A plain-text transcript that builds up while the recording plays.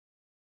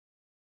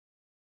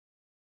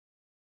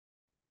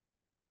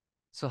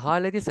So hi,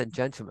 ladies and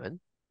gentlemen.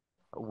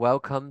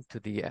 Welcome to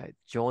the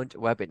joint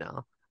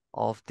webinar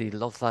of the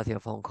Law Society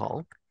of Hong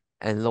Kong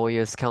and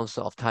Lawyers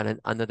Council of Thailand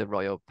under the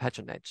Royal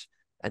Patronage,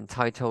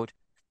 entitled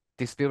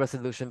Dispute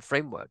Resolution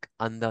Framework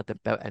under the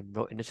Belt and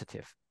Road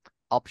Initiative,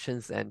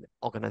 Options and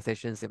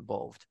Organizations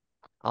Involved.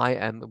 I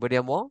am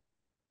William Wong,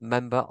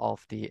 member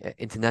of the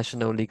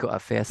International Legal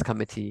Affairs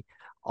Committee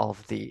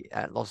of the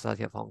Law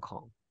Society of Hong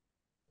Kong.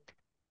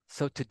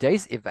 So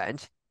today's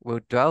event will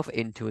delve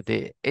into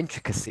the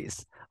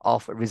intricacies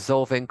of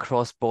resolving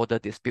cross-border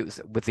disputes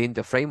within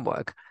the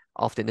framework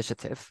of the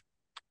initiative,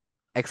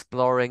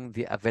 exploring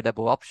the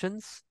available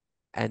options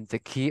and the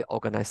key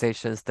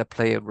organizations that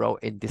play a role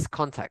in this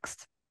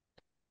context.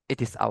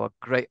 It is our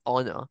great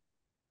honor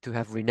to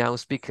have renowned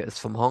speakers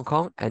from Hong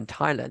Kong and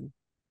Thailand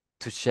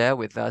to share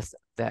with us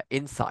their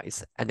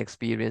insights and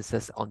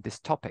experiences on this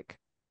topic.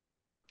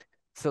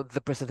 So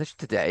the presentation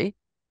today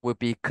will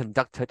be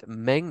conducted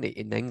mainly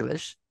in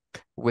English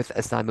with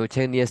a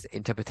simultaneous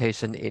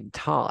interpretation in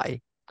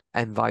Thai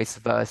and vice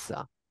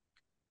versa.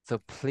 So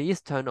please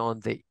turn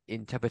on the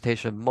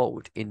interpretation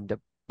mode in the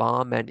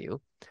bar menu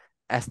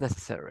as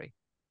necessary.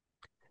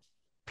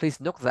 Please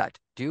note that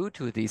due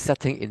to the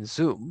setting in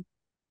Zoom,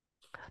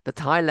 the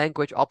Thai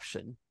language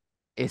option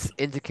is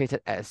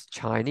indicated as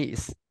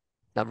Chinese.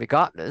 Now,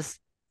 regardless,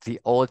 the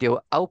audio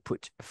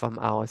output from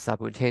our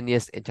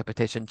simultaneous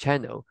interpretation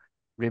channel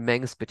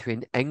remains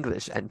between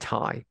English and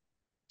Thai.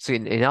 So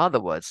in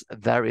other words,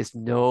 there is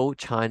no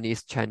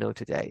Chinese channel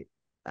today.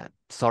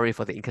 Sorry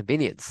for the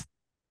inconvenience.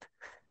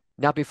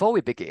 Now, before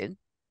we begin,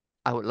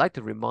 I would like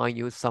to remind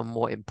you some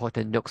more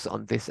important notes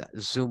on this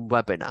Zoom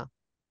webinar.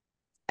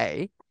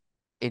 A,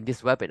 in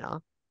this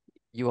webinar,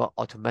 you are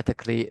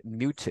automatically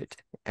muted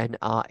and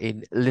are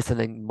in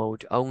listening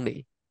mode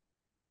only.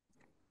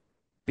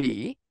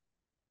 B,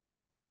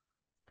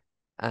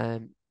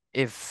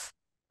 if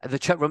the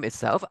chat room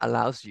itself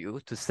allows you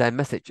to send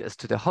messages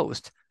to the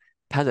host,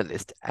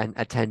 panelists, and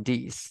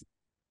attendees.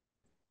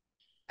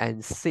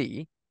 And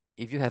C,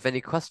 if you have any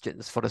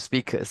questions for the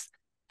speakers,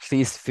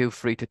 please feel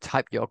free to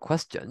type your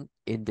question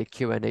in the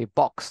Q&A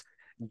box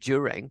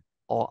during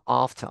or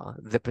after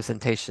the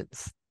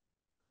presentations.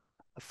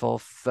 For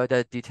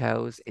further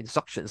details,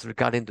 instructions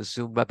regarding the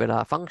Zoom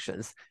webinar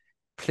functions,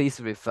 please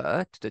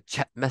refer to the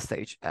chat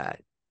message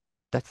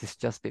that has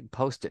just been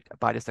posted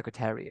by the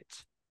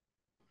Secretariat.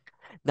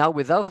 Now,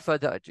 without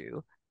further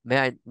ado, may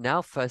I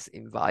now first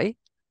invite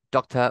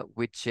Dr.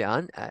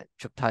 Wichian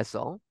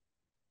Chuptaisong,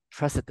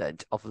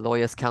 President of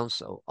Lawyers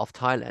Council of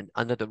Thailand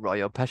under the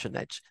Royal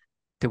Patronage,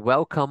 to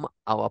welcome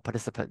our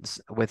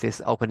participants with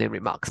his opening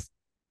remarks.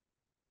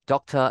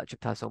 Dr.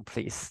 Chuptaisong,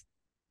 please.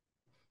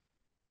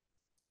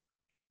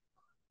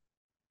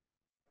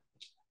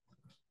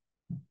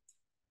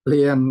 เ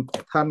รียน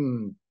ท่าน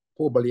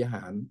ผู้บริห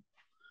าร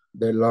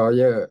The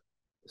Lawyer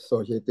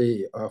Society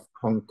of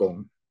Hong Kong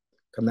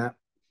คณะ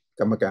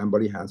กรรมการบ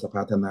ริหารสภ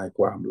าทนายค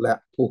วามและ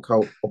ผู้เข้า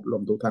อบร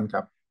มทุกท่านค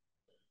รับ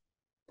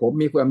ผม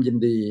มีความยิน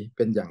ดีเ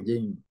ป็นอย่าง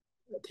ยิ่ง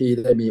ที่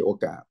ได้มีโอ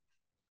กาส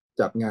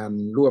จัดงาน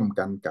ร่วม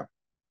กันกับ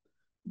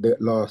The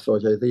Law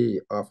Society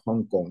of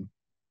Hong Kong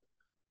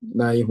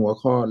ในหัว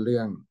ข้อเรื่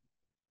อง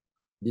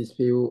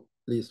Dispute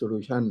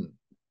Resolution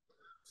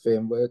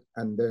Framework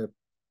under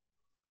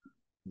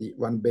the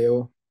One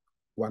Belt,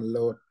 One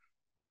Road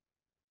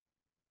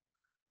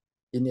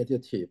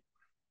Initiative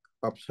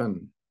Option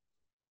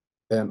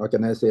and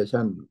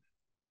Organization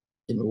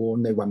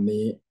Involved ในวัน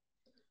นี้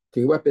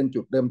ถือว่าเป็น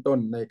จุดเริ่มต้น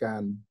ในกา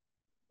ร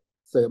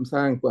เสริมส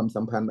ร้างความ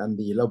สัมพันธ์อัน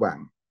ดีระหว่าง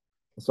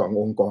สอง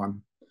องค์กร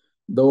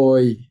โด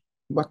ย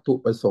วัตถุ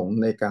ประสงค์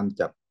ในการ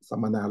จัดสัม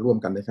มนาร่วม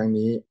กันในครั้ง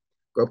นี้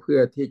ก็เพื่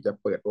อที่จะ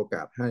เปิดโอก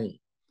าสให้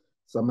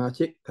สมา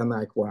ชิกทนา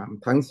ยความ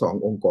ทั้งสอง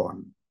องค์กร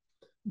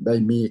ได้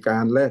มีกา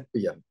รแลกเป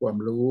ลี่ยนความ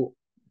รู้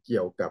เกี่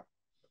ยวกับ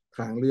ท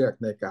างเลือก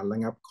ในการระ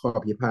งับข้อ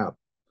พิพาท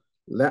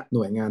และห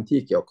น่วยงานที่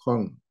เกี่ยวข้อ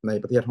งใน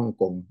ประเทศฮ่อง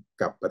กง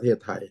กับประเทศ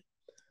ไทย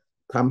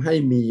ทำให้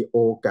มีโอ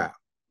กาส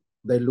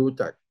ได้รู้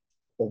จัก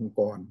องค์ก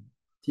ร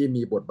ที่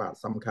มีบทบาท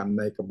สำคัญ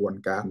ในกระบวน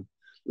การ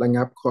ระ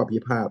งับข้อพิ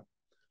พาท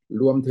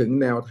รวมถึง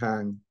แนวทา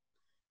ง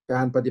ก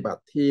ารปฏิบั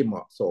ติที่เหม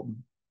าะสม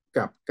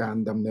กับการ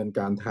ดำเนินก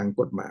ารทาง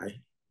กฎหมาย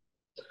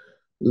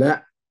และ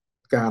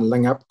การระ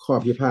งับข้อ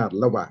พิพาท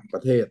ระหว่างปร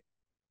ะเทศ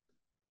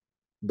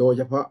โดยเ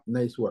ฉพาะใน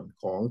ส่วน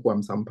ของความ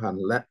สัมพัน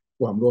ธ์และ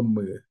ความร่วม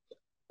มือ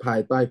ภา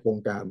ยใต้โครง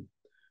การ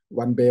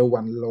One Belt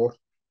One Road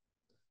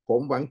ผ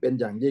มหวังเป็น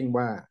อย่างยิ่ง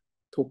ว่า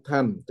ทุกท่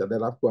านจะได้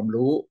รับความ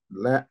รู้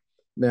และ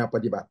แนวป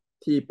ฏิบัติ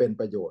ที่เป็น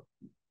ประโยชน์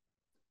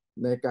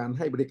ในการใ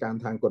ห้บริการ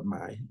ทางกฎหม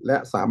ายและ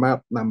สามารถ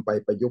นำไป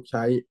ประยุกต์ใ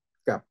ช้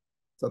กับ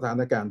สถา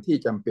นการณ์ที่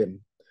จำเป็น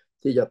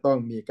ที่จะต้อง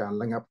มีการ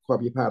ระงับข้อ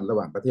พิพาทระห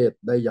ว่างประเทศ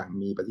ได้อย่าง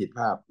มีประสิทธิ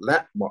ภาพและ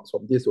เหมาะส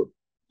มที่สุด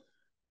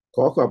ข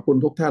อขอบคุณ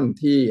ทุกท่าน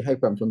ที่ให้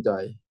ความสนใจ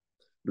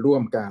ร่ว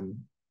มการ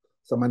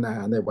สัมมนา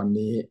ในวัน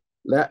นี้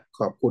และข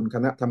อบคุณค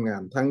ณะทำงา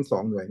นทั้งสอ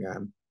งหน่วยงา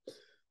น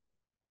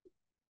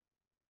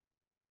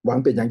หวัง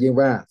เป็นอย่างยิ่ง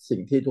ว่าสิ่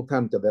งที่ทุกท่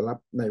านจะได้รับ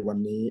ในวัน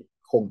นี้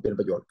คงเป็น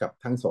ประโยชน์กับ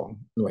ทั้งสอง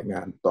หน่วยง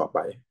านต่อไป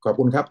ขอบ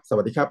คุณครับส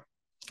วัสดีครับ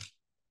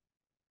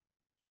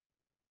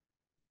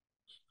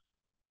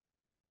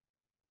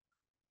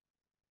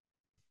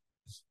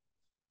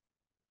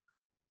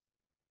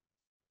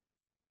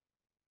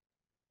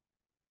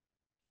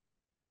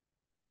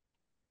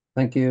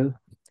Thank you.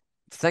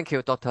 Thank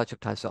you, Dr. Chuk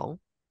Tai Song.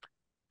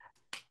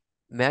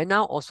 May I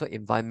now also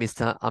invite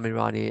Mr.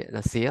 Amirani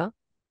Nasir,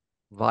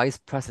 Vice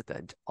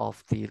President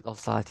of the Law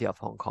Society of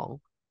Hong Kong,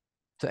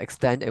 to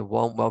extend a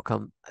warm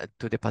welcome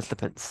to the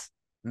participants.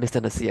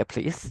 Mr. Nasir,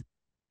 please.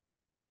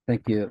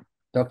 Thank you.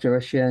 Dr.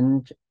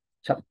 Ashen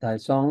Chuk Tai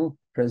Song,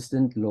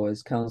 President,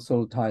 Lawyers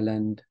Council,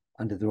 Thailand,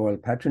 under the Royal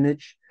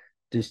Patronage,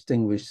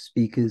 distinguished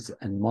speakers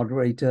and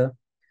moderator,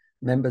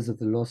 members of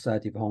the Law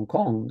Society of Hong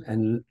Kong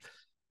and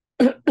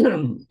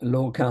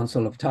Law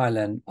Council of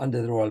Thailand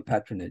under the Royal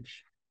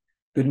Patronage.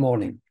 Good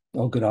morning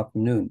or good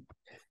afternoon.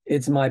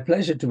 It's my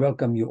pleasure to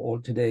welcome you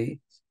all today's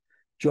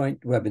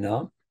joint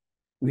webinar.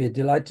 We are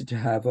delighted to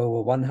have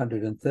over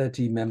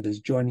 130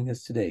 members joining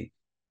us today.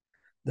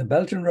 The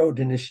Belt and Road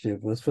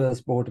Initiative was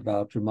first brought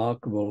about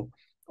remarkable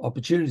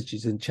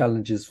opportunities and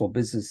challenges for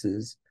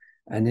businesses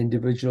and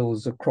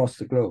individuals across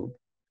the globe.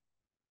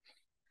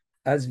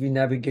 As we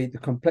navigate the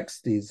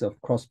complexities of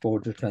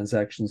cross-border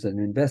transactions and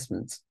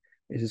investments,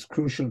 it is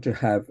crucial to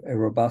have a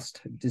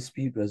robust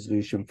dispute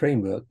resolution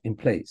framework in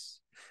place.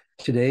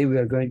 Today, we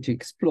are going to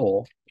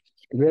explore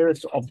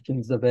various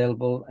options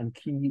available and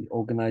key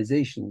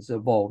organizations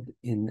involved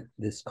in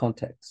this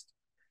context.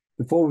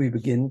 Before we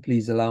begin,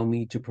 please allow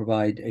me to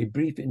provide a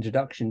brief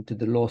introduction to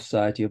the Law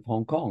Society of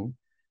Hong Kong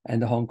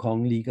and the Hong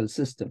Kong legal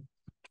system.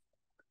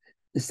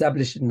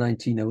 Established in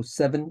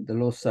 1907, the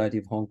Law Society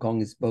of Hong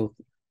Kong is both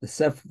the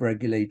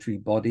self-regulatory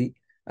body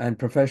and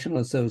professional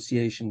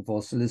association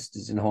for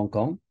solicitors in Hong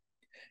Kong.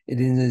 It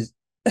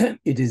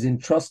is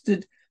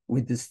entrusted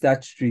with the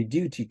statutory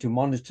duty to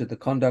monitor the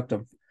conduct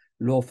of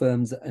law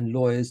firms and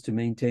lawyers to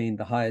maintain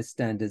the highest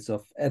standards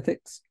of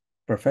ethics,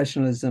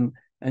 professionalism,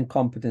 and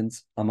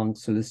competence among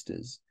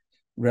solicitors.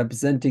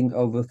 Representing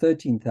over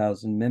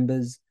 13,000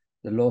 members,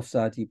 the Law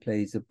Society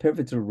plays a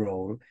pivotal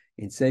role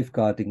in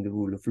safeguarding the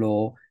rule of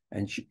law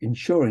and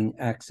ensuring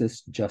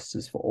access to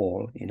justice for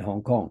all in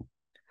Hong Kong.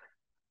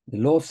 The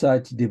Law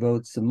Society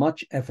devotes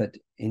much effort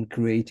in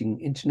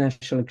creating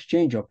international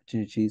exchange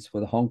opportunities for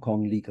the Hong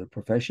Kong legal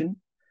profession,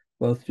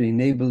 both to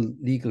enable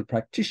legal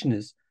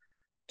practitioners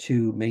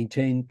to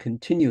maintain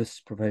continuous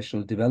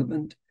professional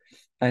development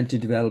and to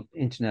develop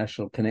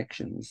international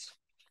connections.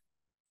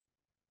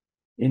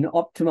 In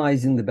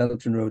optimizing the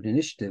Belt and Road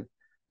Initiative,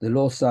 the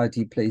Law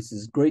Society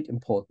places great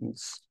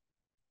importance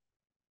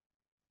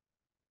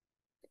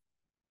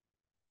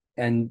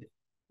and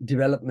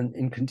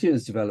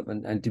continuous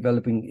development and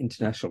developing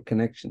international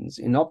connections.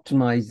 In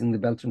optimizing the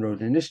Belt and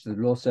Road Initiative,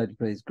 the Law Society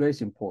places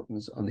great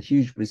importance on the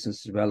huge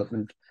business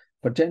development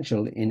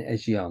potential in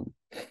ASEAN.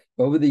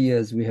 Over the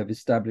years, we have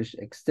established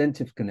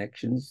extensive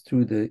connections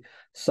through the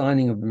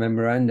signing of a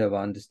memoranda of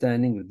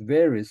understanding with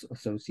various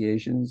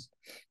associations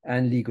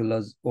and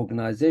legal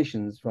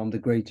organizations from the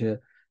Greater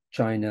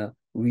China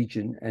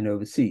region and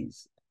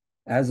overseas.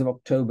 As of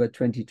October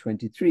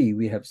 2023,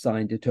 we have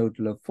signed a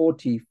total of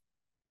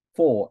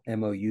 44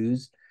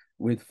 MOUs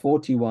with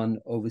 41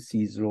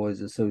 overseas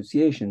lawyers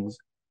associations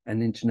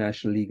and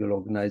international legal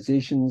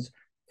organizations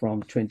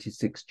from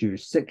 26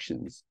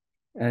 jurisdictions,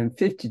 and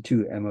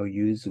 52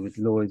 MOUs with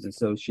lawyers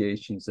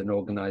associations and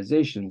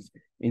organizations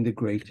in the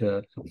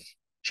Greater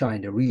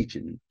China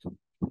region.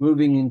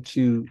 Moving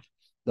into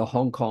the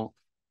Hong Kong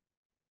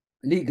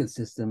legal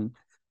system,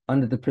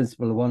 under the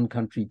principle of one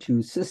country,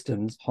 two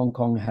systems, Hong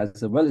Kong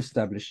has a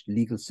well-established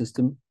legal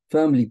system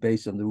firmly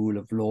based on the rule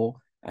of law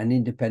and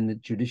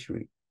independent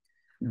judiciary.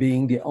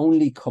 Being the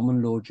only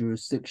common law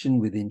jurisdiction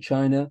within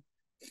China,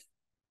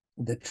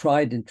 the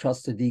tried and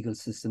trusted legal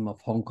system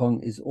of Hong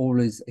Kong is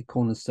always a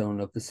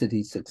cornerstone of the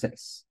city's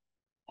success.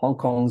 Hong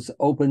Kong's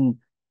open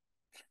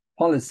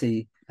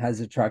policy has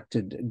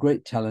attracted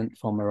great talent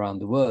from around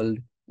the world,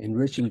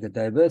 enriching the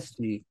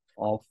diversity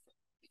of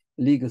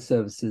legal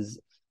services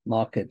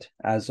market.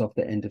 As of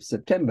the end of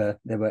September,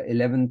 there were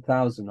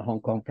 11,000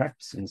 Hong Kong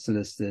practicing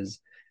solicitors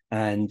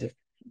and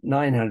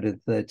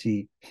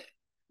 930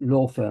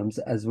 law firms,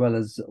 as well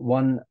as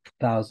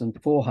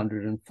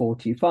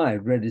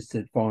 1,445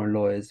 registered foreign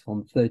lawyers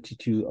from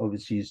 32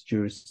 overseas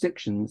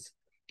jurisdictions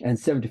and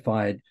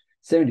 75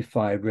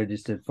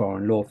 registered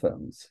foreign law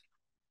firms.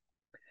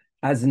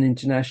 As an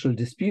international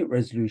dispute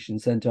resolution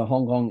center,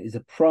 Hong Kong is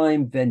a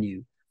prime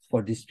venue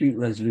for dispute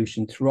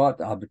resolution throughout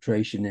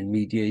arbitration and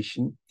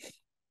mediation.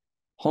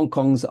 Hong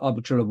Kong's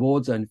arbitral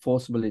awards are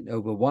enforceable in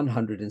over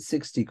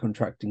 160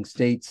 contracting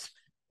states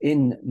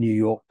in New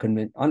York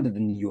under the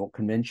New York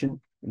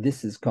Convention.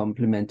 This is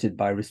complemented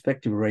by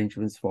respective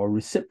arrangements for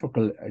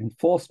reciprocal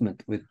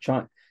enforcement with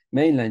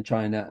mainland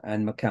China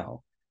and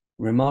Macau.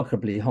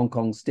 Remarkably, Hong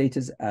Kong's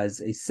status as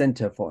a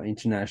center for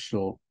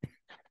international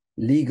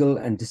legal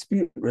and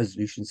dispute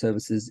resolution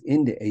services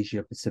in the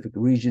Asia-Pacific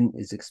region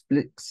is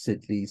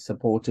explicitly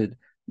supported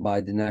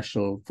by the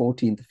National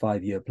 14th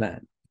Five-Year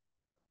Plan.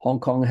 Hong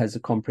Kong has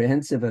a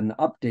comprehensive and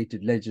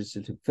updated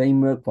legislative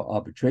framework for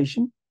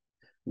arbitration.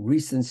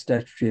 Recent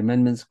statutory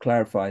amendments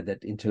clarify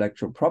that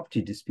intellectual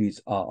property disputes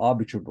are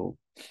arbitrable,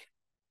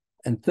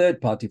 and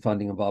third-party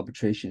funding of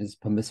arbitration is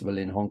permissible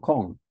in Hong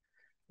Kong.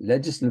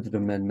 Legislative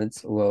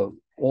amendments were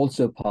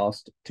also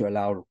passed to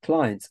allow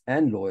clients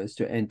and lawyers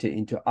to enter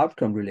into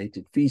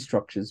outcome-related fee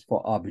structures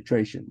for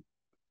arbitration.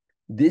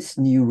 This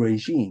new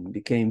regime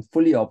became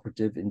fully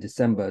operative in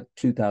December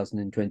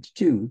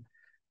 2022,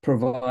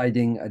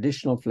 providing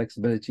additional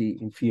flexibility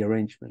in fee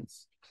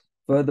arrangements.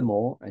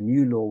 Furthermore, a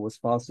new law was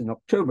passed in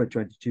October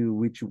 22,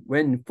 which,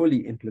 when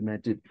fully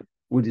implemented,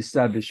 would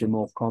establish a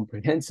more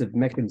comprehensive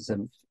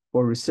mechanism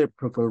for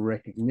reciprocal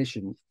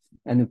recognition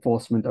and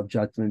enforcement of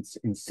judgments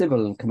in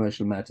civil and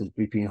commercial matters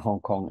between Hong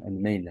Kong and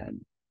the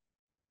mainland.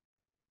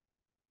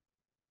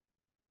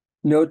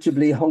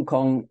 Notably, Hong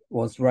Kong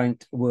was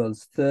ranked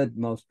world's third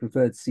most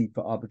preferred seat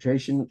for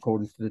arbitration,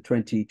 according to the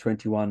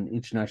 2021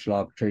 International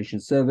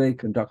Arbitration Survey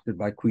conducted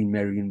by Queen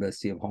Mary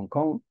University of Hong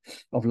Kong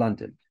of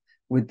London.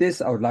 With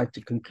this, I would like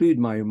to conclude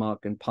my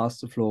remark and pass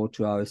the floor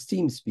to our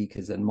esteemed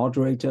speakers and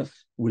moderator,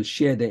 who will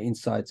share their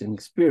insights and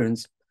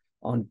experience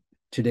on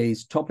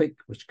today's topic,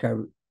 which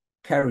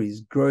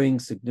carries growing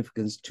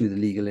significance to the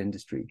legal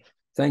industry.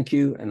 Thank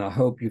you, and I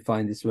hope you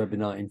find this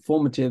webinar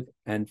informative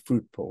and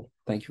fruitful.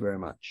 Thank you very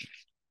much.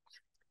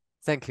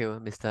 Thank you,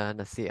 Mr.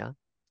 Nasir.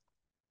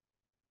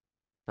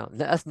 Now,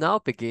 let us now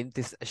begin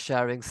this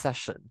sharing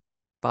session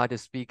by the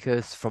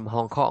speakers from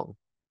Hong Kong.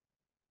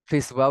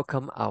 Please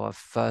welcome our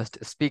first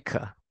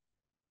speaker,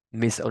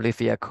 Ms.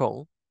 Olivia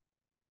Kong,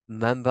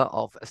 member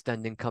of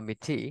Standing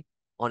Committee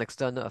on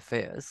External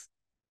Affairs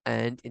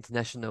and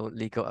International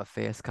Legal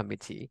Affairs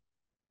Committee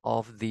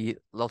of the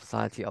Law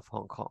Society of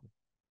Hong Kong.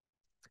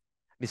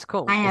 Ms.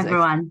 Kong. Hi,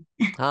 everyone.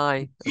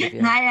 Hi,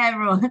 Olivia. Hi,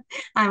 everyone.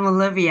 I'm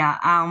Olivia.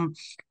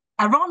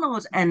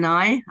 Ronald and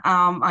I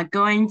are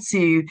going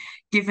to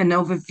give an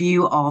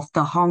overview of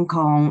the Hong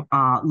Kong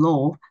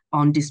law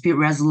on dispute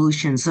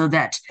resolution so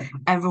that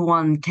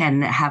everyone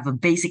can have a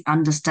basic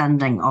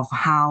understanding of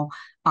how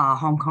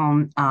Hong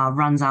Kong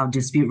runs our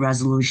dispute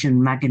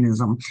resolution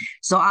mechanism.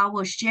 So I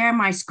will share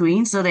my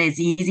screen so that it's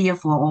easier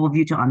for all of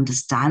you to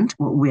understand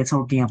what we're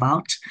talking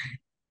about.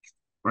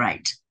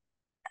 Right.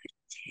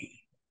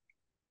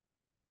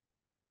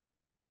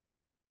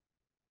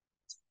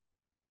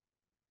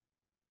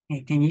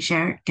 Okay, can you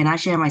share? Can I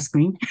share my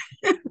screen?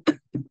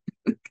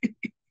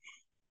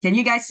 Can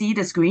you guys see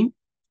the screen?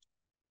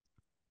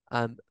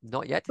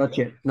 Not yet. Not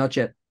yet. Not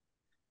yet.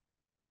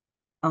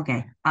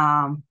 Okay.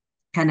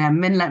 Can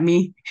Min let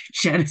me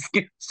share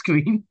the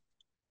screen?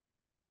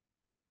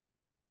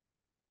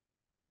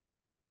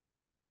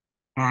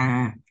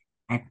 I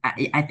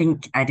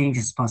think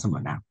it's possible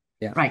now.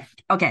 Yeah. Right.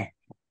 Okay.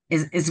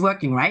 It's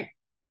working, right?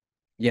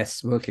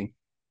 Yes, working.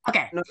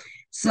 Okay. No.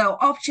 So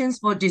options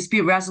for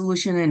dispute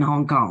resolution in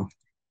Hong Kong.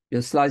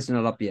 Your slides are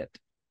not up yet.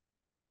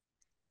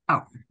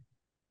 Oh.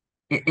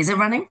 Is it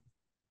running?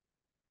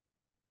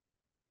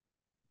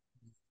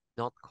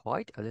 Not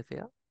quite,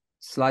 Olivia.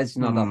 Slides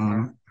not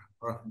up.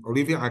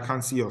 Olivia, I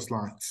can't see your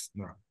slides.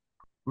 No.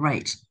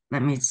 Right.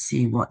 Let me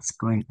see what's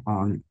going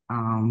on.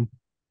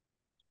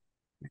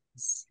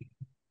 Let's see.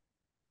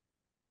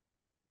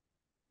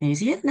 Can you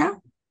see it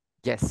now?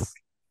 Yes.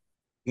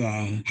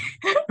 Yay.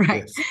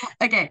 Right. Yes.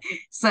 Okay.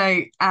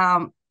 So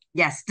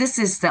yes, this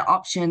is the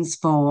options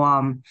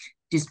for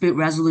dispute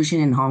resolution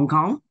in Hong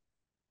Kong.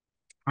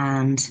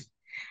 And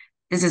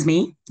this is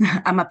me.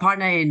 I'm a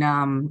partner in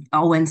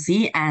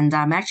ONC, and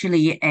I'm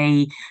actually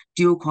a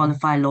dual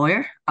qualified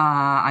lawyer.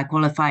 I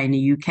qualify in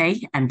the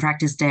UK and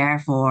practiced there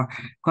for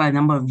quite a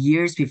number of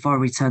years before I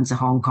returned to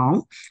Hong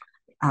Kong,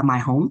 my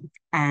home.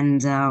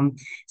 And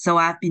so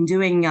I've been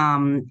doing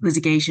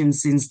litigation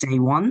since day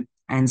one.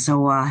 And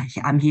so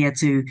I'm here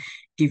to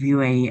give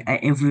you a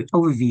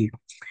overview.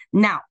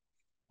 Now,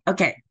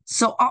 okay,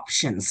 so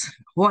options.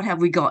 What have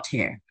we got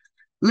here?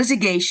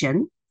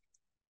 Litigation,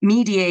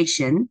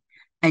 mediation,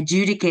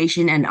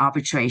 adjudication, and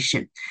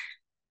arbitration.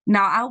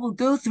 Now, I will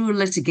go through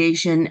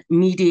litigation,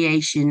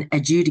 mediation,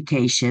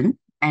 adjudication,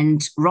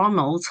 and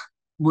Ronald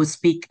will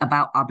speak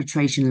about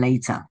arbitration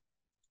later.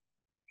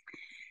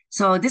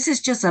 So this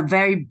is just a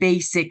very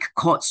basic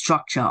court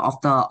structure of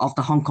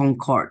the Hong Kong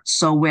court.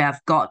 So we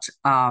have got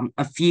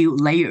a few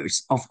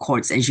layers of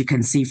courts, as you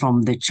can see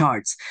from the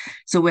charts.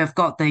 So we have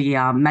got the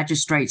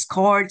magistrates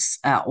courts,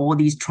 all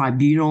these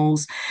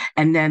tribunals,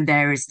 and then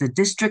there is the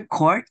district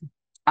court,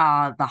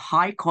 the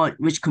High Court,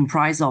 which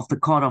comprises of the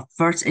Court of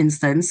First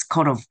Instance,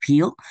 Court of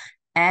Appeal,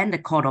 and the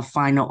Court of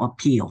Final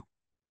Appeal.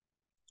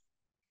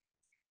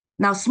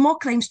 Now, small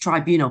claims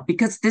tribunal,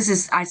 because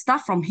I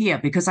start from here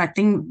because I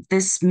think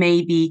this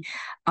may be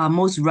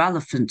most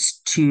relevant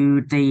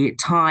to the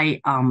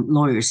Thai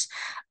lawyers,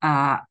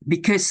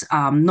 because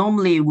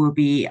normally it will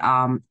be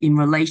in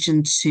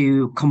relation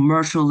to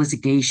commercial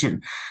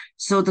litigation.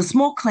 So the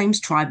small claims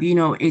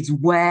tribunal is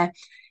where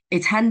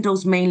it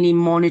handles mainly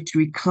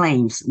monetary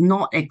claims,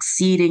 not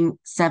exceeding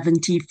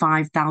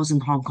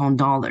 75,000 Hong Kong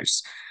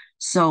dollars.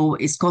 So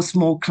it's called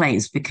small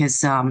claims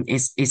because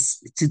it's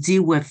to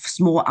deal with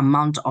small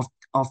amount of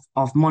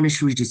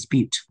monetary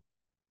dispute.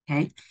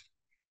 Okay.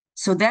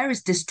 So there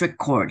is district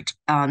court.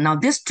 Now,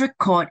 district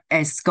court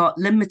has got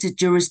limited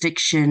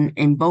jurisdiction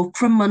in both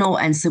criminal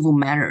and civil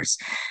matters.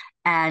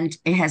 and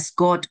it has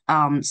got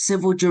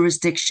civil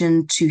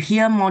jurisdiction to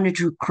hear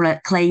monetary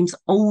claims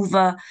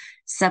over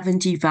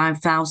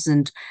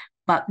 75,000,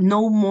 but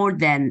no more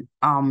than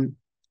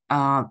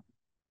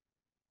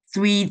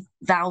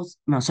 300,000,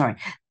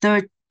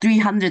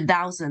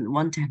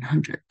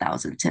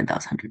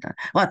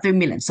 3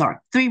 million, sorry,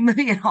 3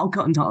 million Hong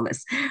Kong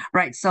dollars,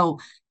 right? So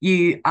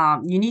you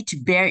need to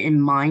bear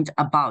in mind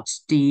about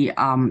the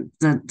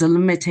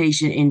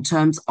limitation in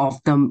terms of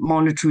the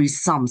monetary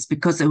sums,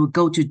 because it will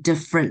go to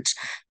different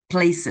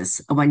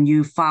places when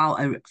you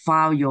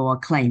file your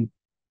claim.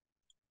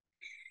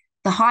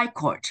 The High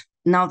Court.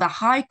 Now, the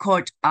High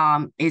Court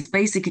is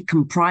basically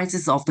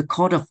comprises of the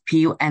Court of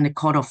Appeal and the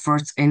Court of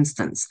First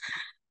Instance.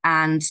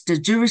 And the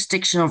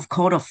jurisdiction of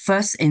Court of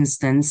First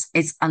Instance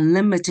is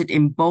unlimited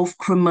in both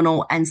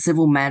criminal and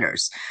civil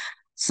matters.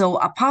 So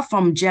apart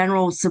from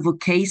general civil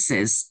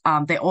cases,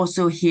 they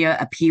also hear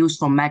appeals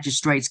from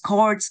magistrates'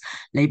 courts,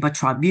 labor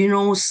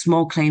tribunals,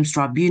 small claims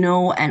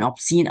tribunal, and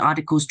obscene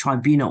articles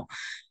tribunal.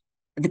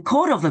 The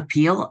Court of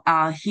Appeal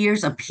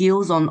hears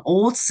appeals on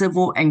all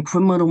civil and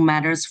criminal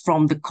matters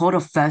from the Court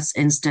of First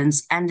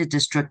Instance and the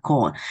District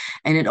Court,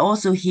 and it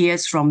also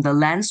hears from the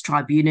Lands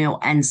Tribunal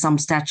and some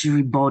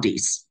statutory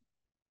bodies.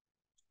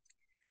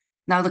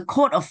 Now, the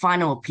Court of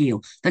Final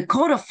Appeal. The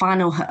Court of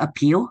Final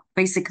Appeal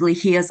basically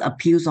hears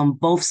appeals on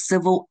both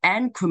civil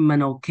and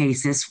criminal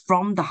cases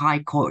from the High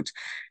Court.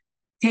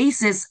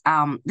 Cases,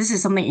 this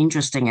is something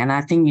interesting, and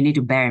I think you need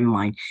to bear in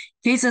mind.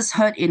 Cases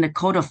heard in the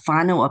Court of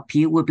Final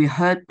Appeal will be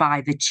heard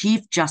by the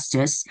Chief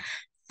Justice,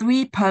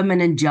 3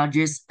 permanent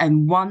judges,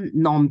 and 1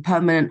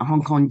 non-permanent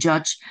Hong Kong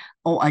judge,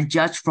 or a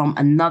judge from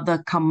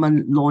another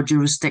common law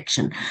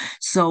jurisdiction.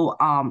 So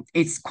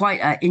it's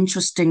quite an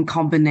interesting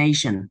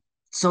combination,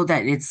 so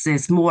that it's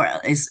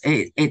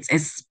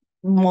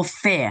more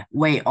fair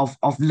way of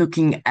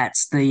looking at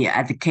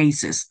the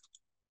cases.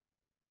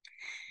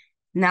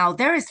 Now,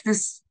 there is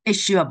this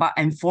issue about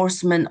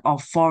enforcement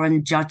of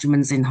foreign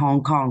judgments in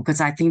Hong Kong, because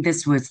I think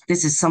this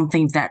is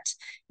something that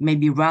may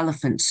be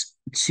relevant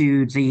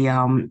to the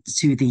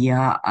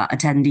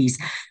attendees.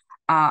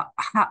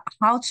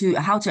 How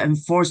to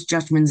enforce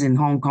judgments in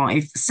Hong Kong?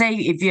 If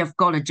you have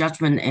got a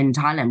judgment in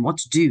Thailand, what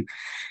to do?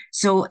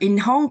 So in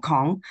Hong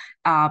Kong,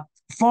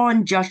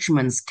 foreign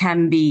judgments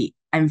can be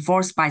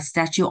enforced by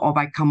statute or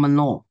by common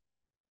law.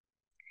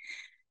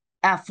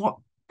 For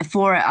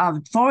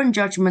foreign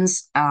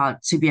judgments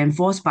to be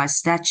enforced by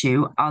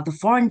statute, the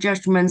foreign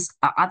judgments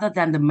other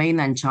than the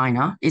mainland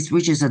China,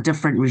 which is a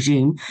different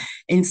regime,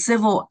 in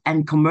civil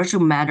and commercial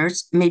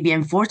matters may be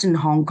enforced in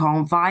Hong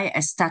Kong via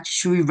a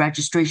statutory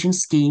registration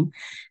scheme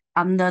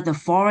under the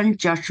Foreign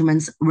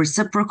Judgments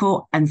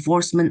Reciprocal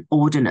Enforcement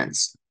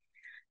Ordinance.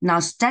 Now,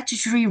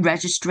 statutory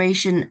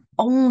registration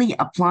only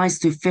applies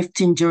to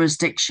 15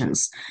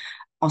 jurisdictions: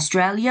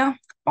 Australia,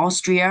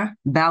 Austria,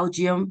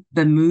 Belgium,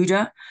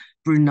 Bermuda,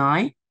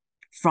 Brunei,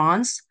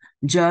 France,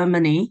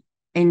 Germany,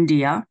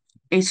 India,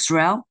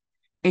 Israel,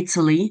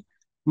 Italy,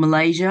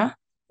 Malaysia,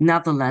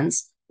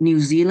 Netherlands, New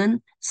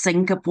Zealand,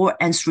 Singapore,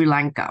 and Sri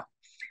Lanka.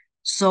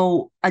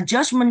 So a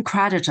judgment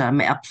creditor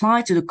may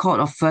apply to the Court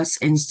of First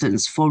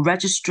Instance for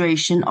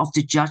registration of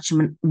the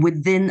judgment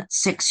within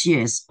 6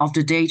 years of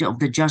the date of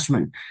the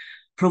judgment,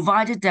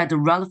 provided that the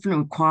relevant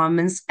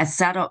requirements as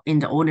set out in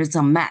the ordinance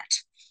are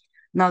met.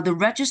 Now, the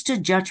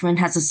registered judgment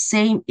has the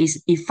same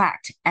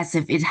effect as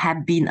if it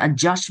had been a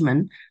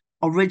judgment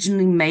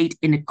originally made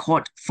in a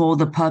court for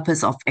the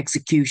purpose of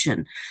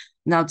execution.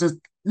 Now, the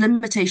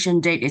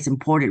limitation date is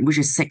important, which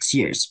is 6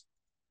 years.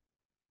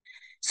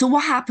 So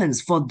what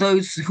happens for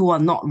those who are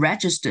not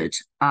registered,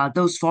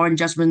 those foreign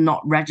judgments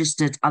not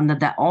registered under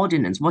that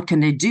ordinance? What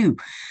can they do?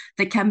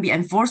 They can be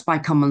enforced by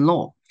common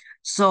law.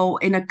 So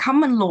in a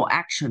common law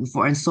action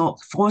for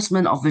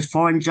enforcement of a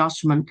foreign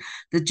judgment,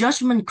 the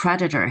judgment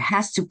creditor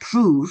has to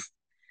prove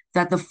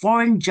that the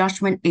foreign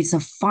judgment is a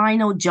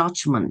final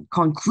judgment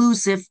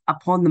conclusive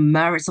upon the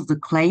merits of the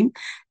claim.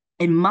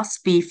 It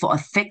must be for a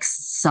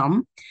fixed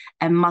sum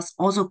and must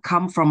also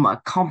come from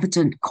a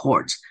competent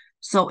court.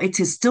 So it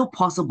is still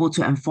possible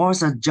to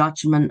enforce a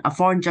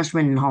foreign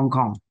judgment in Hong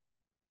Kong.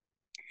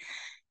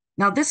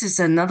 Now, this is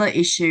another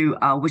issue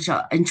which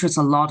interests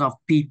a lot of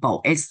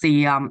people. It's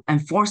the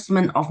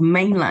enforcement of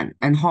mainland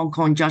and Hong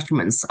Kong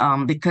judgments,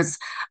 because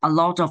a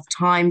lot of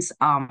times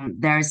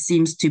there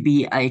seems to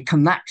be a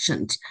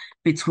connection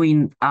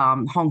between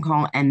Hong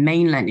Kong and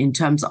mainland in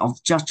terms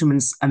of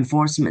judgments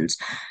enforcement.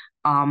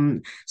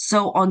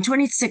 So on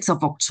 26th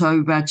of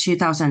October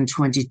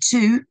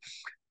 2022,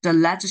 the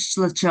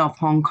legislature of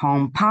Hong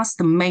Kong passed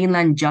the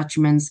mainland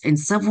judgments in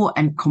civil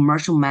and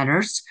commercial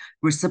matters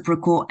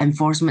reciprocal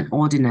enforcement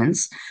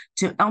ordinance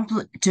to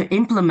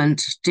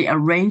implement the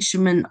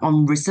arrangement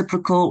on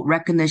reciprocal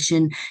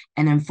recognition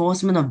and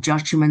enforcement of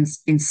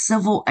judgments in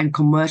civil and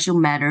commercial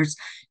matters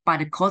by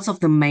the courts of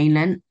the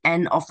mainland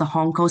and of the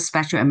Hong Kong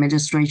Special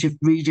Administrative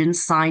Region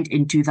signed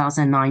in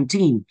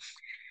 2019.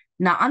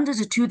 Now, under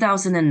the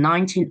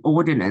 2019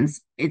 ordinance,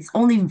 it's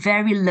only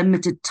very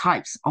limited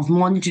types of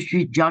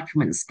monetary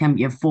judgments can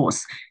be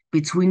enforced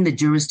between the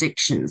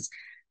jurisdictions.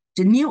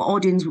 The new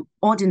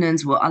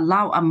ordinance will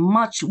allow a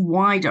much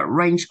wider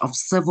range of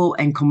civil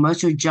and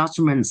commercial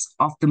judgments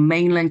of the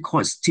mainland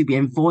courts to be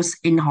enforced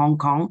in Hong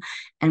Kong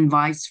and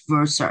vice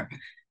versa.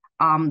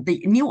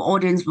 The new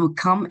ordinance will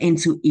come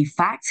into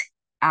effect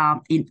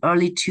in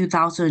early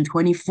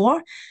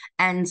 2024.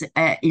 And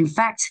in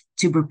fact,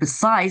 to be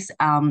precise,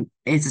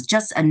 it's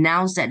just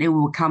announced that it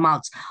will come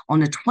out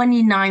on the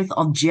 29th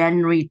of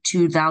January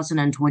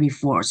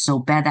 2024. So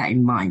bear that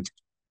in mind.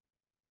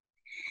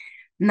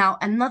 Now,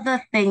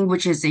 another thing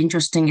which is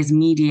interesting is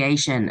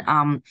mediation.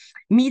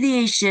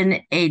 Mediation,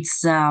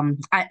 it's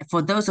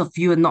for those of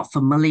you who are not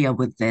familiar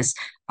with this,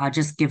 I'll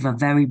just give a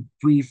very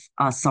brief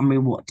summary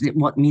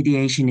what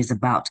mediation is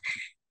about.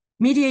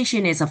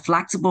 Mediation is a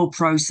flexible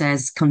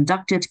process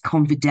conducted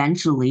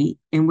confidentially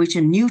in which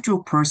a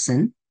neutral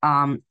person,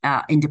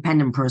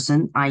 independent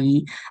person,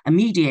 i.e. a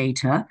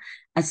mediator,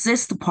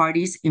 assists the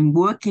parties in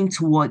working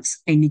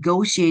towards a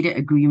negotiated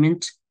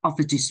agreement of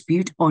a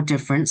dispute or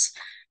difference,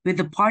 with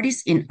the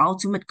parties in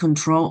ultimate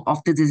control of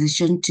the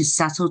decision to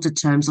settle the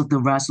terms of the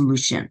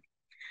resolution.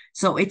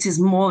 So it is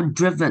more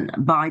driven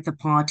by the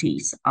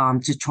parties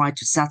to try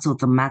to settle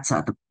the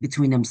matter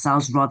between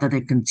themselves rather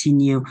than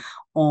continue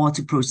or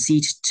to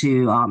proceed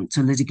to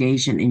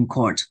litigation in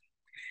court.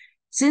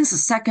 Since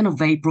the 2nd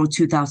of April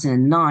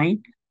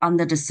 2009,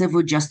 under the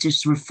Civil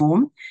Justice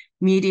Reform,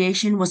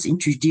 mediation was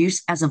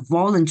introduced as a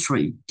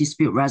voluntary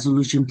dispute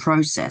resolution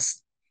process.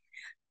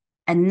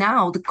 And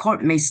now the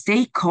court may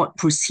stay court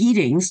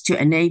proceedings to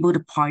enable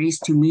the parties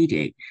to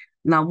mediate.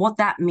 Now, what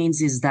that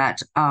means is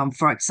that,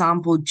 for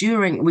example,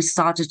 we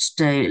started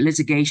the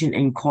litigation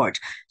in court.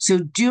 So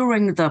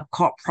during the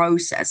court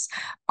process,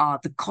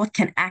 the court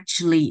can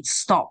actually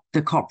stop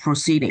the court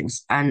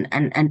proceedings and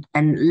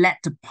let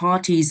the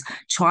parties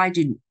try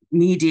to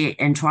mediate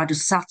and try to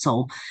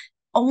settle.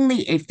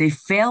 Only if they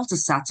fail to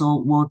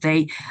settle will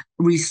they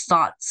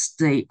restart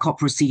the court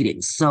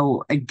proceedings.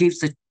 So it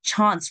gives a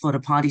chance for the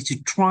parties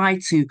to try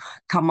to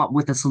come up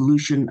with a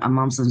solution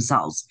amongst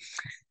themselves.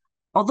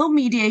 Although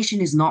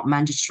mediation is not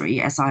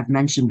mandatory, as I've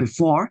mentioned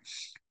before,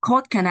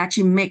 court can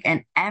actually make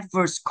an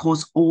adverse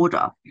cause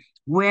order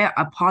where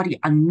a party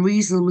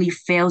unreasonably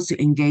fails to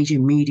engage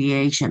in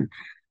mediation.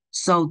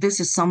 So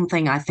this is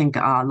something I think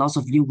lots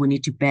of you will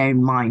need to bear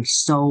in mind.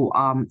 So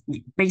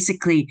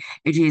basically,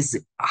 it is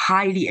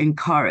highly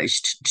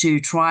encouraged to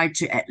try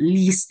to at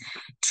least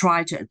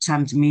try to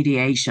attempt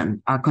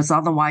mediation, because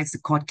otherwise the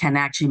court can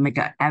actually make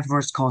an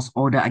adverse cause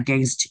order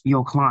against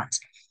your client.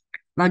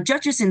 Now,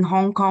 judges in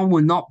Hong Kong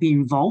will not be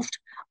involved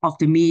of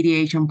the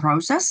mediation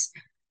process,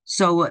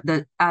 so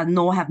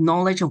nor have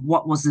knowledge of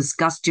what was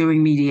discussed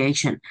during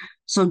mediation.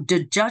 So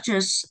the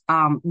judges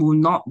will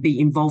not be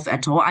involved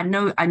at all. I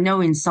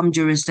know in some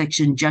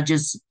jurisdictions,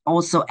 judges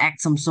also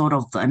act some sort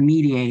of a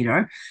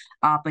mediator,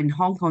 but in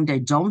Hong Kong they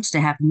don't. They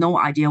have no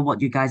idea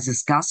what you guys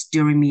discussed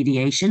during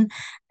mediation,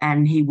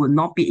 and he will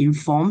not be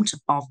informed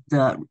of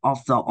the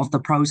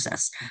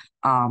process.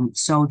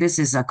 So this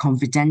is a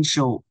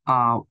confidential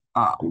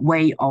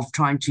way of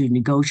trying to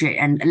negotiate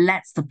and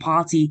lets the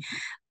party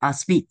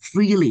speak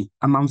freely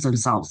amongst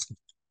themselves.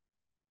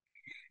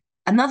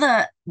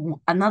 Another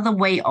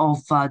way of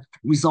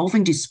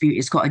resolving dispute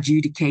is called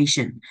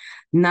adjudication.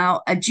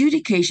 Now,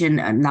 adjudication,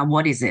 now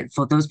what is it?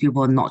 For those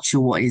people who are not sure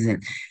what is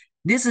it,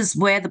 this is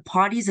where the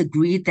parties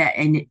agree that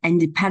an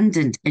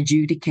independent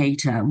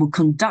adjudicator will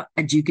conduct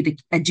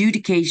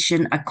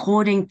adjudication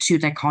according to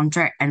their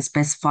contract and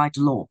specified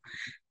law.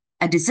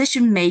 A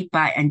decision made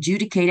by an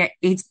adjudicator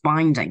is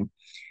binding.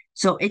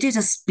 So it is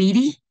a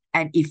speedy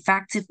and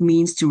effective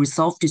means to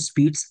resolve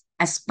disputes,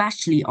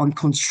 especially on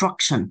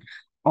construction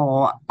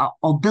or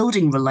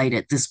building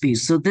related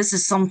disputes. So this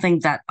is something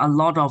that a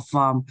lot of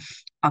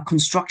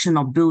construction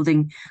or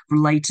building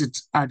related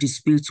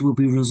disputes will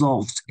be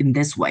resolved in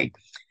this way.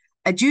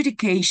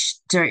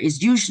 Adjudicator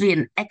is usually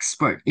an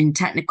expert in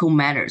technical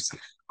matters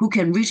who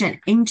can reach an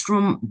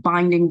interim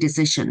binding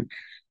decision.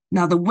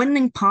 Now, the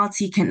winning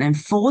party can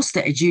enforce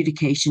the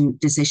adjudication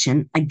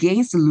decision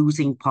against the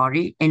losing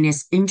party in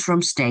its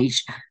interim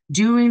stage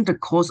during the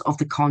course of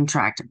the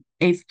contract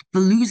if the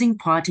losing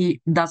party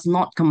does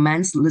not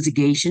commence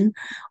litigation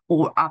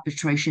or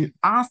arbitration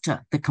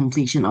after the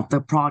completion of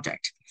the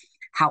project.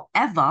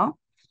 However,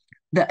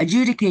 the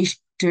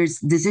adjudicator's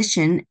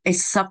decision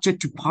is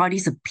subject to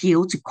parties'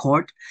 appeal to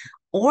court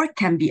or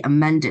can be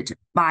amended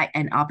by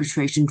an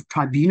arbitration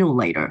tribunal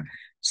later.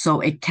 So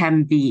it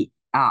can be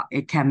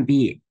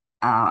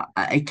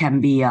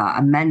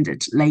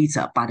amended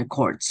later by the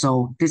court.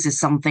 So this is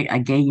something,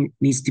 again,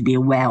 needs to be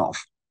aware of.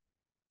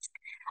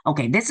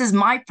 Okay, this is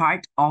my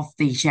part of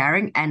the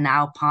sharing, and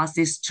I'll pass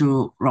this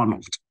to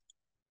Ronald.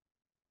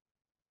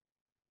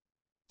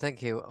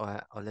 Thank you,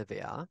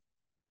 Olivia.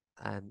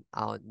 And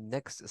our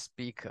next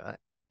speaker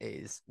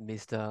is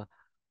Mr.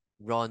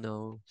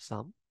 Ronald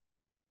Sum,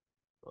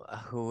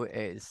 who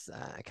is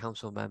a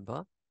council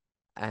member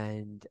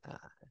and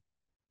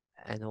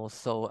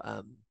also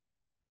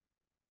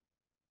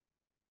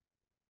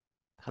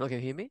hello, can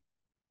you hear me?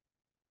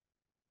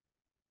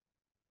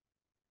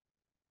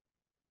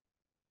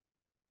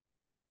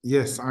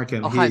 Yes, I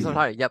can Oh, hear hi. you.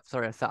 Sorry. Yep.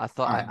 Sorry. I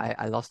thought Hi.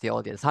 I lost the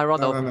audience. Hi,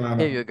 Ronald. No.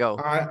 Here you go.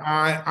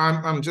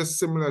 I'm just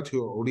similar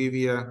to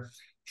Olivia,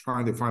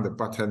 trying to find a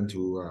button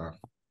to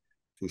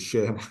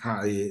share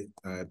my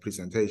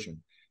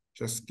presentation.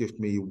 Just give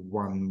me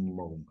one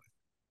moment.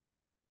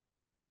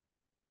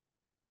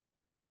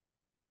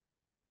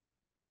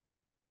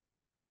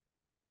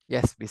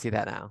 Yes, we see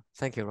that now.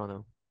 Thank you,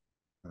 Ronald.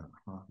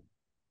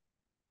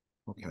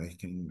 Okay,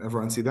 can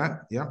everyone see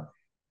that? Yeah.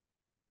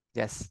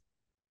 Yes.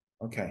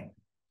 Okay.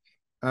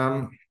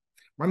 My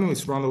name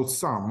is Ronald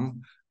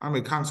Sum. I'm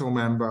a council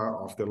member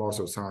of the Law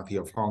Society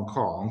of Hong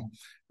Kong.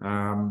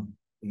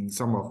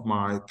 Some of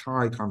my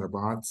Thai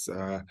counterparts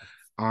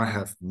I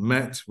have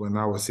met when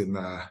I was in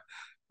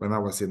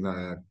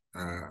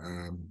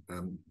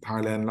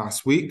Thailand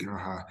last week.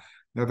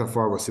 Another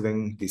four was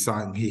sitting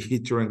beside me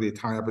during the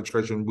Thai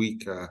Arbitration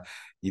Week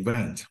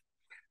event.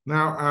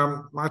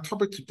 Now, my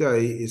topic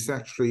today is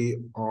actually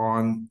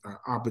on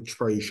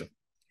arbitration.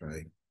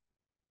 Okay,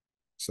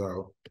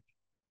 so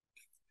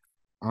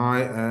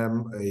I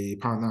am a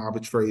partner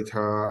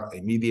arbitrator,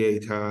 a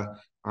mediator.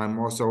 I'm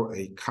also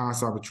a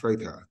CAS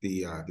arbitrator,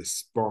 the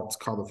sports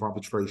code of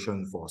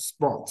arbitration for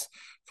sports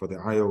for the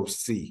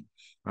IOC.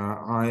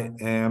 I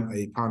am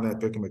a partner at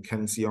Baker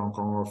McKenzie Hong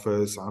Kong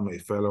office. I'm a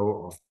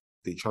fellow of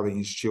the Chartered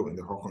Institute and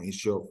the Hong Kong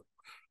Institute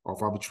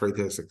of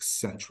Arbitrators,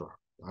 etc.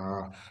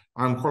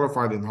 I'm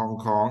qualified in Hong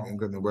Kong,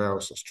 England and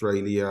Wales,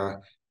 Australia,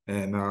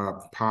 and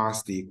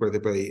passed the Greater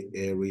Bay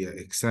Area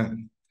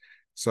exam.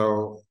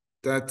 So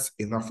that's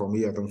enough for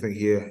me. I don't think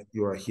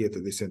you are here to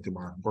listen to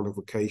my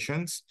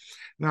qualifications.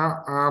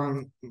 Now,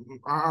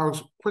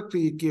 I'll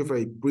quickly give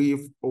a brief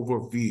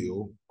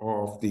overview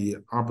of the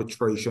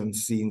arbitration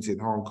scenes in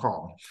Hong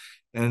Kong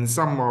and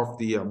some of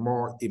the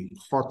more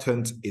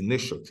important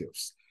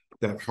initiatives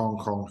that Hong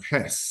Kong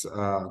has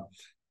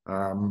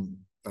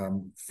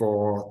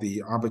for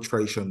the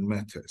arbitration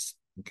matters.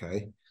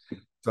 Okay,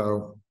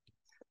 so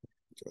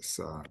just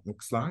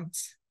next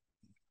slides.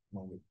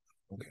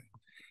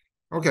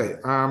 Okay.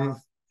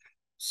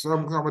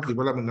 Some common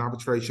development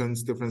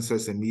arbitrations,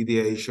 differences in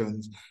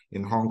mediations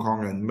in Hong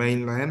Kong and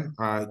mainland.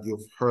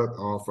 You've heard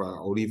of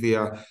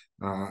Olivia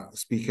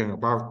speaking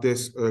about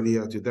this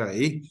earlier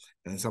today,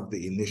 and some of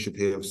the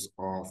initiatives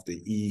of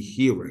the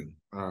e-hearing,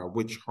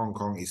 which Hong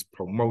Kong is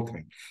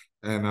promoting.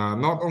 And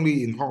not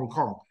only in Hong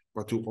Kong,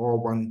 but to all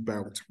One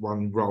Belt,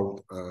 One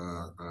Road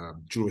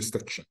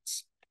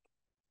jurisdictions.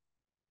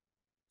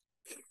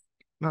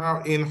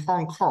 Now, in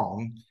Hong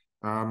Kong,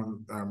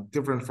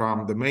 different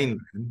from the mainland,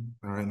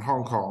 in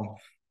Hong Kong,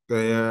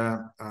 they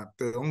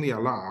only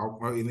allow,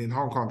 in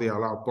Hong Kong, they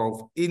allow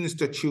both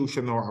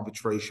institutional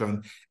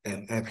arbitration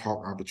and ad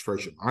hoc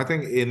arbitration. I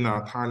think in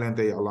Thailand,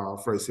 they allow,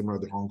 very similar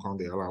to Hong Kong,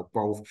 they allow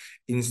both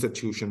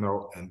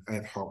institutional and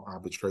ad hoc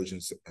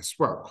arbitrations as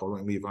well.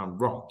 Correct me if I'm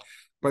wrong.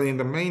 But in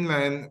the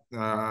mainland,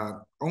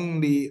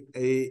 only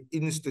an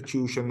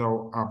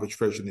institutional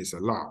arbitration is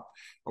allowed.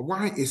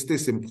 Why is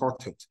this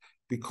important?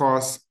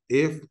 Because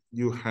if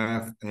you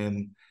have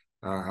an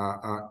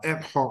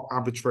ad hoc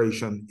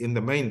arbitration in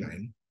the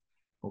mainland,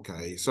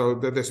 okay, so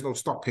there's no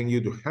stopping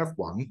you to have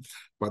one,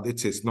 but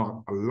it is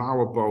not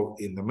allowable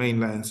in the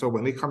mainland. So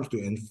when it comes to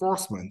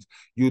enforcement,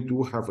 you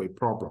do have a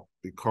problem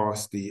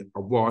because the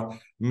award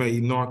may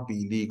not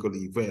be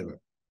legally valid,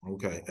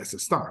 okay, as a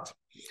start.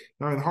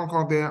 Now, in Hong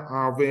Kong, there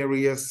are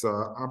various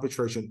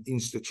arbitration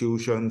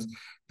institutions.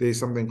 There's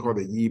something called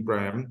the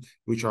EBRAM,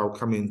 which I'll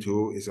come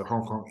into, is a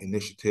Hong Kong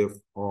initiative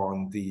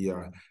on the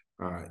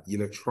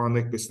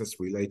electronic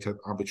business-related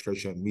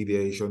arbitration and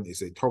mediation.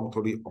 Is a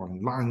totally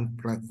online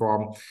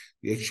platform.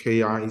 The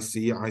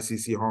HKIC,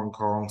 ICC Hong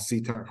Kong,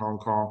 CTAC Hong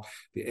Kong,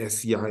 the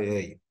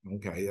SCIA.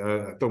 Okay,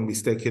 don't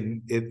mistake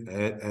it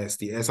as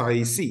the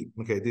SIEC.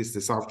 Okay, this is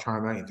the South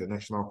China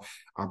International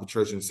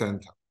Arbitration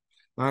Center.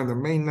 Now, in the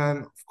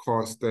mainland, of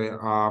course, there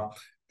are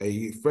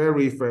a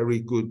very, very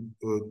good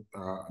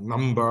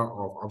number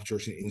of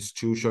arbitration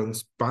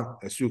institutions. But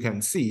as you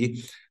can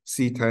see,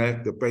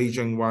 CTAC, the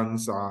Beijing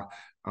ones are,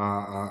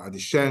 the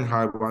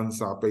Shanghai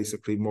ones are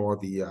basically more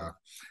the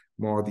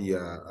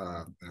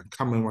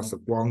common ones. The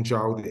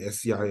Guangzhou, the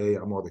SCIA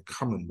are more the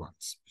common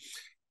ones.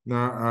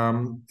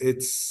 Now,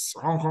 it's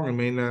Hong Kong and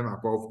mainland are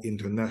both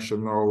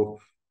international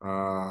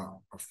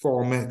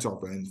formats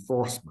of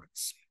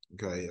enforcements.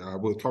 Okay,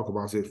 we'll talk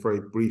about it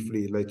very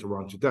briefly later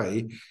on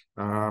today.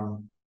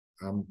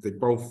 They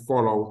both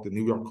follow the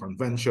New York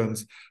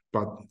Conventions,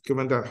 but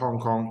given that Hong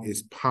Kong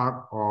is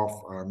part of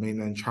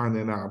mainland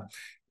China now,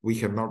 we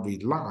cannot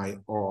rely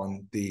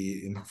on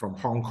from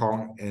Hong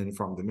Kong and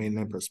from the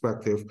mainland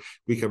perspective,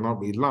 we cannot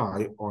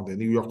rely on the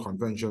New York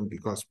Convention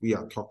because we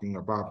are talking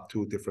about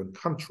two different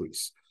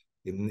countries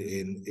for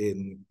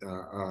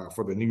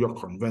the New York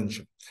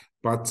Convention.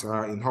 But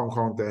in Hong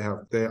Kong,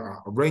 there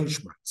are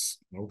arrangements,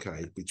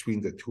 okay,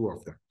 between the two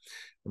of them.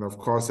 And of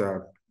course,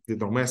 the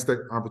domestic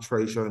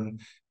arbitration,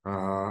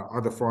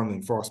 other foreign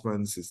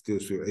enforcements, it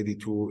deals with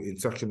 82, in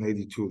Section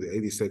 82, the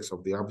 86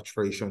 of the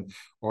Arbitration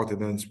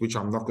Ordinance, which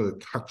I'm not going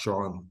to touch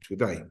on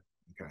today,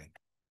 okay.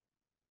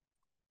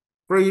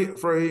 Very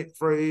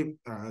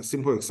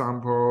simple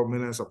example,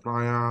 mainland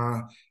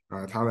supplier,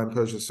 Thailand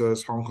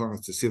purchasers, Hong Kong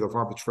as the seat of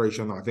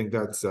arbitration. I think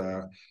that's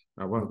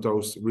one of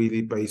those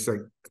really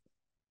basic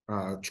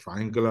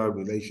triangular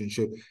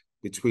relationship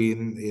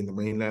between in the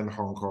mainland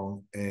Hong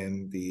Kong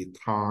and the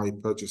Thai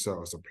purchaser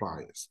or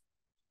suppliers.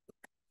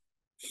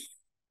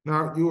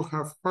 Now, you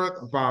have heard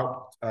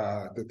about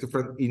the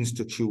different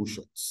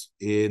institutions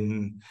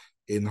in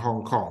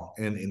Hong Kong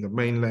and in the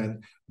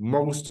mainland.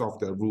 Most of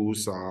the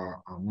rules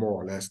are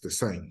more or less the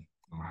same.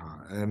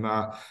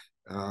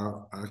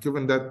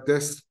 Given that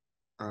this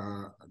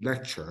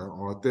lecture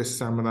or this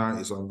seminar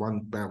is on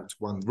One Belt,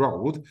 One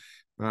Road,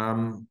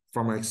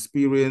 from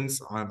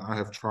experience, I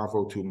have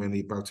traveled to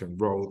many Belt and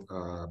Road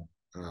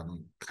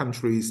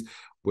countries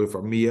with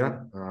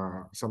Amir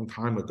some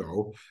time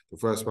ago. The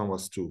first one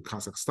was to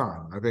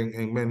Kazakhstan. I think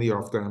and many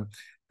of them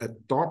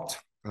adopt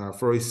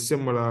very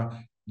similar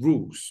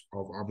rules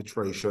of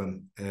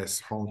arbitration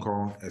as Hong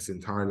Kong, as in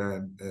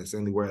Thailand, as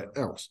anywhere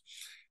else.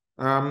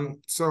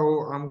 So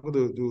I'm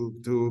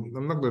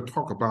not going to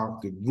talk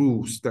about the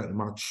rules that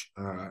much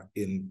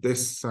in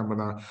this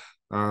seminar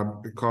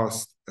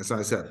because, as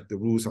I said, the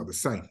rules are the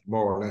same,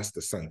 more or less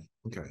the same.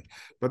 Okay,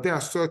 but there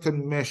are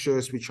certain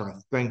measures which I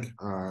think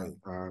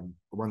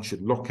one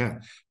should look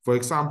at. For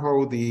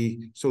example,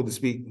 the, so to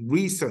speak,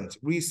 recent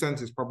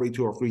is probably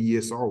 2 or 3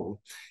 years old,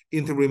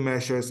 interim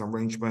measures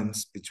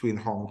arrangements between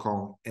Hong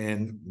Kong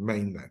and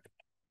mainland.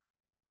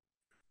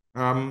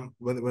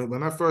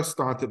 When I first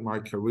started my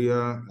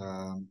career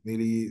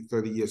nearly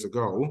 30 years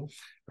ago,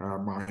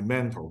 my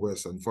mentor, who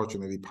has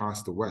unfortunately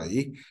passed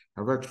away,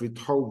 have actually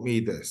told me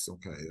this,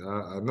 okay,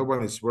 no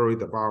one is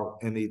worried about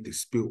any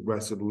dispute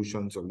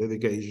resolutions or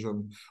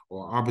litigation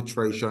or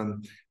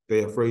arbitration.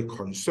 They are very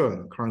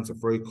concerned, clients are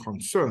very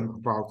concerned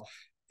about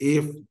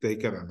if they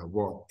get an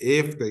award,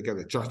 if they get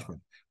a judgment,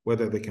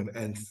 whether they can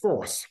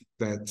enforce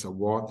that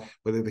award,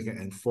 whether they can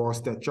enforce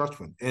that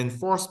judgment.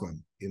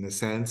 Enforcement, in a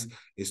sense,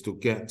 is to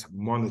get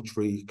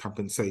monetary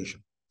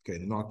compensation, okay,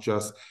 not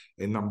just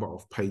a number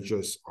of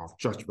pages of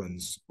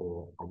judgments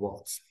or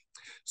awards.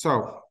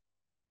 So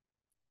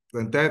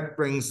then that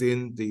brings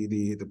in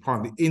the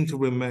point, the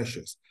interim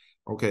measures,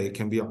 okay,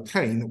 can be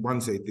obtained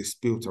once a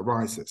dispute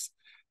arises.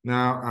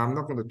 Now, I'm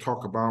not going to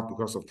talk about,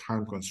 because of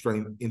time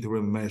constraint,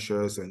 interim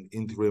measures and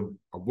interim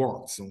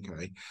awards,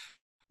 okay?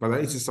 But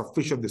it is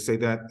sufficient to say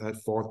that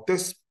for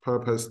this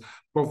purpose,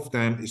 both of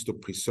them is to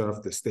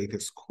preserve the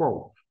status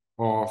quo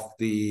of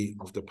the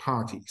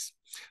parties.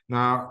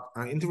 Now,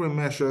 interim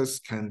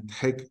measures can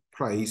take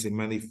place in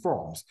many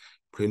forms: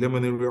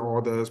 preliminary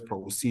orders,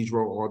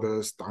 procedural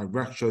orders,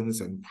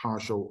 directions, and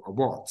partial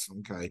awards.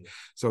 Okay,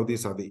 so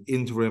these are the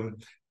interim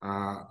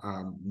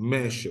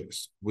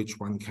measures which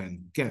one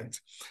can get.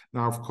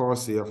 Now, of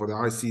course, for the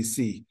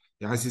ICC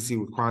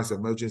requires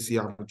emergency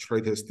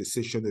arbitrator's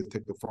decision to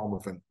take the form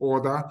of an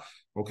order,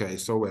 okay,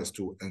 so as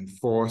to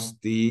enforce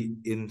the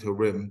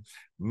interim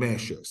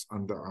measures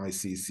under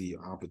ICC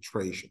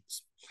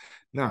arbitrations.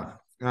 Now,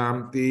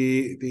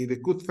 the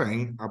good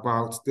thing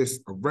about this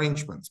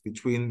arrangement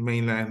between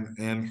mainland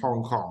and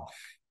Hong Kong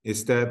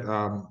is that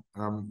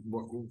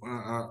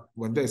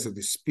when there's a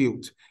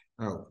dispute,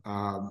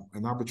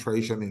 an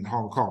arbitration in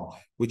Hong Kong,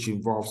 which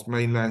involves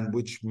mainland,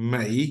 which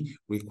may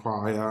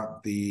require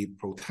the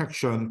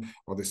protection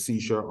or the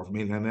seizure of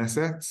mainland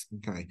assets,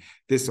 okay,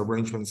 this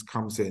arrangement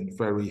comes in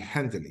very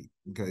handily,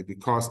 okay,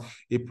 because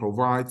it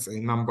provides a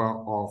number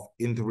of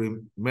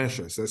interim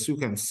measures. As you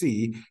can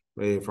see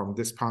from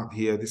this part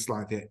here, this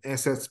slide here,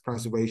 assets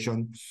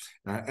preservation,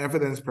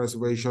 evidence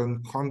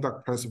preservation,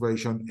 conduct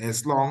preservation,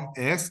 as long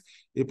as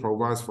it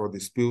provides for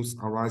disputes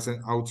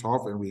arising out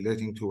of and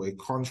relating to a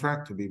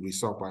contract to be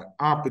resolved by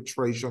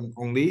arbitration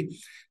only.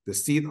 The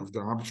seat of the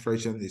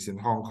arbitration is in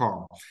Hong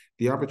Kong.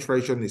 The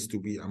arbitration is to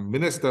be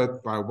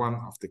administered by one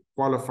of the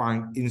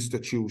qualifying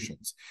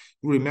institutions.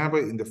 You remember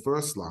in the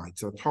first slide,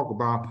 I talk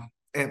about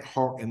ad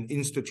hoc and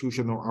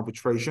institutional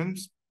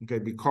arbitrations, okay,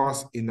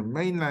 because in the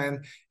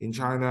mainland, in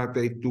China,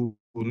 they do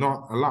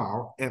not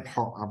allow ad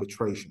hoc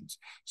arbitrations.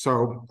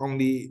 So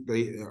only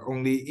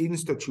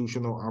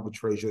institutional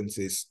arbitrations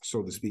is,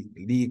 so to speak,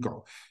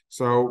 legal.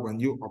 So when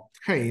you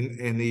obtain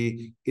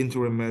any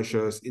interim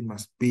measures, it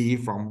must be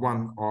from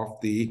one of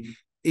the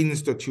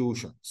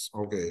institutions,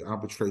 okay,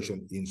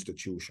 arbitration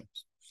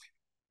institutions.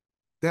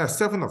 There are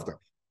 7 of them,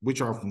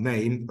 which I've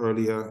named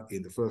earlier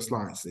in the first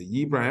slides. The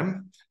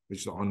EBRAM,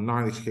 which is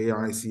online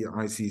HKIC,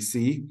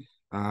 ICC,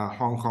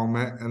 Hong Kong,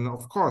 and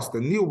of course,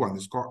 the new one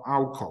is called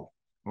ALCO,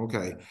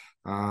 okay,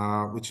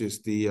 which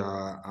is the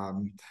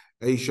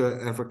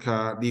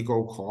Asia-Africa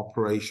Legal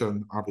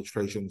Cooperation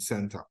Arbitration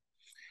Center.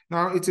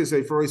 Now, it is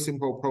a very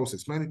simple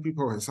process. Many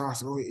people have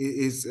asked, oh,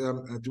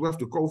 do we have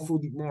to go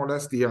through more or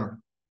less the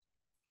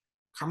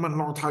common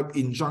law type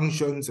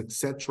injunctions,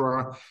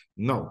 etc.?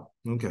 No,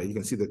 okay, you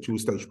can see the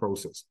 2-stage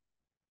process.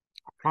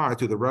 apply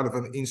to the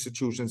relevant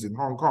institutions in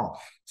Hong Kong,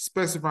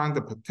 specifying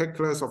the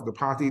particulars of the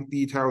party,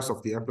 details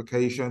of the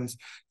applications,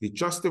 the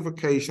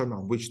justification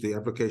on which the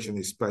application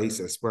is based,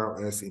 as well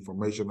as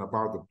information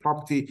about the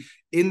property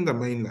in the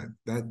mainland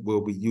that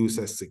will be used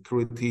as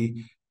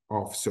security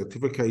of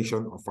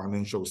certification of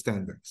financial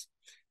standings.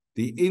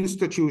 The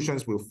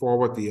institutions will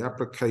forward the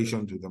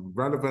application to the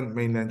relevant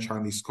mainland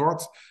Chinese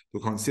courts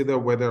to consider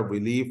whether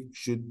relief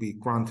should be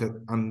granted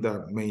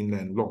under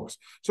mainland laws.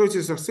 So it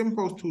is a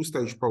simple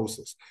two-stage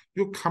process.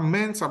 You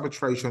commence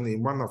arbitration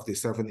in one of the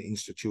 7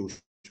 institutions.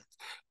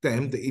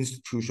 Then the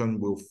institution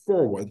will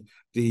forward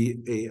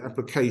the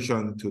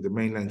application to the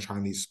mainland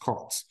Chinese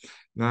courts.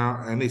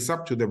 Now, and it's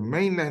up to the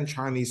mainland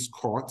Chinese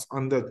courts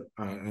under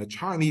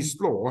Chinese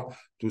law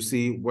to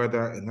see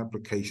whether an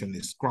application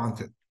is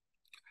granted.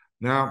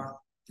 Now,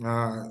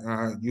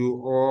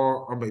 you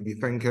all may be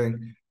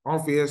thinking,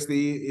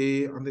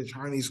 obviously, under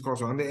Chinese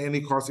courts or under any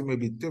courts, it may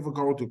be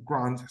difficult to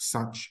grant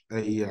such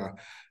a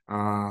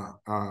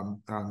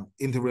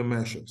interim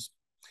measures.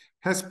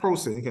 Has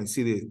processed, you can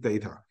see the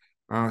data.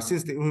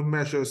 Since the interim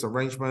measures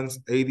arrangements,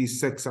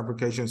 86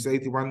 applications,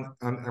 81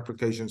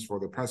 applications for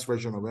the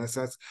preservation of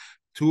assets,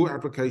 2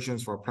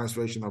 applications for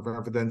preservation of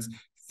evidence,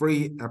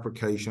 3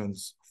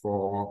 applications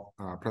for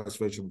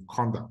preservation of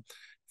conduct.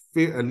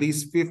 At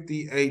least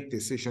 58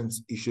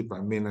 decisions issued by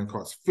mainland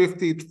courts.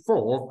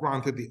 54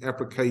 granted the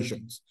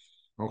applications.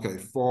 Okay,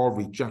 4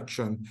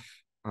 rejection,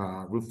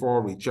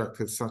 4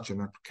 rejected such an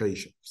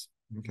applications.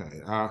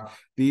 Okay,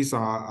 these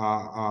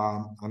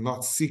are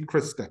not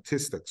secret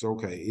statistics.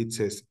 Okay, it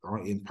is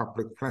in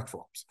public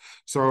platforms.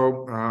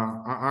 So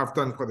I've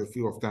done quite a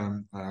few of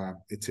them.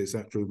 It is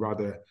actually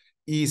rather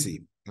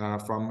easy.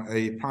 From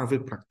a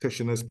private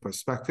practitioner's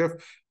perspective,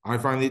 I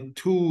find it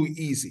too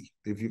easy,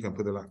 if you can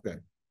put it like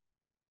that.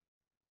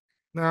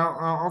 Now,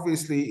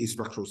 obviously, it's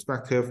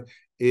retrospective.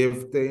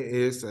 If there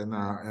is an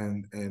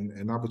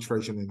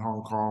arbitration in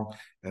Hong Kong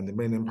and the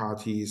mainland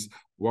parties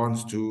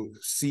wants to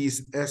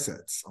seize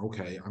assets,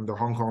 okay, under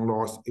Hong Kong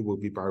laws, it will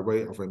be by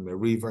way of a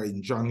Mariva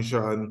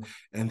injunction,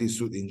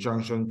 anti-suit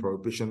injunction,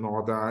 prohibition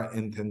order,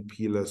 intent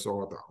pillars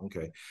order.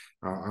 Okay,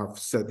 I've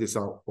set this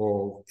out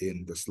all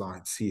in the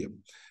slides here.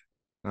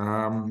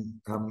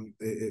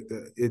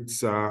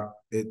 It's a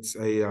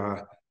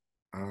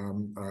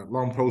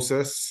long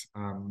process.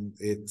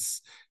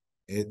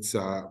 It's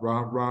a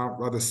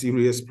rather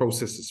serious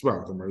process as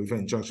well. The Mariva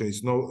injunction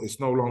is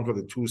no longer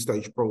the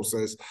 2-stage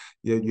process.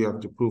 You have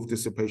to prove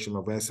dissipation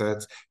of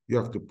assets. You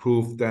have to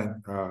prove that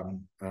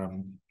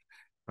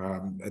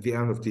at the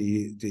end of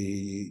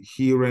the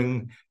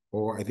hearing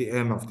or at the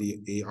end of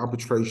the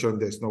arbitration,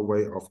 there's no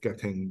way of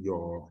getting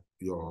your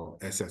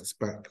assets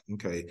back.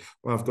 Okay,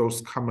 one of those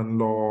common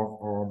law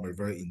or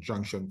Mariva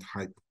injunction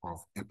type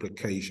of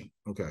application.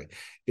 Okay,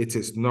 it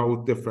is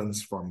no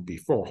difference from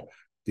before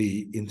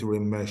the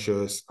interim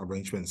measures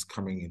arrangements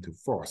coming into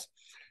force.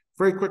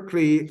 Very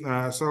quickly,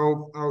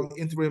 so our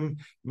interim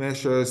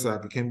measures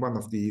became one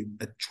of the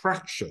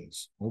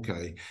attractions,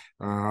 okay,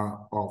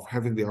 of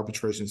having the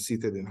arbitration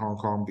seated in Hong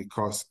Kong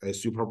because,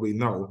 as you probably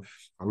know,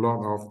 a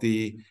lot of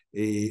the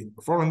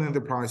foreign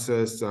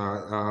enterprises,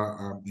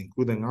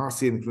 including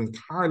ASEAN, including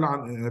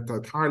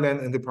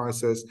Thailand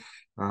enterprises,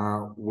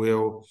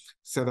 will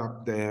set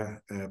up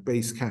their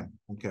base camp,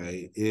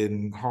 okay,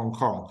 in Hong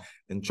Kong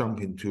and jump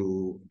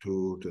into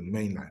the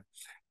mainland.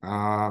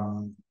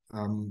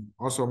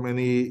 Also,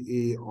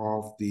 many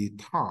of the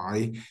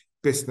Thai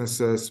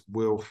businesses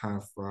will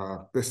have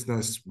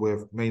business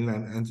with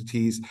mainland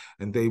entities,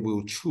 and they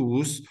will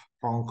choose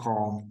Hong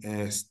Kong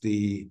as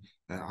the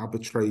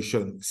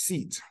arbitration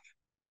seat.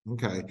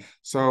 Okay,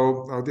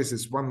 so this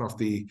is one of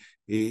the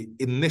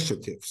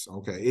initiatives.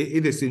 Okay,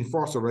 it is in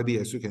force already,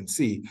 as you can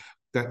see,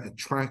 that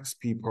attracts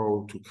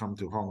people to come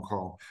to Hong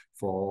Kong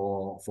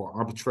for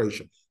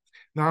arbitration.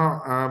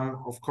 Now,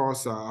 of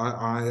course,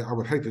 I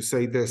would hate to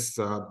say this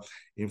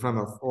in front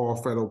of all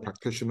fellow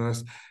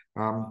practitioners.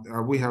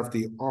 We have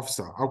the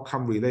OFSA,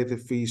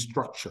 outcome-related fee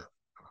structure,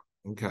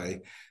 okay,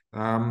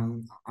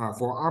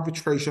 for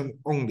arbitration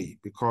only,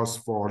 because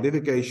for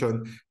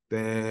litigation,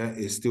 there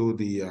is still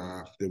the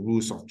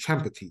rules of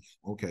champerty,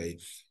 okay?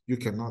 You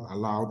cannot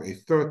allow a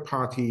third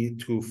party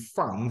to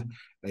fund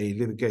a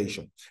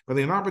litigation. But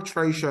in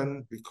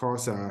arbitration,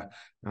 because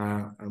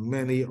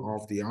many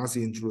of the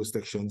ASEAN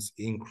jurisdictions,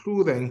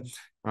 including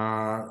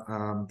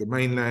the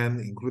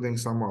mainland, including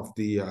some of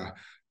the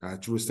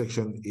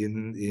jurisdiction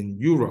in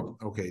Europe,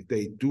 okay,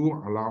 they do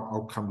allow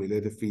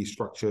outcome-related fee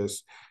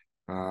structures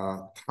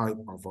type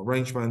of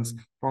arrangements.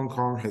 Hong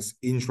Kong has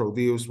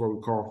introduced what we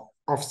call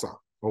OFSA,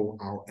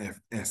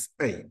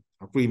 ORFSA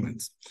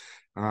agreements.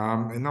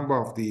 A number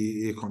of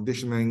the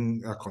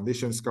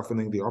conditions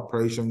governing the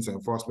operations,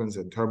 enforcement,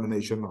 and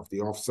termination of the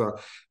OFSA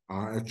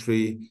are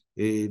actually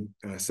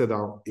set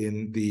out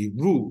in the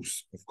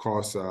rules. Of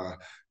course,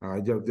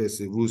 there's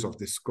the rules of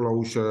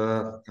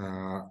disclosure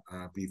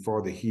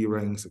before the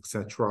hearings,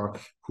 etc.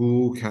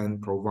 Who can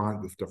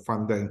provide with the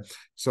funding?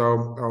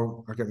 So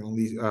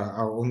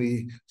I'll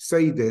only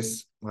say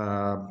this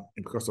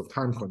because of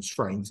time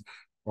constraints.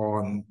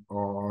 on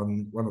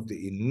one of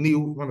the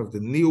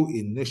new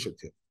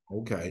initiative,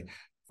 okay,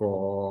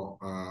 for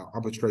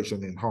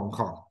arbitration in Hong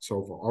Kong.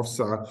 So for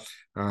officer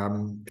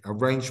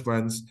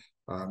arrangements,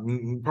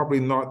 probably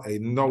not a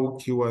no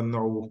cure,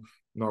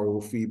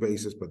 no fee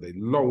basis, but a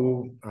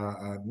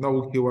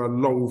no cure,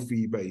 low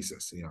fee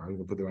basis. You know, you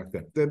can put it like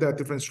that. There are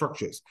different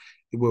structures.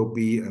 It will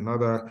be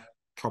another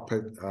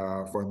topic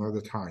for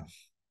another time.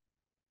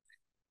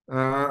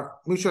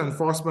 Mutual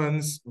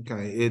enforcements,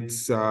 okay,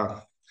 it's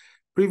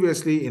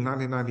previously in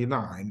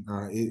 1999,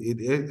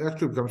 it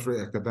actually becomes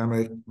very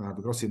academic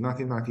because in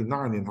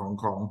 1999 in Hong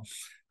Kong,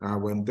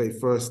 when they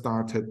first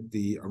started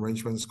the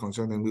arrangements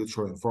concerning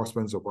mutual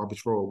enforcement of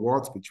arbitral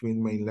awards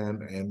between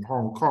mainland and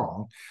Hong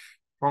Kong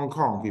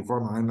before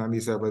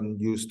 1997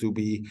 used to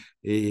be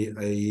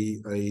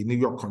a New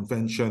York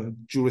Convention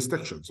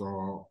jurisdictions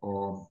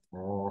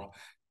or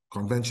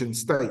convention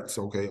states,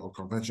 okay, or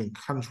convention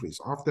countries.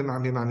 After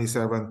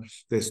 1997,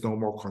 there's no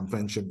more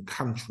convention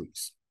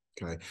countries.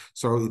 Okay,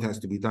 so it has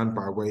to be done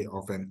by way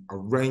of an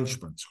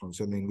arrangement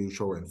concerning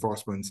mutual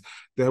enforcements.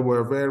 There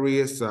were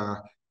various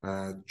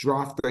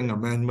drafting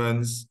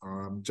amendments,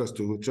 just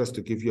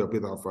to give you a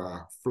bit of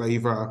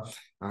flavor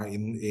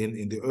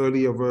in the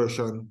earlier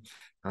version.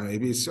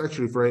 It is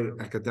actually very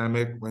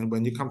academic.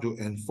 When you come to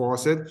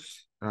enforce it,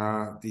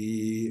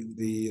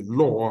 the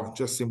law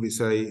just simply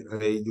say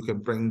you can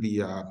bring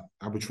the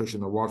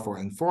arbitration award for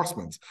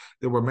enforcement.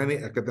 There were many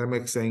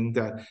academics saying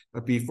that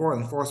before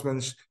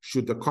enforcement,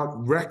 should the court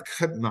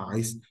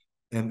recognize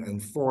and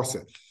enforce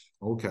it?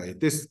 Okay,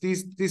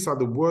 these are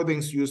the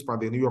wordings used by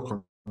the New York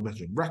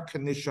Convention: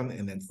 recognition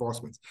and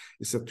enforcement.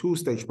 It's a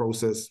two-stage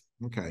process.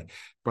 Okay,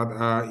 but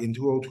in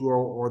 2020,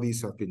 all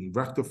these have been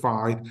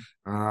rectified.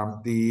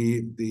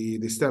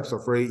 The steps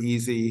are very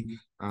easy.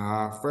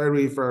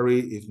 Very,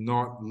 if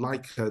not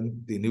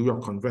likened the New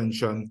York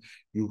Convention,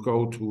 you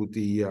go to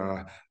the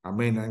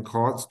mainland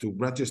courts to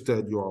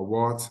register your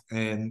awards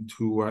and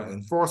to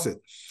enforce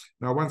it.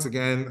 Now, once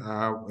again,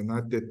 when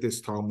I did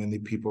this talk, many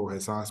people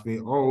has asked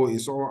me, oh,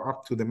 it's all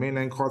up to the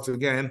mainland courts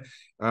again.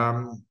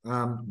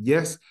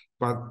 Yes,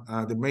 but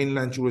the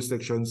mainland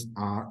jurisdictions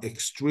are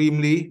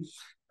extremely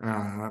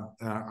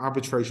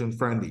arbitration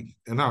friendly.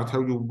 And I'll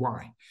tell you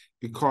why.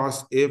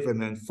 Because if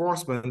an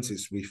enforcement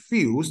is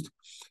refused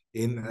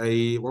in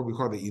a what we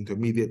call the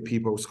intermediate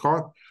people's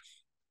court,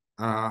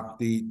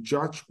 the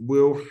judge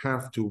will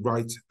have to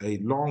write a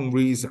long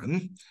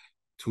reason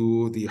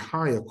to the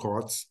higher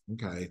courts,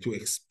 okay, to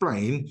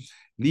explain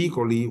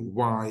legally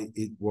why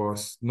it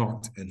was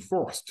not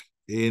enforced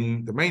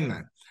in the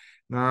mainland.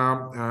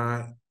 Now,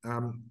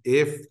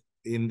 if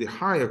in the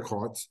higher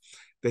courts,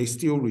 they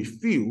still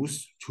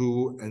refuse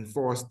to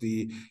enforce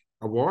the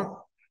award,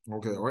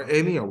 okay, or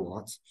any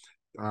awards,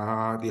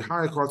 the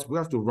higher courts will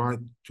have to write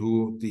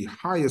to the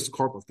highest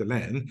court of the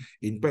land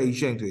in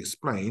Beijing to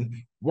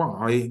explain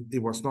why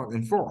it was not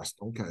enforced.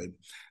 Okay.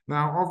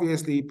 Now,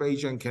 obviously,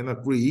 Beijing can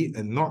agree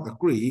and not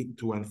agree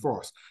to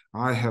enforce.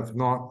 I've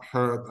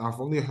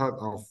only heard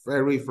of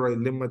very, very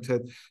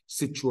limited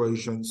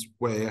situations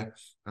where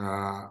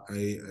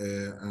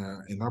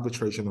an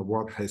arbitration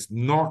award has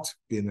not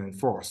been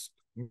enforced.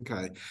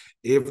 Okay,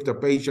 if the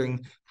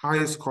Beijing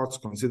highest courts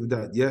consider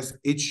that, yes,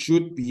 it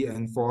should be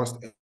enforced,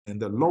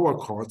 and the lower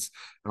courts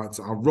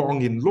are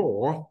wrong in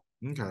law,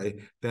 okay,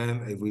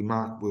 then a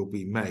remark will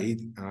be made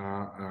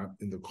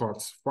in the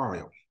court's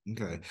file.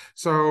 Okay,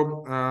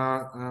 so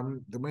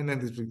the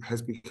mainland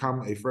has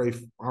become a very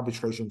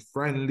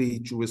arbitration-friendly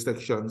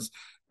jurisdictions,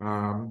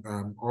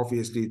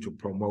 obviously to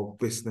promote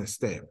business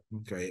there.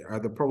 Okay,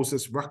 the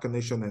process,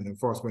 recognition, and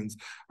enforcement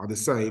are the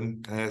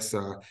same as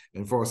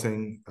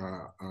enforcing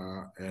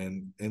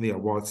any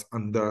awards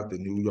under the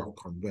New York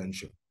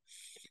Convention.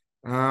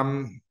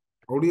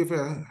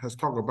 Olivia has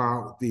talked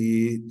about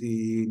the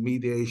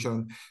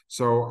mediation,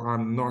 so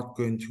I'm not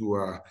going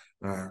to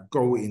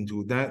go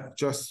into that.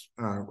 Just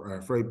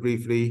very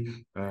briefly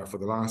for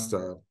the last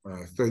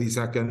 30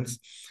 seconds.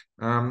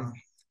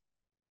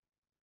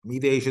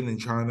 Mediation in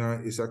China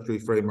is actually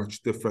very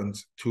much different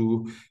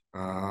to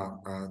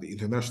the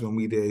international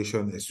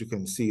mediation. As you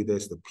can see,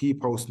 there's the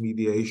people's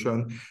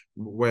mediation,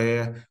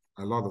 where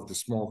a lot of the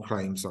small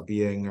claims are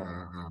being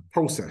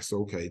processed.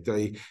 Okay,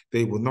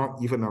 they will not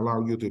even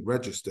allow you to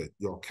register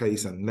your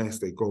case unless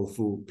they go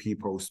through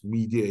people's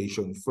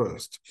mediation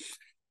first,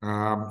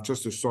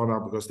 just to sort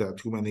out, because there are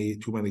too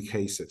many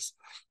cases.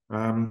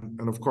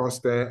 And of course,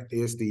 there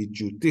is the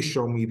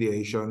judicial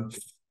mediation.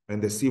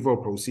 And the civil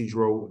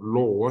procedural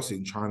laws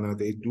in China,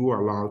 they do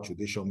allow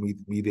judicial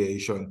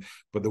mediation,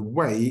 but the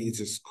way it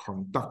is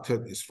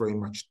conducted is very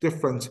much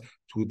different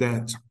to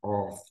that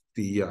of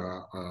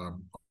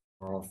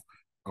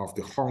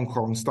the Hong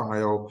Kong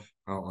style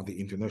or the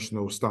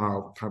international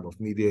style type of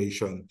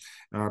mediation.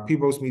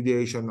 People's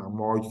mediation are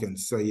more, you can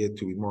say it,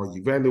 to be more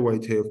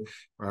evaluative,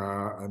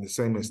 and the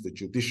same as the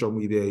judicial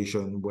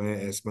mediation,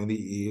 whereas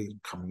many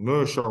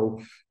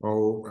commercial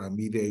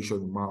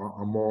mediation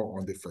are more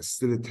on the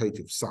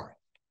facilitative side.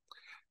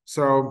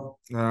 So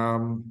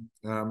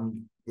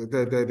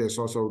there's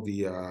also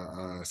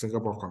the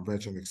Singapore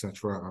Convention,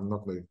 etc. I'm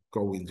not going to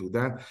go into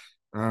that.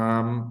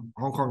 Hong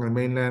Kong and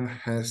mainland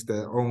has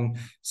their own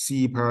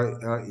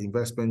CEPA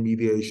investment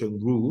mediation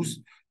rules.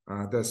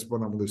 That's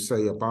what I'm going to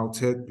say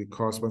about it,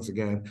 because once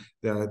again,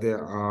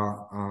 there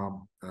are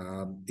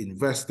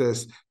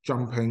investors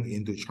jumping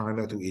into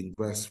China to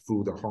invest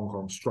through the Hong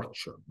Kong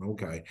structure.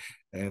 Okay,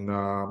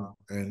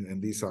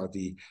 and these are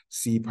the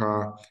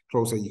CEPA,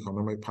 closer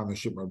economic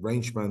partnership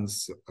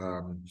arrangements,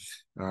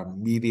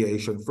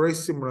 mediation, very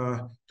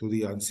similar to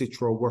the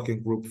UNCITRAL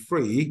Working Group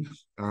 3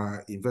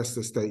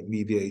 investor-state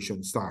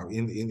mediation style.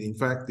 In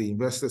fact, the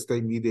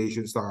investor-state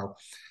mediation style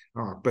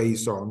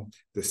based on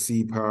the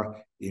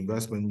CEPA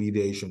investment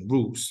mediation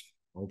rules.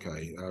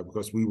 Okay,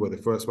 because we were the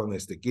first one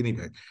as the guinea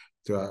pig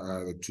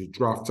to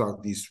draft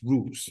out these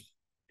rules.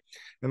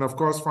 And of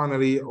course,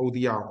 finally,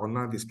 ODR,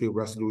 online dispute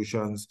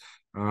resolutions.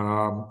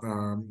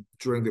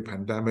 During the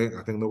pandemic,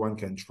 I think no one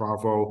can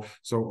travel,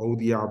 so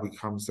ODR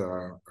becomes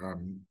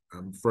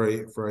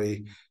very,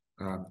 very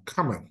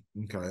common.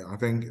 Okay,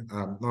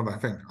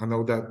 I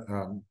know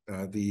that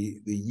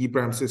the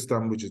EBRAM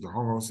system, which is the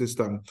Hong Kong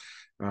system,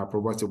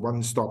 provides a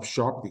one-stop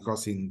shop,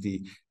 because in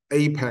the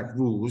APEC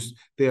rules,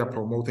 they are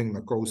promoting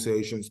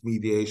negotiations,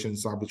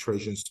 mediations,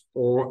 arbitrations,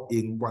 all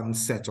in one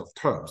set of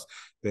terms.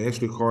 They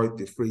actually call it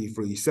the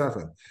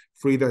 337.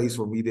 3 days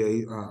for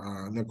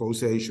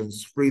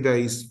negotiations, 3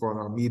 days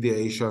for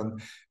mediation.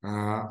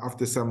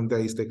 After 7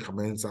 days, they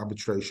commence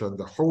arbitration.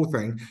 The whole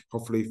thing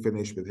hopefully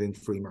finished within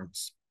 3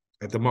 months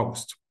at the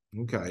most.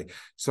 Okay,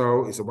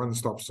 so it's a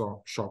one-stop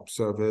shop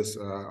service,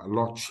 a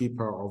lot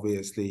cheaper,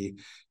 obviously.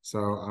 So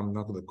I'm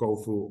not going to go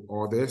through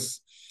all this.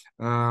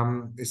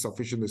 It's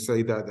sufficient to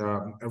say that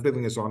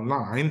everything is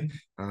online,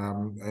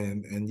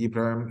 and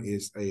EPRAM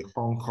is a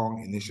Hong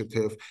Kong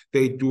initiative.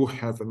 They do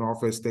have an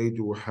office. They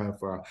do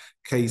have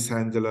case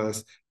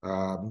handlers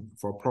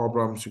for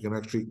problems. You can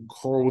actually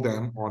call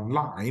them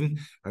online,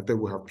 and they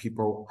will have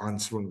people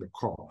answering the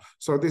call.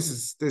 So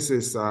this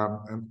is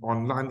an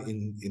online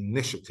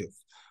initiative.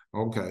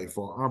 Okay,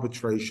 for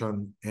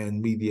arbitration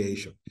and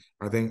mediation.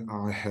 I think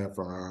I have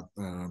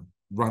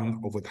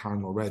run over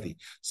time already.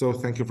 So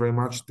thank you very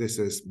much. This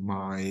is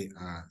my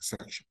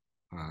section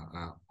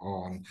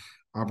on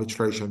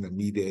arbitration and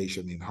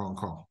mediation in Hong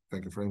Kong.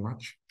 Thank you very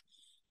much.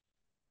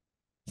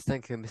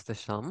 Thank you, Mr.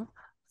 Shum,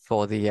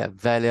 for the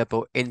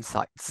valuable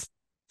insights,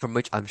 from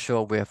which I'm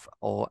sure we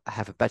all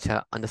have a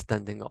better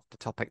understanding of the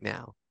topic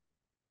now.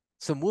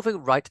 So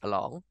moving right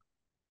along,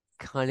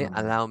 kindly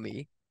allow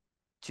me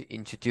to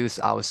introduce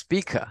our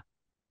speaker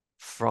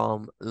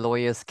from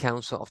Lawyers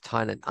Council of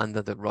Thailand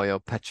under the Royal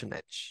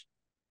Patronage.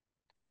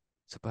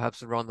 So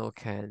perhaps Ronald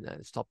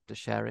can stop the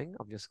sharing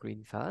of your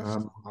screen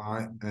first.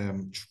 I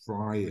am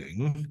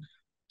trying.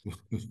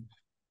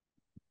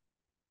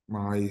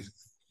 my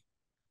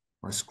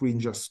screen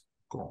just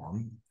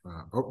gone.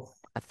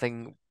 I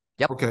think,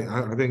 yep. Okay,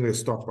 I think it's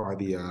stopped by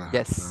the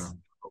yes.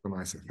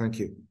 organizer. Thank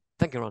you.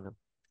 Thank you, Ronald.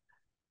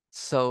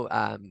 So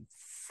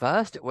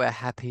first, we're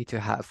happy to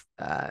have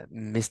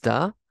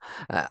Mr.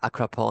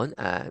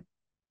 Akrapon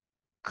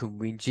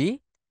Kumwinji,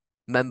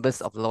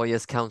 members of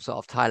Lawyers Council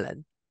of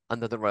Thailand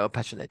under the Royal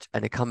Patronage,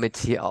 and the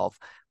committee of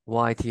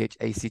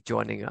YTHAC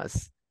joining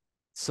us.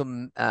 So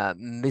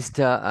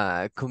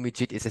Mr.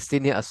 Kumwinji is a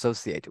senior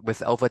associate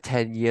with over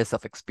 10 years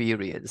of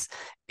experience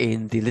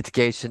in the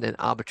litigation and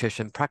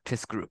arbitration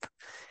practice group.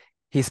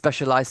 He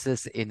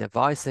specializes in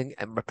advising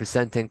and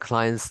representing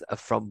clients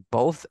from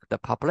both the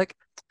public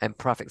and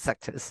private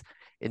sectors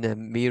in a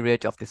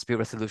myriad of dispute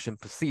resolution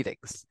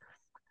proceedings.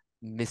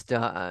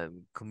 Mr.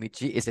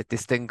 Kumwinji is a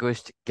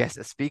distinguished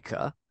guest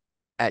speaker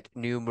at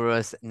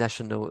numerous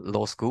national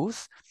law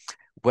schools,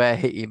 where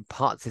he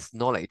imparts his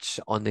knowledge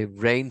on a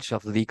range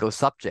of legal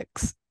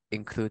subjects,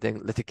 including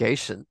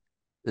litigation,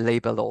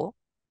 labor law,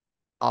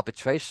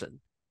 arbitration,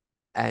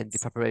 and the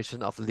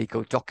preparation of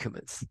legal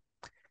documents.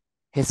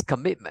 His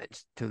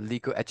commitment to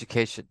legal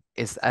education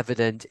is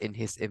evident in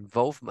his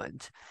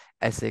involvement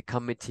as a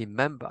committee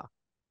member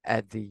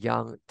at the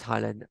Young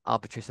Thailand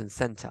Arbitration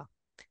Center.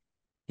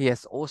 He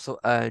has also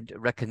earned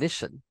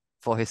recognition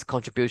for his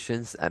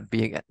contributions and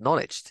being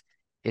acknowledged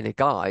in a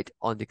guide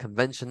on the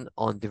Convention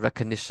on the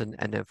Recognition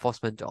and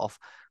Enforcement of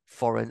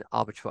Foreign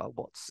Arbitral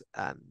Awards,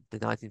 the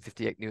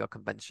 1958 New York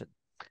Convention.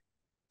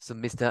 So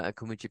Mr.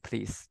 Kumwinji,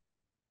 please.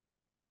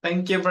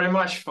 Thank you very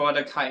much for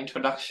the kind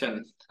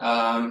introduction.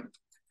 Okay,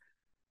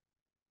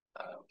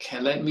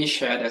 let me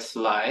share the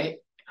slide.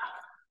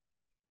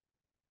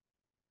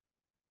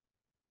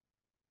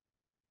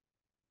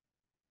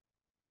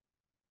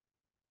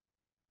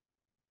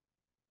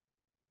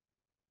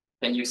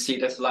 Can you see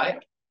the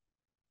slide?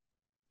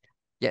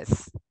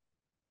 Yes.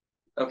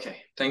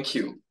 Okay, thank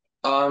you.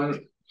 So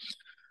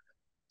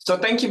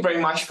thank you very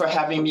much for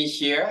having me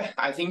here.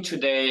 I think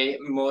today,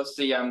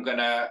 mostly I'm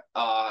gonna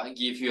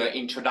give you an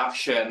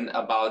introduction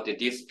about the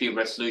dispute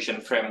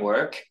resolution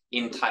framework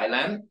in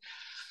Thailand.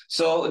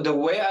 So the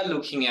way I'm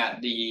looking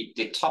at the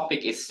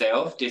topic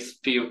itself,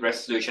 dispute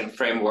resolution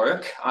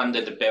framework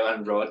under the Belt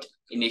and Road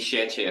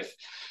Initiative.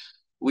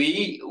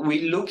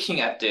 we're looking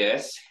at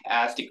this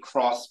as the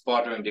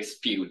cross-border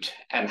dispute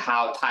and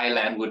how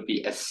Thailand would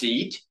be a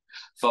seat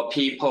for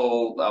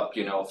people,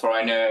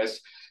 foreigners,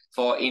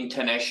 for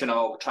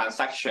international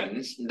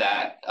transactions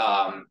that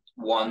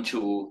want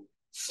to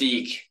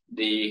seek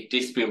the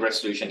dispute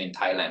resolution in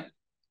Thailand.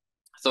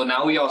 So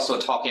now we're also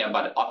talking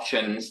about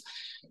options,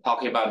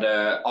 talking about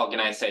the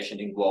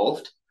organization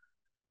involved.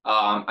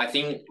 I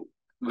think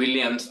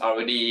Williams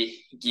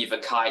already gave a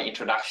kind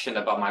introduction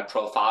about my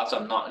profile, so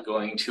I'm not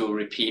going to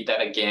repeat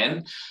that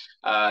again.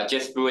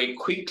 Just very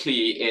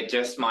quickly, it's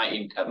just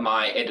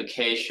my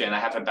education. I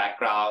have a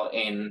background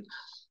in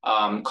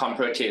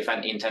comparative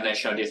and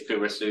international dispute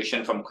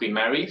resolution from Queen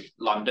Mary,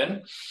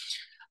 London.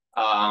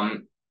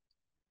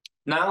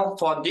 Now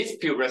for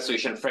dispute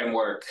resolution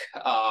framework,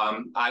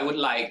 I would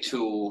like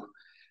to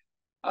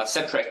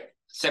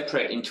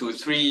separate into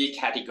three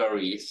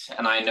categories.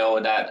 And I know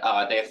that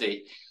there's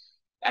the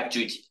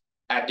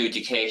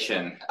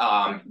adjudication,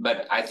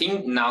 but I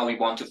think now we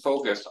want to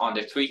focus on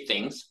the three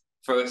things.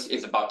 First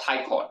is about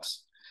Thai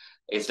courts.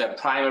 It's the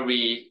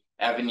primary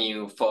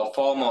avenue for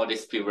formal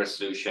dispute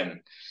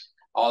resolution.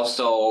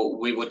 Also,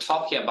 we were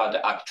talking about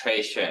the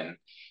arbitration,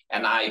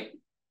 and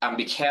I'm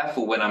be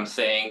careful when I'm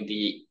saying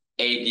the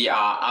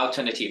ADR,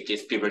 alternative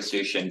dispute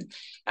resolution,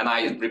 and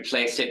I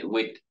replace it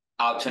with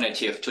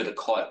alternative to the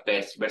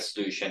court-based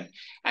resolution.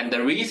 And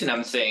the reason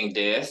I'm saying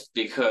this,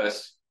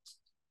 because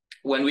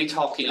when we're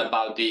talking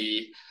about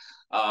the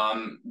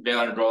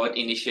Belt and Road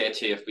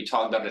Initiative, we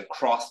talk about the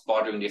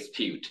cross-border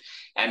dispute,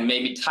 and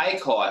maybe Thai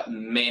court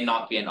may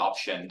not be an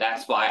option.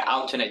 That's why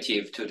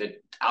alternative to the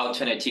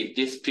alternative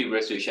dispute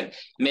resolution,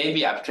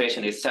 maybe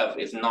arbitration itself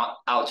is not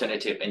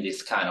alternative in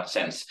this kind of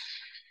sense.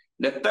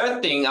 The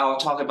third thing, I'll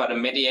talk about the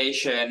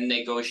mediation,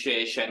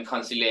 negotiation,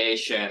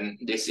 conciliation.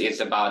 This is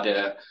about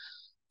the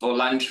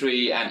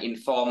voluntary and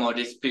informal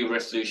dispute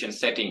resolution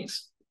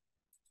settings.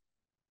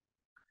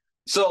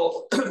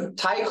 So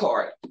Thai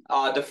court,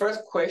 the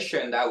first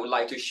question that I would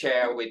like to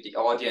share with the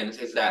audience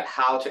is that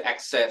how to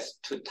access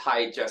to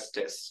Thai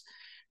justice.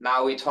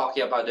 Now we're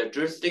talking about the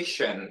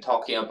jurisdiction,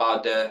 talking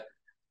about the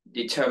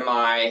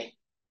determine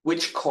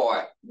which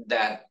court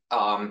that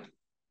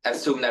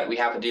assume that we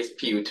have a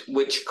dispute,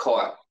 which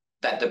court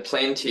that the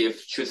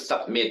plaintiff should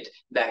submit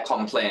that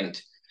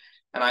complaint.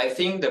 And I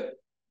think the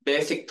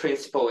basic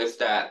principle is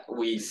that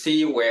we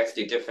see where's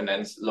the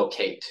defendants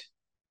locate,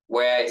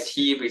 where is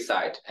he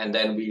reside, and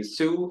then we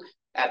sue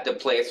at the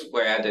place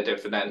where the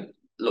defendant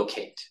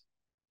locate.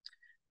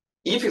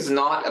 If it's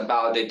not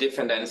about the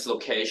defendant's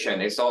location,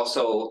 it's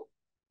also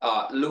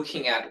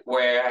looking at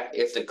where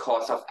is the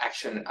cause of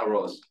action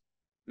arose,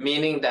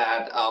 meaning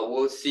that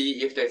we'll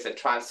see if there's a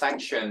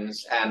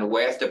transactions and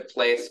where's the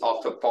place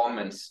of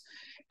performance,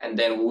 and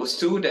then we'll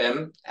sue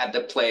them at the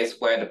place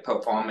where the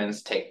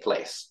performance take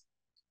place.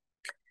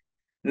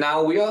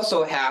 Now we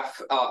also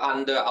have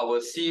under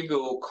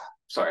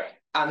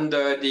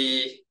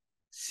the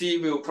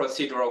Civil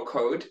Procedural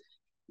Code,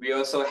 we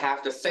also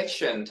have the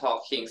section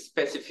talking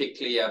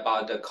specifically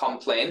about the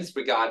complaints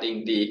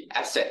regarding the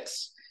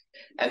assets.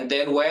 And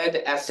then where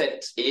the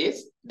asset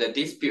is, the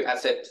dispute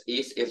asset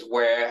is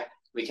where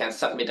we can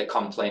submit a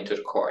complaint to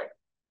the court.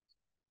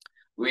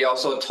 We're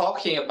also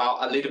talking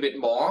about a little bit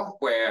more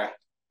where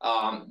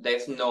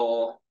there's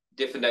no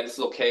defendant's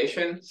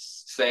location,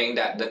 saying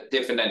that the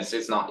defendant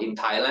is not in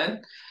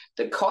Thailand.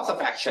 The cause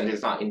of action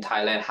is not in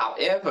Thailand.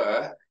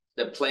 However,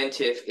 the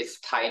plaintiff is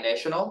Thai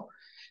national,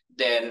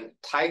 then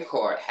Thai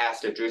court has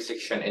the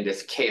jurisdiction in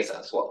this case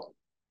as well.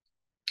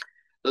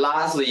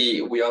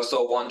 Lastly, we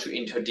also want to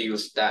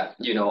introduce that,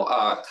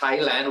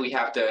 Thailand, we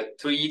have the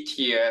 3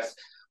 tiers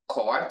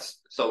courts.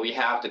 So we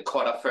have the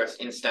court of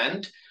first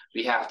instance,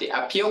 we have the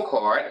appeal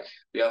court,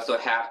 we also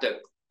have the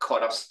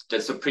court of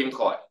the Supreme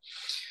Court.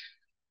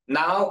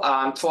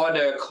 Now, for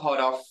the court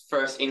of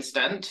first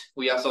instance,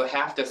 we also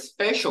have the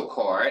special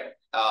court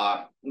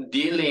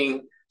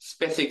dealing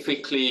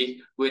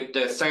specifically with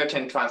the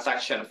certain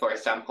transaction. For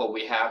example,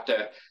 we have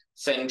the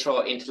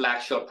Central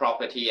Intellectual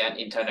Property and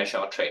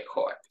International Trade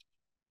Court.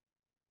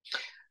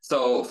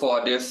 So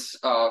for this,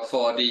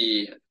 for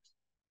the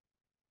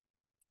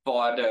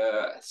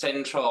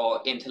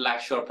Central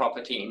Intellectual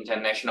Property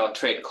International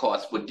Trade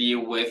Courts would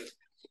deal with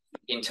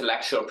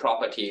intellectual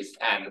properties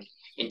and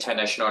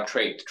international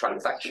trade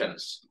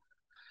transactions.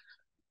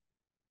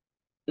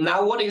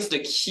 Now, what is the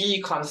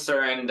key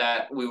concern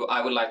that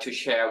I would like to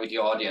share with the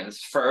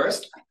audience?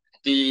 First,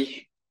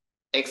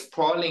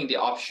 exploring the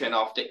option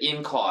of the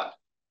in-court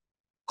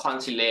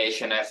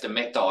conciliation as the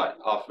method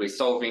of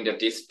resolving the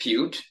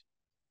dispute.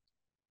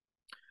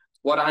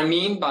 What I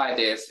mean by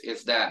this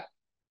is that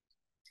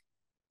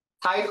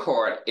Thai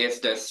court is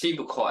the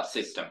civil court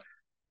system.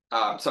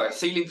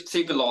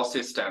 Civil law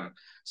system.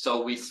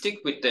 So we stick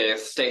with the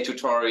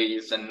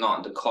statutories and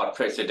not the court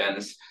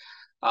precedents.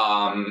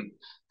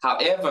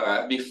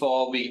 However,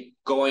 before we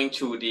go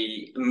into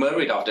the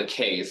merit of the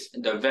case,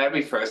 the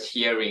very first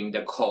hearing,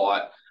 the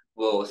court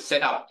will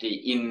set up the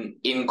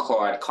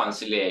in-court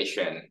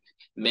conciliation.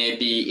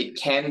 Maybe it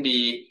can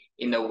be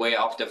in the way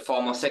of the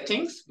formal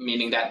settings,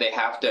 meaning that they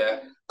have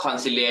the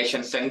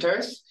conciliation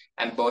centers,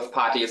 and both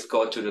parties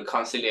go to the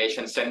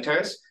conciliation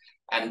centers,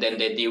 and then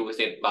they deal with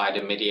it by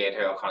the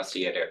mediator or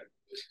conciliator.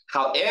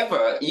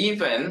 However,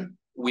 even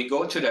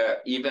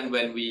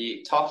when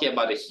we talking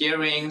about the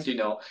hearings,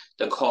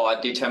 the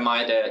court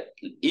determine the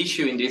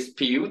issue in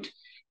dispute,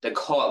 the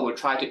court will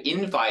try to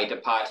invite the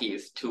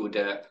parties to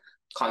the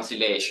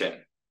conciliation.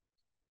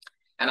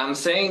 And I'm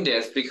saying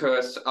this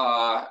because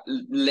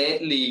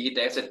lately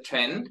there's a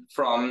trend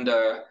from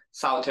the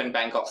Southern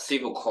Bangkok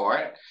Civil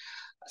Court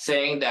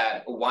saying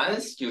that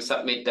once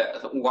submit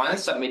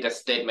the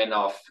statement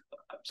of,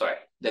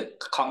 the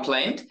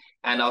complaint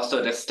and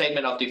also the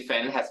statement of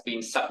defense has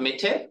been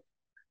submitted,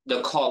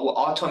 the court will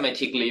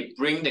automatically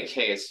bring the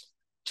case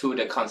to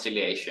the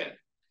conciliation.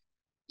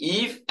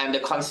 And the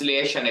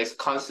conciliation is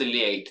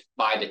conciliated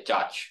by the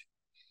judge.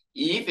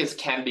 If it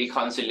can be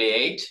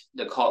conciliated,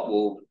 the court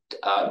will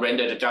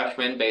render the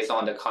judgment based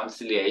on the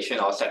conciliation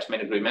or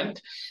settlement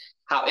agreement.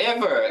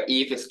 However,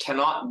 if it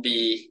cannot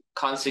be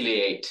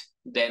conciliated,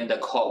 then the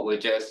court will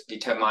just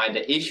determine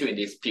the issue in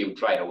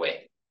dispute right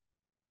away.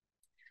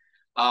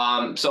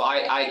 So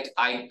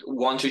I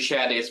want to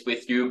share this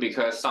with you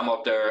because some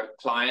of the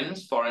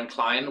clients, foreign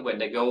clients, when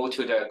they go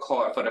to the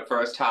court for the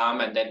first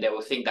time, and then they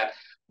will think that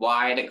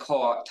why the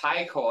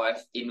Thai court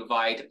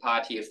invite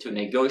parties to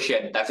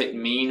negotiate, does it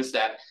mean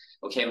that,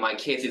 okay, my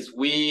case is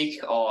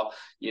weak, or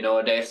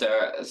there's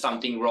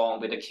something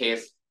wrong with the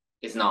case?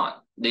 It's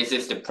not. This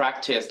is the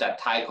practice that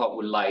Thai court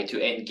would like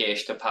to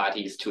engage the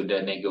parties to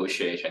the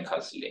negotiation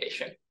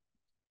conciliation.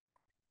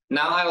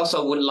 Now, I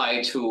also would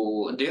like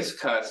to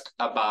discuss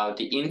about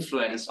the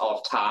influence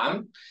of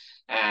time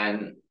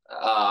and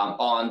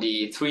on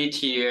the 3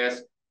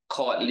 tiers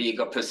court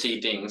legal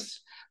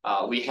proceedings.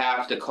 We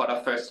have the court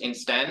of first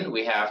instance,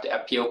 we have the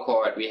appeal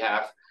court, we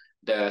have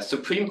the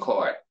Supreme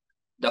Court.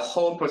 The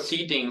whole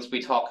proceedings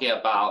we're talking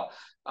about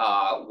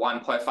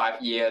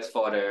 1.5 years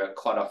for the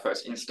court of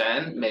first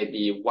instance,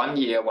 maybe 1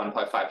 year,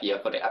 1.5 years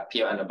for the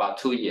appeal, and about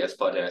 2 years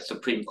for the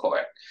Supreme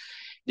Court.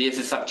 This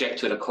is subject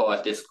to the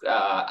court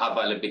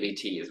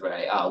availabilities,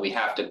 right? We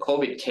have the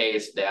COVID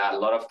case. There are a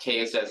lot of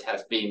cases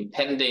has been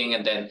pending,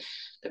 and then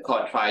the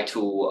court try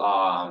to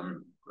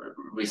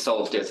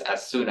resolve this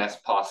as soon as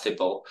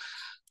possible.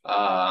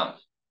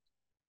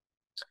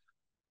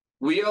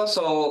 We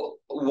also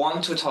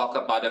want to talk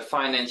about the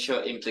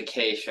financial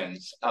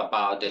implications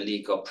about the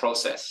legal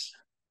process.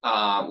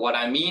 What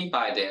I mean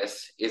by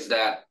this is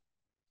that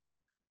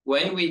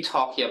when we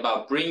talk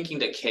about bringing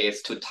the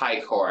case to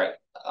Thai court,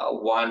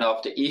 one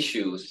of the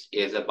issues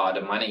is about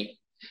the money.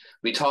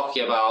 We're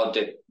talking about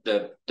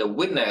the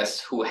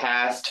witness who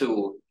has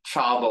to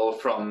travel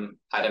from,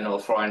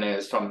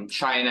 foreigners from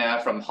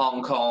China, from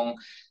Hong Kong,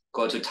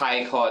 go to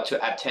Thai court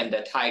to attend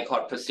the Thai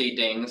court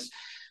proceedings,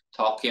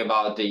 talking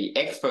about the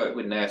expert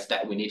witness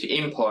that we need to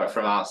import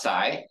from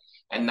outside.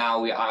 And now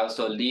we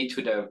also lead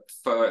to the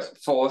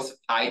fourth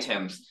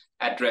items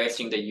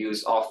addressing the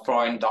use of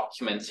foreign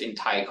documents in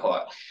Thai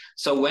court.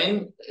 So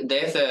when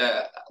there's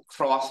a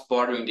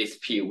cross-bordering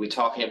dispute, we're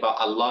talking about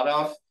a lot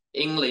of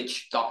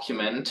English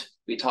document.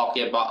 We're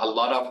talking about a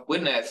lot of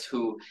witness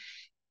who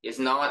is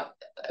not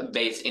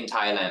based in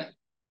Thailand.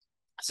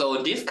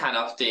 So this kind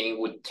of thing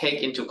would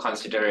take into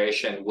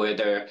consideration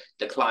whether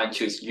the client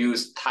should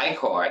use Thai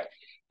court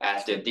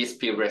as the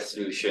dispute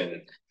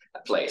resolution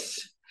place.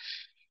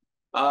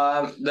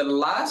 The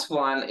last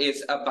one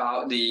is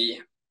about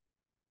the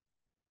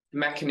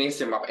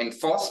mechanism of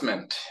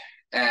enforcement.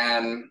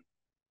 And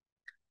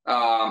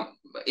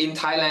in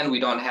Thailand, we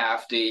don't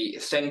have the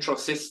central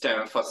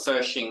system for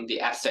searching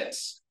the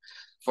assets.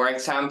 For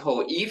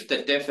example, if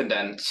the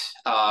defendant,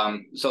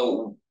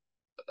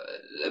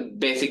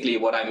 basically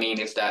what I mean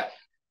is that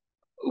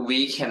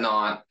we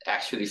cannot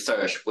actually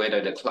search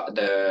whether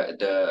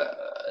the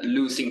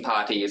losing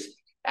parties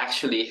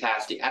actually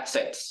has the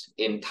assets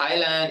in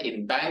Thailand,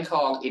 in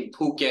Bangkok, in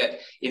Phuket,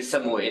 in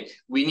Samui.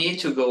 We need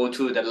to go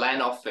to the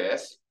land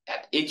office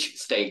at each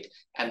state,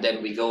 and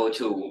then we go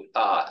to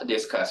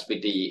discuss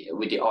with the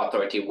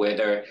authority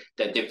whether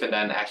the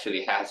defendant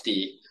actually has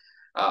the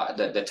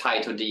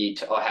title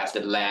deed or has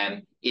the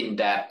land in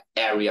that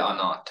area or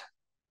not.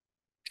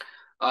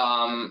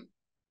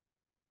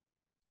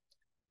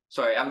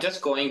 Sorry, I'm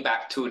just going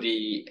back to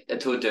the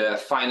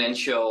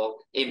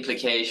financial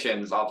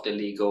implications of the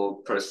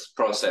legal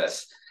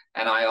process,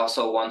 and I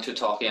also want to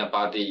talking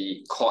about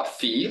the court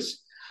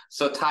fees.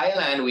 So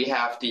Thailand, we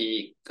have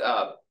the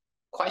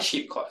quite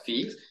cheap court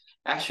fees.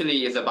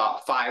 Actually, is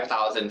about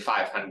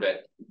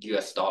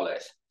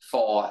 $5,500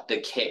 for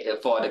the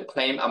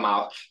claim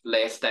amount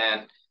less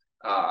than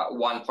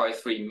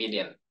 $1.3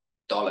 million.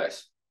 So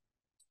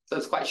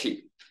it's quite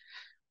cheap.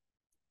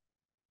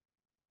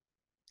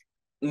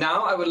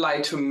 Now I would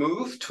like to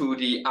move to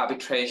the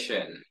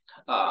arbitration.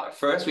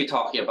 First, we're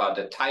talking about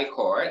the Thai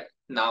court.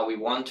 Now we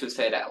want to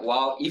say that,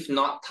 well, if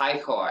not Thai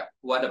court,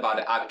 what about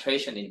the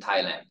arbitration in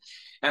Thailand?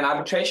 And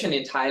arbitration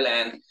in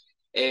Thailand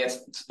is,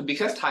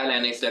 because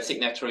Thailand is the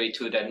signatory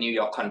to the New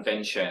York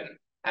Convention,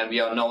 and we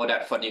all know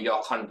that for New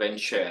York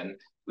Convention,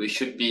 we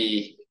should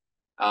be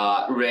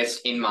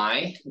rest in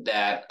mind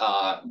that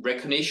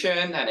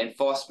recognition and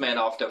enforcement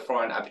of the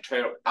foreign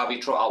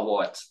arbitral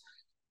awards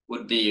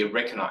would be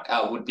recognized,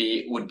 would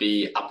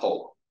be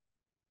upheld.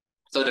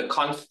 So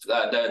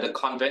the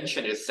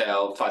convention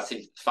itself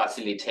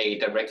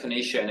facilitate the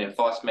recognition and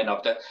enforcement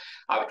of the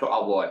arbitral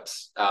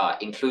awards,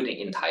 including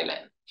in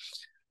Thailand.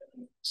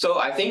 So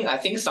I think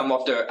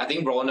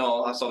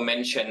Ronald also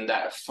mentioned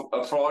that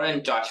a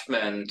foreign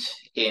judgment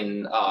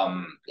in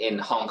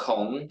Hong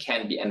Kong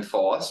can be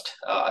enforced,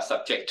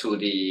 subject to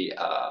the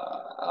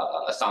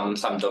some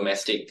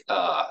domestic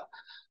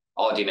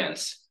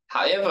ordinance.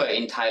 However,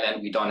 in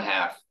Thailand we don't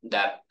have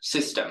that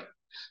system.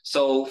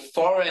 So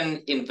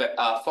foreign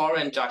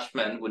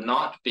judgment would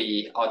not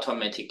be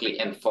automatically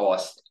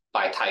enforced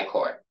by Thai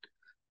court.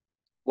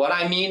 What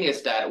I mean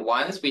is that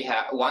once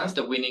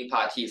the winning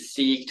party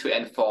seek to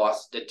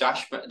enforce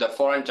the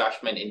foreign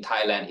judgment in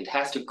Thailand, it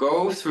has to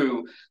go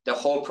through the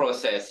whole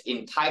process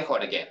in Thai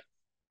court again.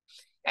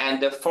 And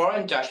the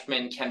foreign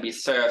judgment can be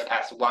served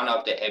as one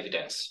of the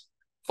evidence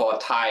for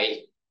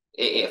Thai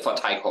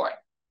court.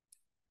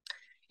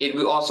 It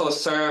will also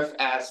serve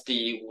as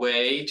the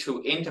way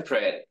to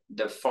interpret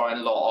the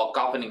foreign law or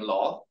governing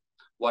law,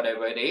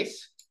 whatever it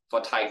is,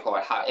 for Thai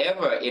court.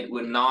 However, it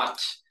will not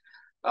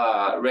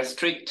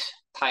restrict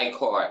Thai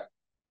court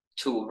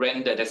to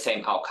render the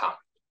same outcome.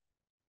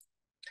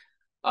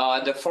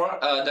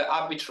 The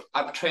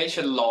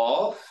arbitration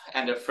law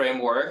and the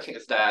framework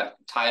is that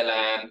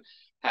Thailand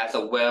has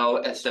a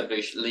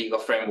well-established legal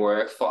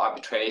framework for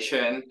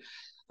arbitration.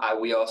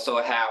 We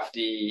also have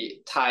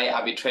the Thai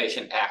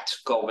Arbitration Act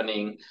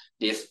governing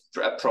this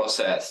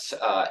process.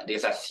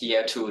 This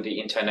adhere to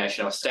the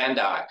international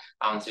standard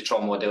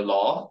arbitral model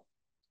law.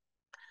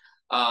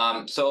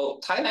 So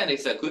Thailand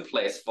is a good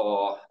place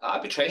for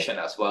arbitration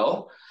as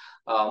well.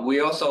 We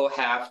also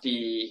have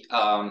the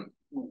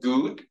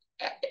good,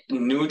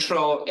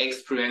 neutral,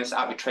 experienced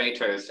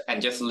arbitrators,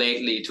 and just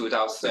lately,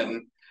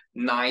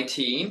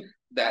 2019,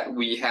 that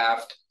we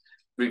have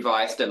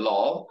revised the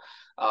law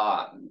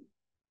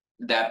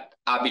that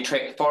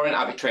foreign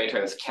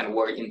arbitrators can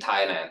work in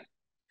Thailand.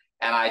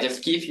 And I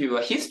just give you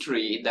a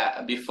history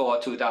that before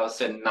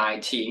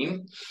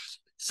 2019,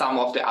 some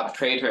of the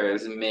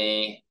arbitrators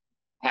may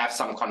have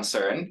some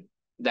concern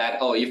that,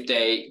 if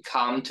they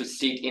come to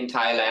sit in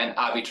Thailand,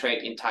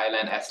 arbitrate in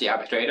Thailand as the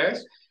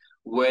arbitrators,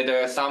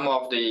 whether some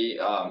of the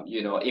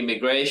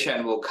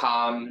immigration will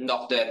come,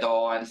 knock their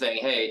door and saying,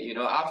 hey,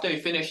 after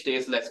you finish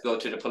this, let's go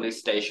to the police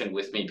station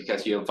with me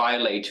because you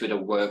violate to the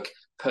work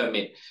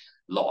permit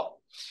law.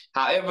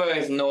 However,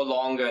 it's no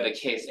longer the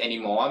case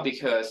anymore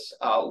because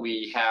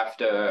we have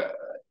the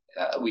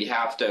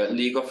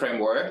legal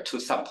framework to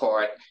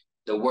support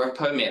the work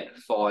permit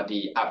for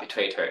the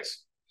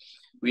arbitrators.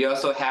 We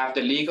also have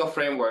the legal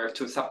framework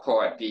to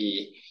support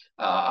the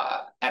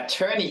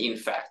attorney. In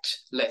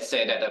fact, let's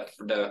say that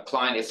the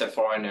client is a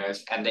foreigner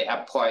and they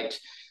appoint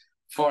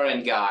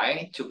foreign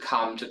guy to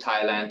come to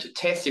Thailand to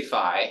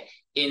testify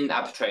in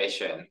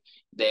arbitration.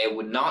 They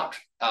would not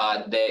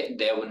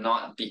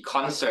be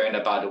concerned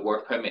about the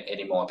work permit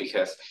anymore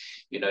because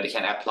they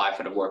can apply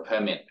for the work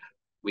permit.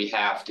 We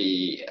have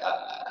the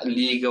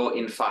legal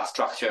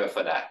infrastructure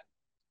for that.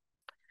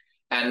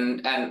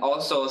 And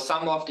also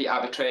some of the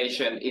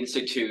arbitration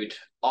institute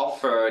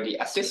offer the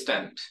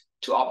assistance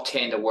to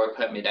obtain the work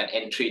permit and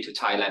entry to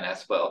Thailand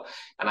as well.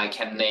 And I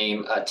can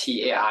name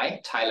TAI,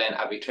 Thailand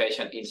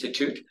Arbitration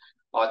Institute,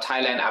 or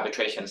Thailand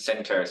Arbitration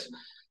Centers.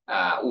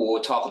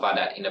 We'll talk about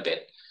that in a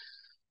bit.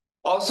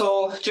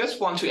 Also, just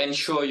want to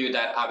ensure you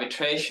that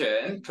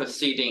arbitration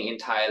proceeding in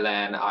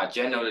Thailand are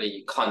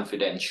generally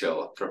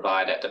confidential,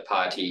 provided the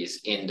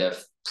parties in the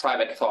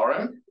private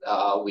forum.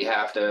 We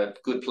have the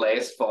good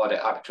place for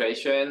the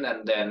arbitration,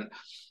 and then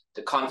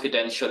the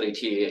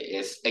confidentiality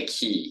is a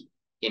key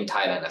in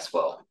Thailand as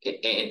well,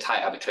 in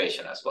Thai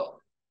arbitration as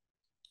well.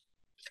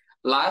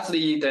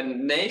 Lastly, the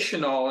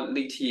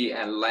nationality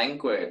and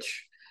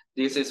language.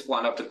 This is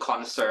one of the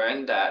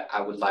concerns that I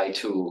would like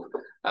to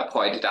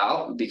point it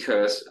out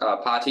because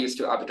parties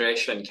to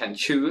arbitration can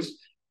choose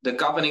the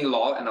governing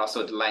law and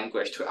also the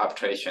language to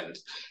arbitration.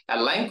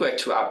 And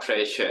language to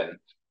arbitration,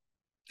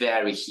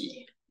 very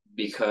key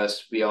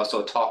because we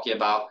also talking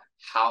about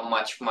how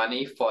much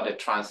money for the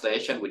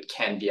translation, which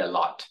can be a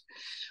lot.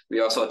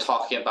 We're also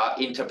talking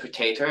about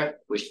interpreter,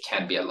 which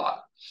can be a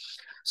lot.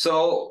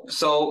 So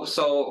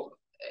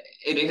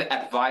it is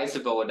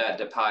advisable that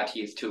the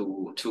parties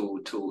to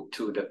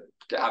the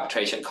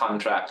arbitration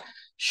contract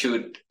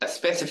should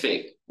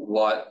specify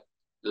what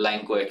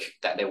language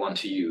that they want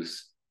to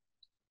use.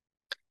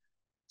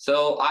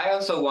 So I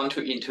also want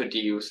to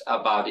introduce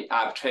about the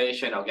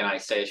arbitration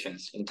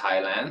organizations in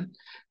Thailand.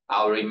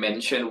 I already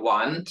mentioned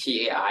one,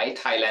 TAI,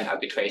 Thailand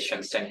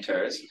Arbitration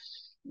Centers.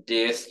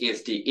 This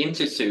is the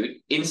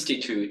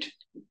institute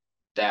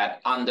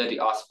that under the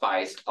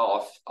auspice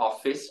of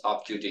Office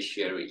of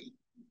Judiciary.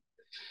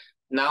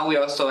 Now we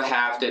also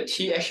have the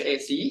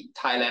THAC,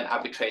 Thailand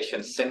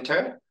Arbitration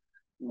Center,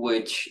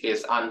 which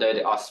is under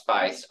the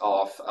auspice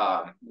of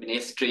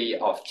Ministry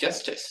of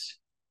Justice.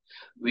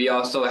 We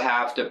also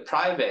have the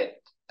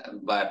private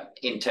but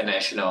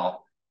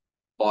international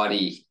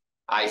body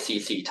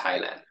ICC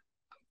Thailand.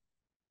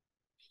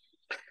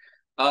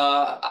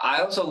 I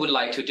also would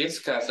like to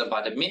discuss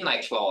about the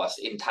midnight clause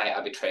in Thai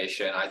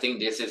arbitration. I think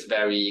this is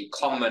very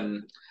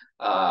common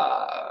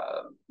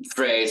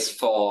phrase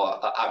for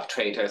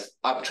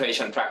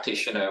arbitration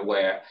practitioner,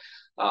 where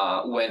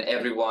when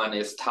everyone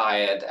is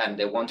tired and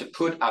they want to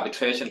put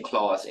arbitration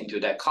clause into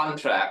their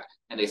contract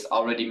and it's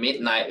already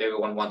midnight,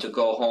 everyone want to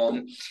go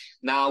home.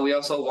 Now we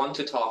also want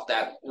to talk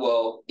that,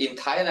 well, in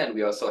Thailand,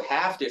 we also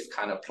have this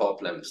kind of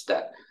problems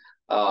that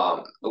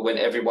when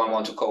everyone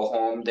want to go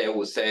home, they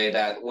will say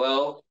that,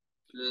 well,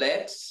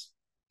 let's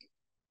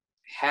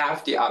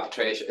have the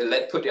arbitration,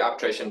 let's put the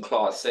arbitration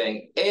clause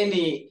saying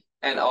any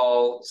and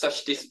all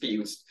such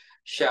disputes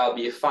shall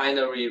be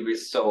finally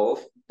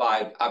resolved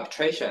by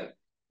arbitration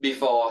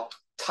before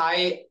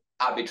Thai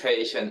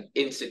Arbitration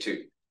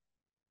Institute,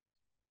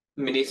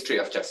 Ministry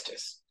of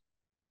Justice.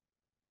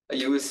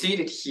 You will see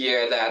it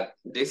here that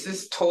this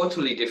is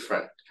totally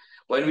different.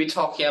 When we're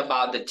talking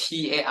about the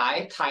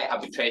TAI, Thai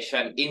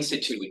Arbitration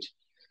Institute,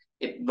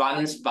 it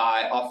runs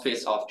by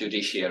Office of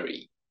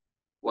Judiciary,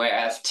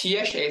 whereas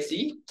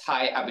THAC,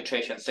 Thai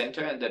Arbitration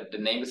Center, and the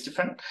name is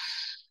different,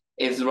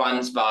 is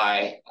run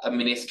by a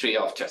Ministry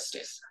of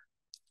Justice.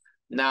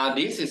 Now,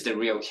 this is the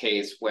real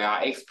case where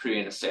I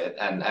experienced it,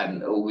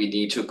 and we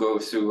need to go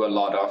through a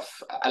lot of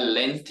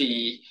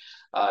lengthy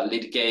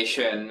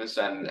litigations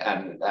and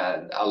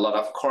a lot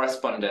of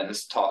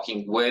correspondence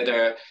talking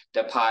whether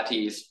the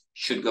parties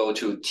should go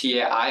to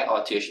TAI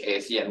or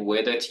THAC and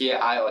whether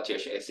TAI or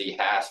THAC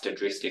has the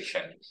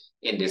jurisdiction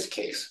in this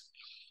case.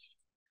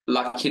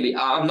 Luckily,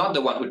 I'm not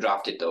the one who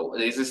drafted though.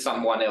 This is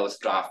someone else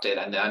drafted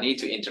and I need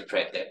to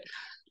interpret it.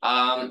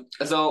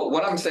 So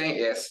what I'm saying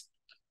is,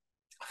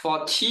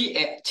 for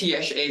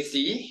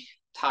THAC,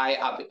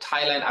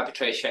 Thailand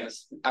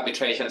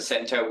Arbitration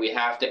Center, we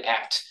have the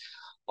Act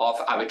of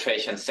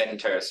Arbitration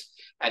Centers.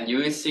 And you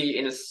will see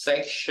in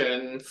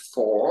section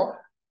 4,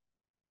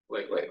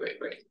 wait.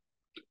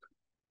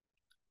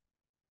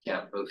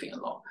 Yeah, moving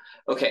along.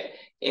 Okay,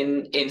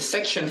 in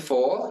section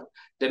 4,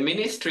 the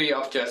Ministry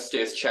of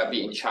Justice shall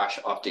be in charge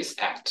of this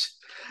act.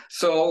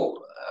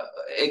 So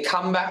it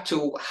comes back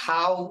to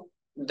how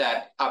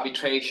that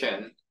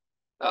arbitrators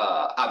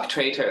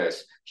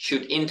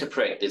should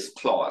interpret this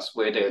clause,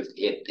 whether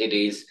it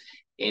is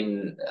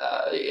in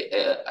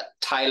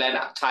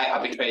Thai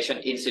Arbitration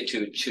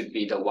Institute should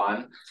be the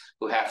one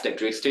who have the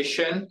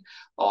jurisdiction,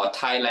 or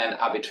Thailand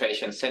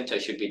Arbitration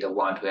Center should be the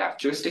one who have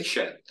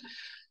jurisdiction.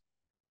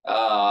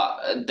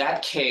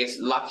 That case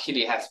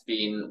luckily has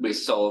been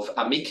resolved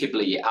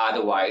amicably.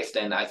 Otherwise,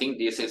 then I think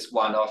this is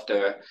one of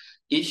the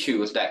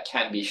issues that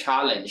can be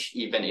challenged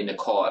even in the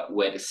court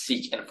when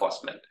seek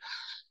enforcement.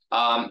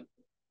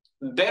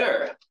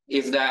 Better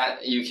is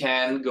that you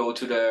can go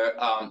to the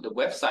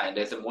website.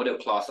 There's a model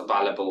clause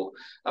available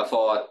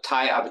for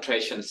Thai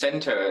arbitration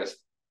centers.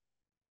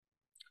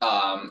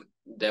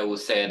 They will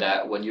say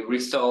that when you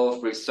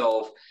resolve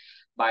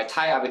by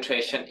Thai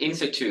Arbitration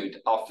Institute,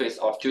 Office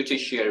of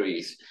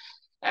Judiciaries.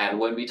 And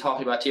when we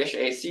talk about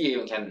THAC,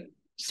 you can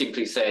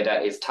simply say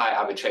that it's Thai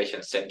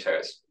Arbitration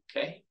Centers,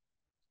 okay?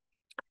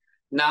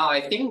 Now, I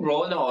think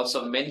Rona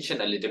also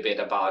mentioned a little bit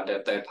about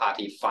the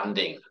third-party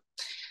funding.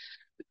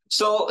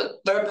 So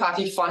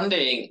third-party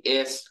funding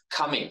is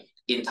coming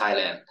in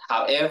Thailand.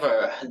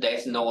 However,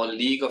 there's no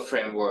legal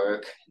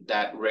framework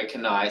that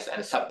recognize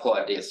and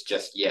support this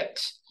just yet.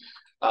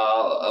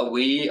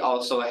 We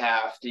also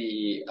have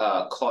the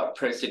court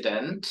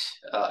precedent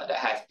that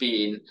has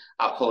been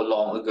upheld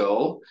long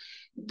ago,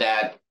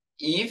 that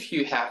if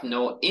you have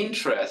no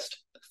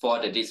interest for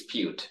the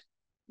dispute,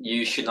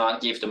 you should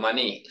not give the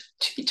money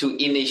to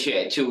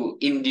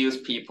induce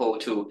people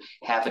to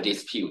have a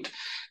dispute.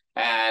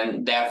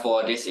 And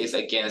therefore, this is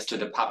against to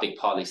the public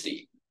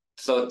policy.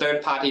 So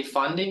third-party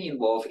funding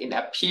involved in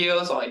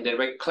appeals or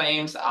indirect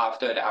claims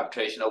after the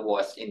arbitration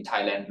awards in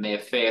Thailand may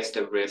face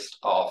the risk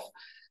of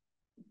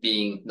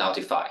being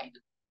notified.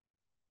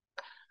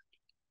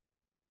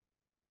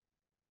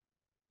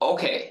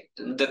 Okay,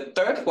 the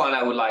third one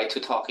I would like to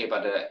talk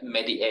about the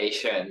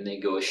mediation,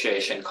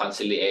 negotiation,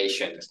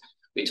 conciliations.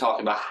 We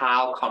talk about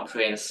how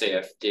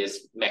comprehensive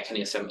this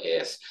mechanism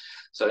is.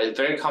 So it's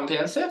very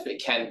comprehensive.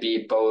 It can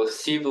be both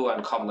civil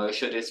and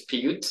commercial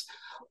disputes,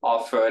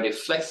 offer the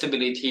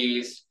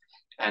flexibilities,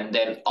 and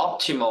then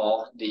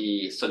optimal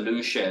the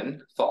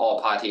solution for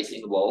all parties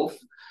involved.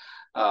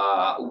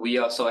 We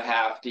also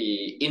have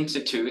the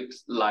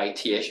institutes like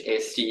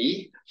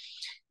THAC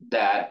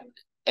that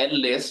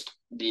enlist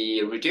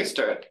the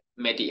registered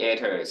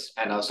mediators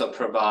and also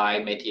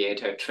provide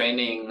mediator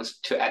trainings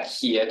to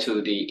adhere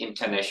to the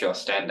international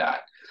standard.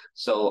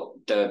 So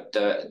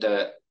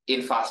the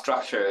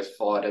infrastructure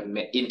for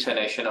the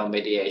international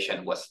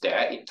mediation was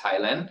there in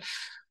Thailand.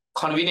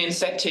 Convenient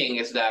setting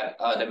is that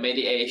the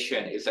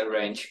mediation is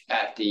arranged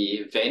at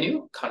the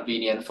venue,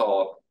 convenient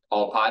for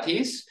all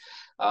parties.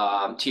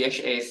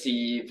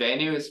 THAC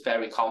venue is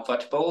very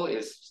comfortable.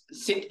 It's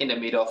sit in the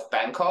middle of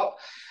Bangkok.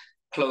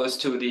 close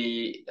to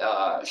the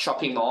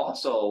shopping mall.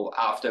 So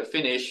after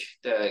finish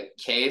the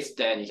case,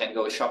 then you can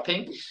go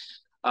shopping.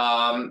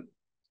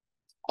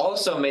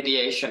 Also,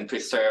 mediation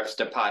preserves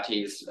the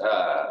parties'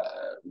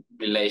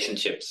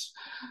 relationships.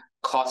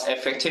 Cost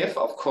effective,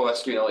 of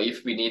course,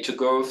 if we need to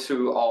go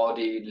through all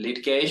the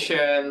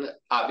litigation,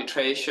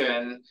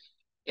 arbitration,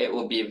 it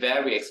will be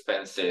very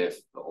expensive.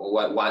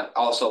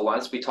 Also,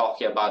 once we're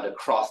talking about the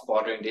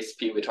cross-border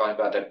dispute, we're talking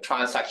about the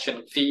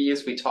transaction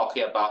fees, we're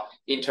talking about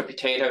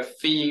interpreter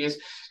fees.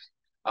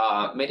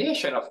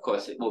 Mediation, of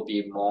course, it will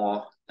be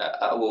more,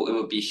 it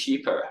will be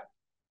cheaper.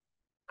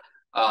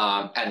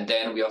 And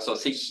then we also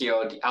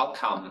secure the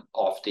outcome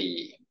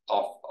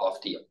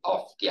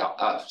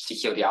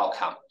secure the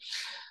outcome.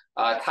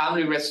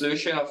 Timely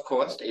resolution, of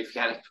course, if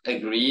you can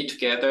agree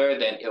together,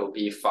 then it will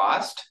be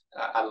fast.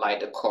 Unlike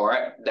the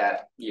court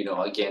that,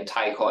 again,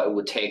 Thai court, it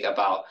would take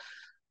about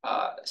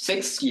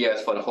 6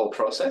 years for the whole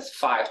process,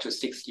 5 to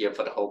 6 years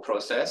for the whole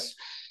process.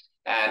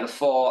 And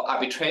for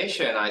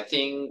arbitration, I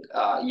think,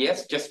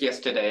 yes, just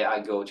yesterday I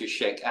go to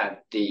check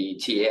at the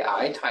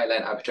TAI,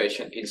 Thailand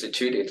Arbitration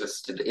Institute.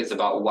 It's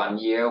about 1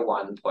 year,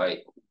 1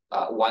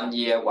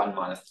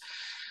 month.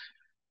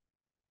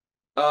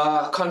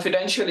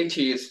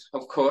 Confidentiality is,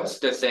 of course,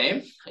 the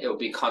same. It will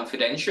be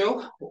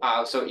confidential. I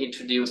also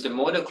introduced the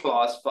model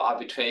clause for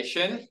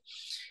arbitration,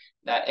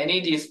 that any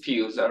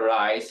disputes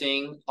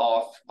arising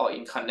of or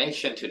in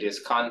connection to this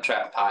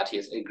contract,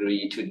 parties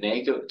agree to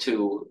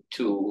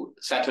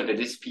settle the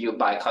dispute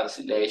by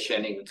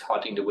conciliation in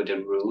according with the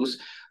rules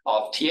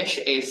of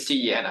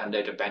THAC and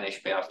under the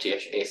management of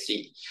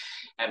THAC.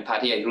 And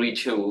party agree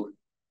to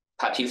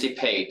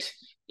participate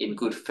in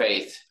good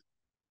faith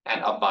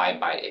and abide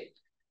by it.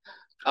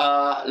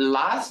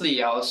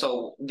 Lastly,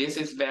 also, this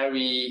is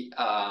very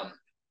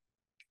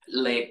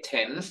late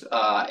tense,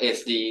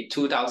 is the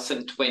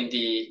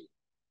 2020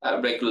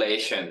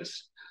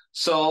 regulations.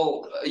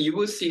 So you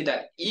will see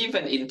that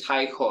even in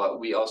Thai court,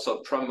 we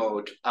also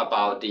promote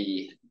about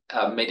the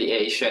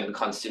mediation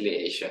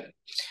conciliation.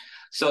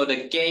 So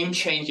the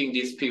game-changing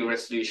dispute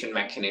resolution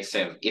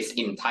mechanism is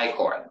in Thai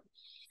court.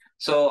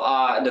 So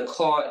the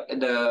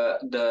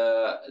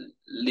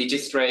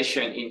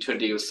legislation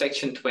introduced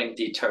Section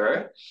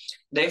 23.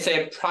 They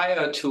say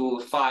prior to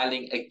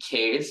filing a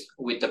case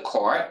with the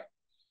court,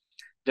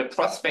 the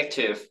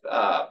prospective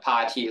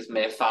parties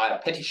may file a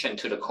petition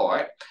to the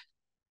court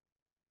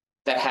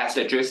that has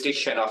the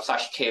jurisdiction of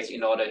such case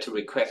in order to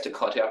request the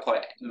court to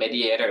appoint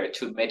mediator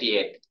to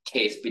mediate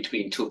case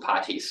between two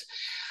parties.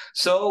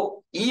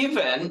 So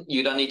even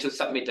you don't need to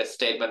submit a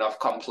statement of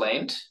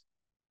complaint,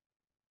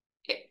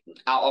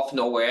 out of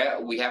nowhere,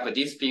 we have a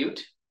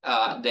dispute,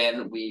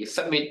 then we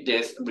submit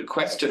this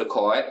request to the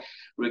court,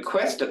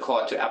 request the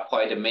court to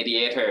appoint the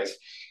mediators.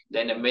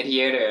 Then the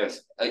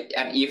mediators,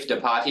 and if the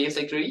parties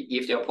agree,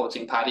 if the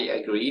opposing party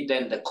agree,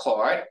 then the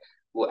court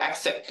will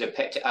accept the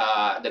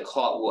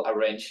court will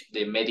arrange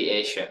the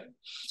mediation.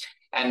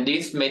 And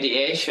this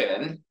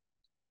mediation,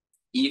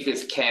 if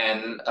it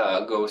can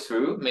go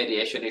through,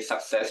 mediation is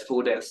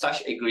successful, then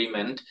such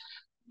agreement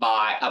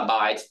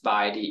abides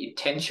by the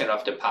intention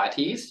of the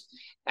parties,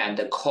 and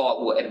the court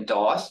will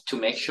endorse to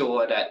make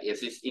sure that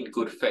it is in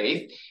good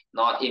faith,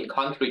 not in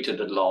contrary to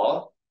the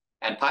law,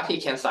 and party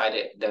can sign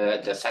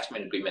the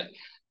settlement agreement.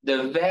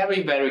 The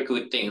very, very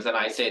good things, and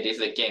I say this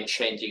is a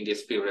game-changing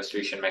dispute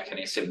resolution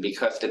mechanism,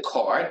 because the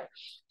court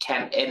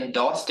can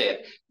endorse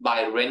it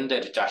by render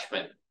the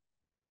judgment.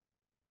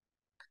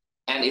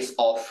 And it's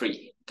all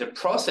free. The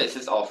process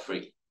is all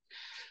free.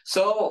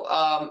 So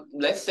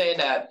let's say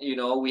that,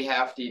 we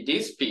have the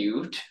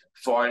dispute,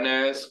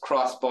 foreigners,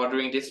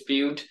 cross-bordering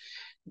dispute,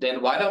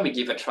 then why don't we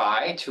give a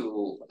try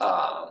to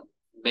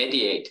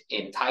mediate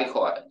in Thai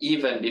court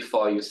even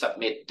before you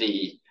submit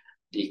the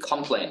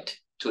complaint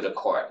to the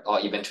court or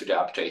even to the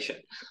arbitration.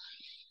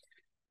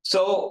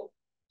 So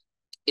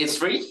it's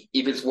free.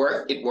 If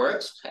it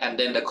works, and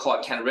then the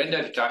court can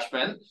render the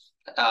judgment,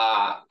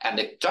 and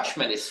the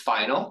judgment is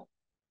final.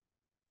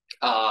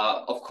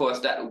 Of course,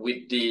 that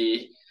with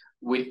the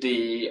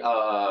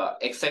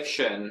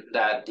exception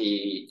that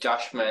the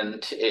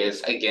judgment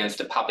is against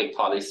the public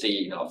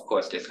policy, of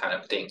course, this kind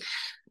of thing.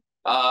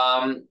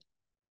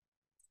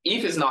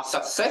 If it's not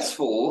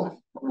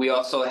successful, we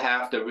also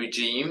have the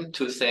regime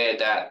to say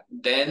that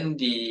then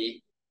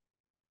the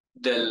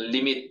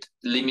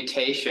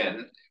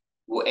limitation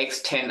will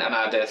extend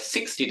another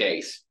 60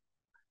 days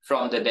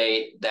from the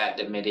day that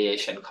the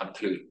mediation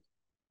concludes.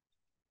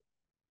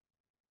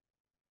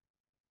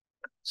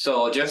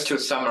 So just to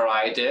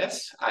summarize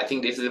this, I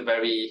think this is a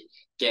very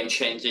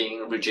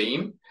game-changing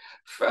regime.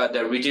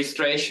 The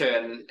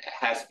registration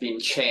has been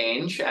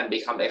changed and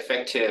become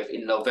effective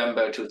in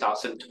November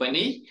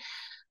 2020.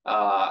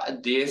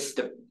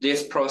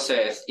 This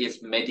process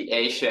is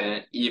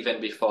mediation even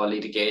before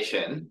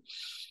litigation.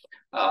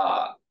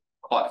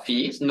 Court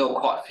fees, no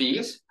court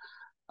fees.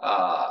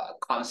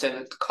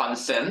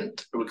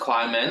 Consent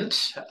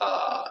requirement.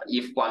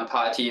 If one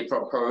party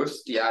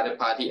proposes, the other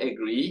party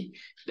agree,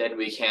 then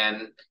we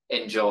can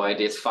enjoy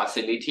these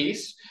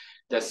facilities.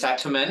 The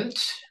settlement,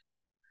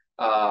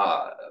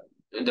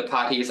 the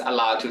parties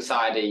allowed to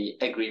sign the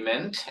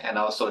agreement, and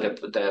also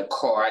the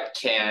court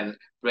can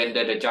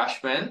render the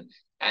judgment,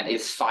 and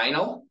it's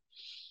final.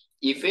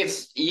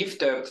 If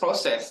the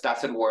process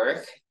doesn't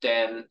work,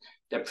 then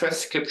the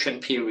prescription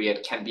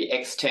period can be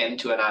extended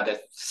to another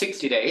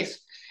 60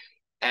 days,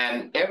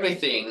 and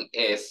everything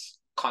is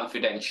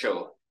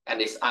confidential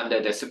and is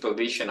under the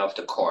supervision of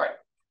the court.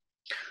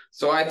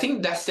 So I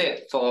think that's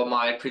it for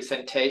my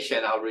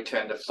presentation. I'll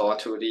return the floor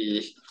to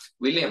the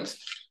Williams.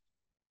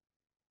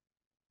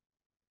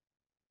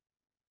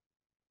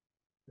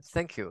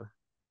 Thank you,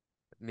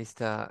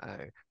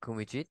 Mr.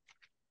 Kumijit.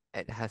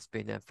 It has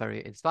been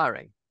very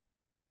inspiring.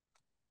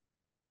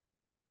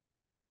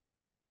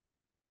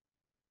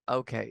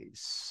 Okay,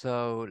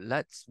 so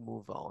let's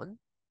move on.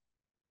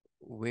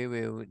 We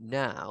will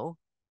now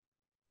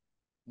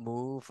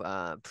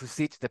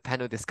proceed to the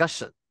panel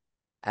discussion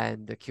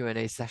and the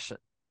Q&A session.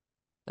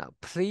 Now,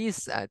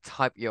 please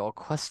type your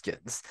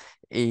questions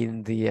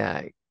in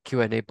the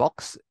Q&A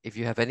box if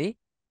you have any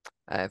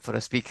for the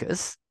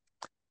speakers.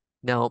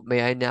 Now,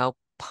 may I now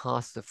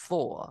pass the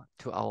floor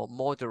to our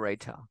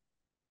moderator,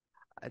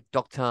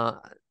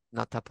 Dr.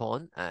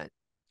 Natapon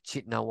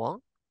Chitnawong,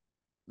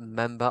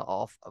 Member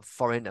of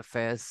Foreign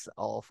Affairs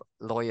of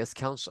Lawyers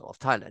Council of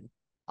Thailand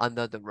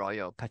under the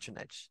Royal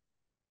Patronage.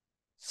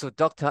 So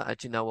Dr.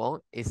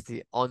 Chitnawong is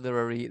the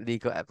Honorary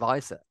Legal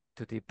Advisor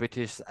to the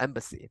British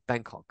Embassy,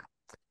 Bangkok.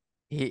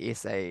 He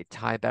is a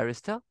Thai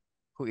barrister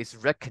who is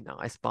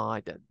recognized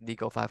by the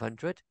Legal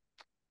 500,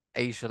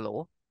 Asia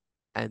Law,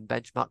 and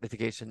Benchmark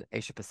Litigation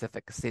Asia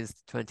Pacific since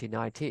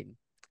 2019.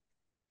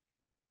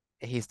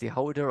 He's the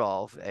holder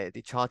of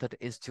the Chartered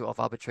Institute of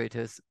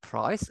Arbitrators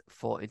Prize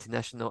for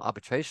International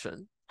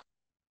Arbitration,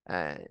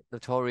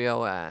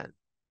 notarial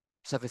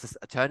services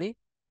attorney.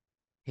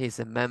 He's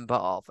a member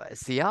of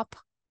SIAP.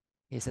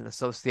 He's an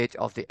associate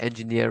of the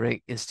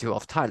Engineering Institute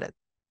of Thailand.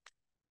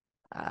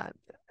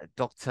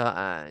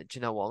 Dr.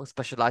 Chitnawong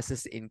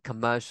specializes in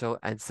commercial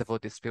and civil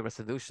dispute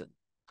resolution,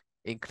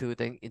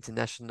 including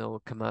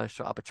international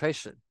commercial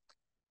arbitration.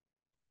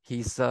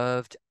 He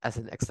served as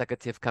an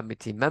executive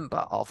committee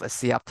member of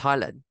SIAP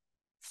Thailand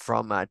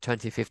from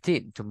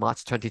 2015 to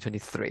March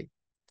 2023.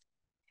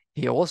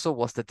 He also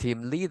was the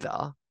team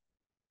leader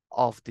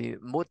of the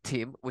Mood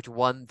team, which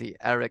won the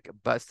Eric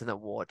Burston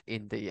Award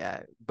in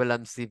the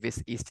Willem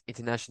Seavis East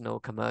International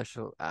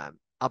Commercial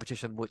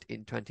Arbitration Mood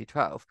in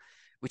 2012,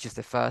 which is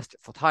the first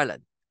for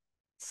Thailand.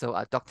 So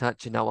Dr.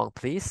 Chitnawong,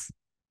 please.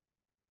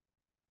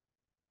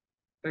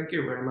 Thank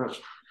you very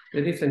much.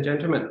 Ladies and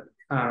gentlemen,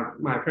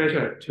 my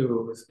pleasure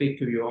to speak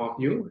to all of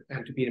you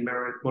and to be the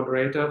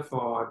moderator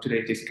for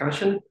today's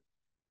discussion.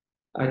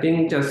 I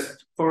think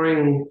just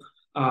following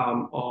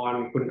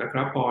on Khun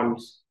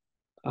Akrapon's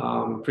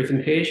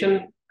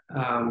presentation,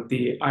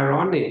 the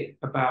irony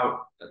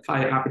about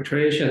Thai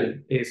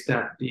arbitration is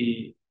that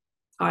the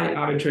Thai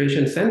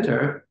Arbitration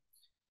Center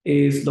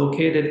is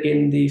located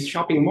in the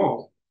shopping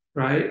mall,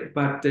 right?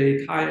 But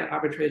the Thai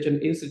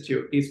Arbitration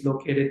Institute is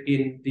located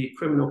in the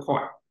criminal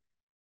court.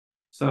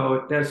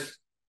 So that's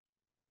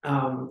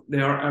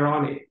they are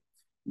ironic.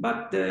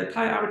 But the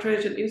Thai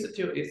Arbitration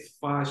Institute is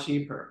far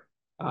cheaper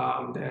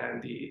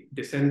than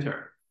the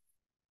center.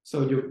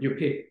 So you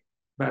pick.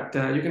 But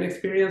you can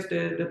experience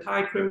the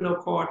Thai criminal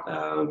court,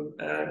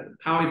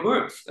 how it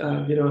works,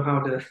 you know,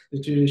 how the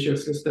judicial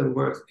system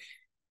works,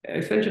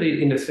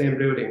 essentially in the same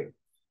building.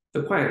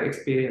 So quite an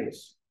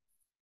experience.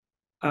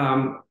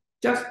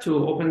 Just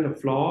to open the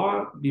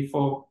floor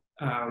before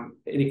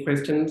any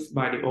questions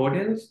by the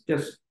audience,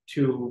 just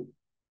to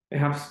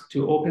perhaps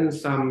to open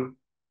some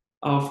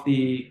of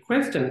the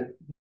questions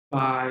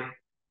by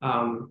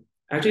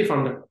actually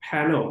from the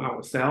panel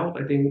ourselves.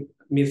 I think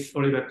Ms.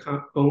 Oliver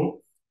Kong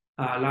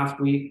last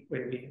week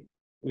when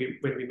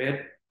we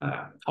met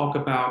talk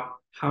about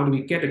how do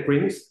we get a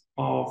glimpse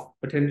of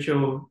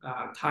potential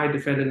Thai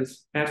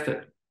defendants'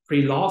 asset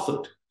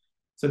pre-lawsuit.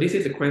 So this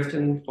is a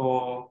question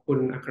for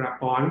Khun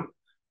Akrapon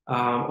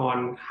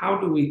on how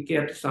do we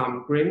get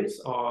some glimpse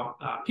or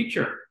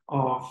picture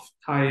of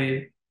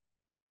Thai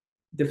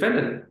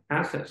defendant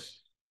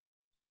assets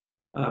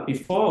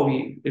before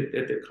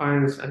the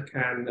clients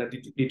can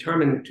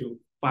determine to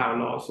file a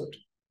lawsuit.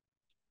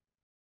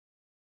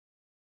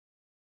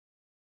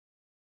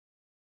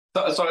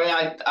 Sorry,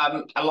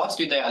 I lost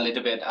you there a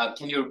little bit.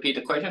 Can you repeat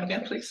the question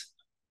again, please?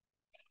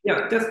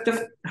 Yeah,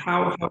 just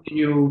how do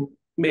you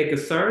make a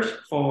search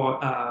for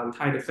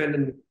Thai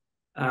defendant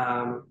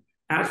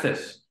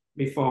assets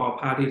before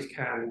parties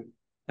can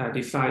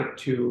decide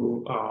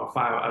to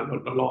file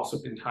a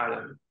lawsuit in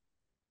Thailand?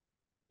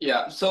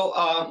 Yeah,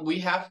 so we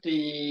have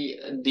the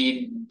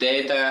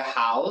data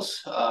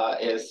house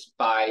is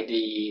by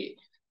the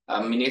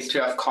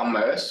Ministry of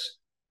Commerce.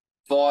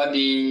 For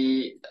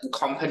the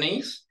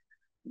companies,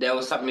 they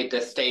will submit the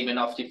statement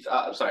of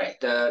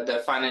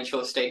the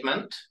financial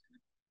statement,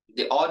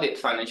 the audit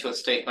financial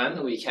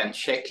statement. We can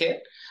check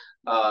it.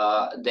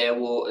 They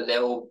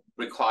will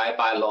require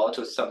by law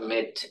to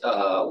submit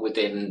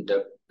within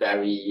the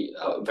very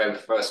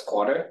first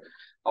quarter.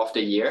 of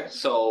the year.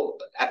 So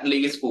at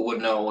least we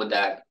would know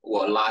that,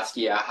 well, last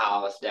year,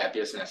 how's that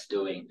business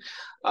doing?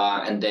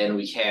 And then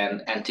we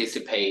can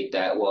anticipate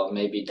that, well,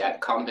 maybe that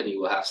company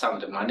will have some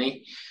of the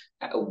money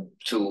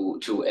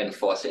to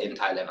enforce it in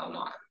Thailand or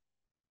not.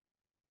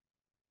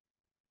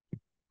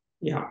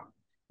 Yeah,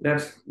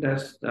 that's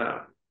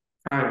the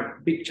kind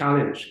of big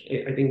challenge,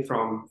 I think,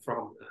 from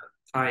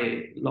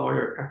Thai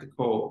lawyer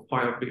practical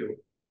point of view,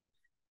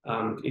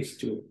 is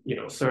to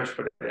search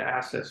for the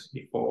assets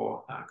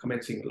before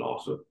commencing the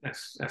lawsuit,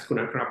 as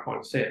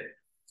Kunakrapon said.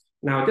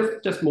 Now,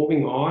 just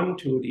moving on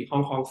to the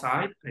Hong Kong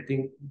side, I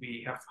think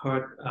we have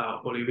heard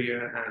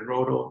Olivia and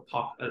Rodo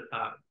talk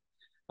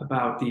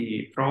about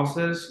the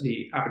process,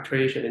 the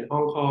arbitration in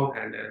Hong Kong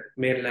and the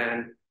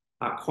mainland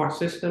court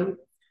system.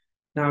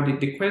 Now,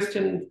 the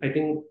question I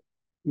think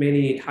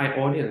many Thai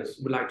audience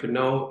would like to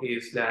know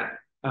is that,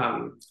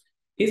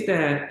 is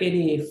there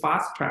any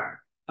fast track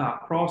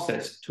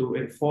process to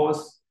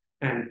enforce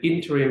an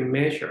interim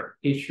measure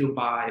issued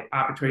by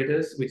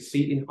arbitrators with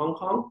seat in Hong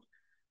Kong?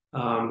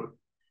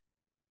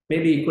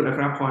 Maybe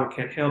Kunakrapon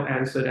can help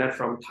answer that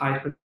from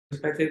Thai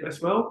perspective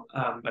as well,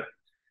 but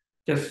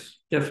just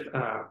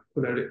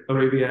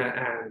Olivia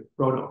and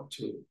Rono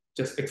to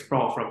just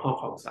explore from Hong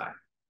Kong side.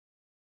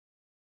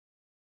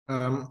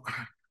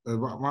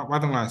 Why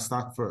don't I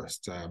start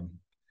first?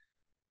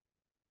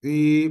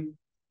 The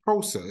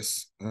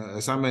process,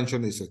 as I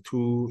mentioned, is a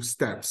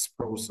two-steps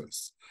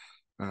process.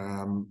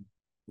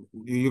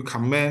 You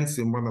commence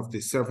in one of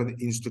the 7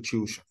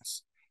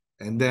 institutions,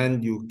 and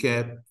then you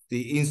get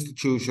the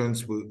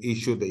institutions will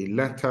issue a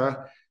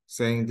letter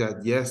saying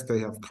that, yes, they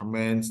have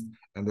commenced,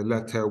 and the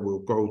letter will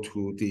go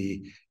to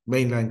the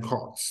mainland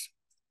courts.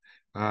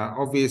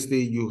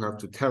 Obviously, you have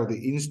to tell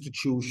the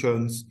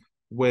institutions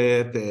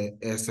where the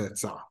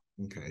assets are.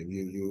 Okay,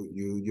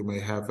 you may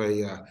have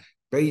a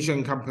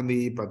Beijing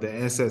company, but the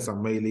assets are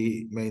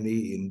mainly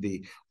in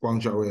the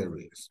Guangzhou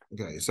areas.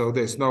 Okay, so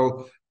there's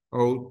no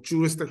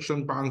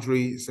jurisdiction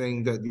boundary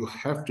saying that you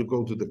have to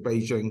go to the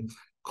Beijing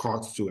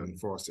courts to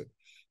enforce it.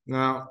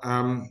 Now,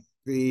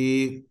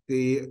 the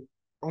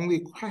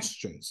only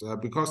questions,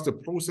 because the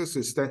process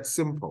is that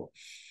simple,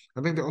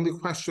 I think the only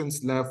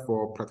questions left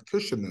for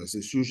practitioners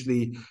is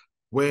usually,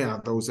 where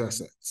are those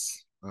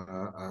assets?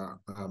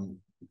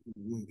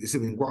 Is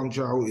it in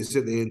Guangzhou? Is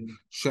it in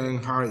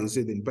Shanghai? Is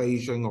it in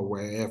Beijing or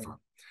wherever?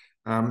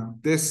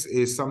 This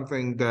is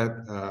something that,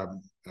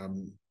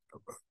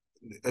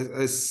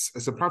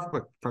 as a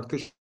private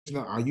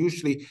practitioner, I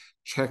usually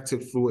checked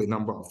it through a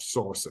number of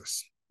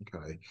sources.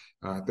 Okay,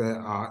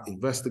 there are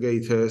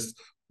investigators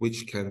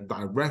which can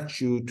direct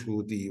you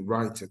to the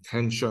right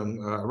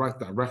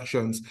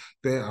directions.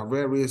 There are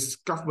various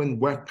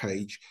government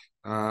webpages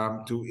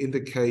to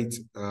indicate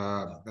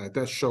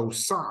that show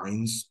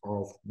signs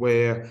of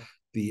where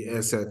the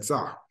assets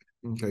are.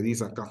 Okay,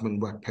 these are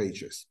government web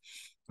pages,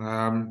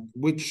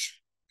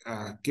 which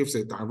gives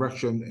a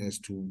direction as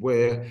to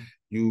where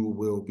you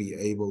will be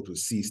able to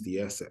seize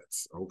the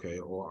assets, okay,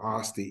 or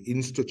ask the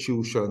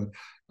institution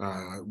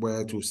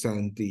where to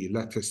send the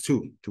letters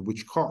to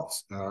which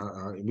courts,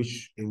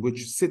 in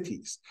which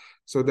cities.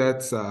 So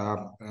that's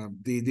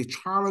the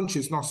challenge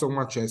is not so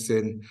much as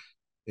in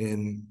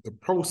the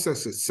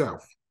process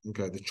itself.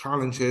 Okay, the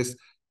challenge is,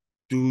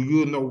 do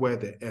you know where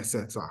the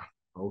assets are?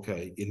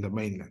 Okay, in the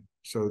mainland.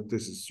 So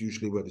this is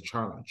usually where the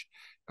challenge.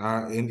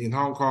 In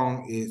Hong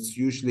Kong, it's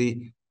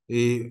usually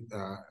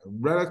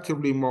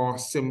relatively more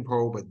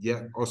simple, but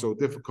yet also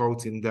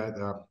difficult in that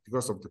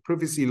because of the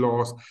privacy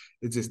laws,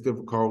 it is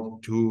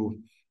difficult to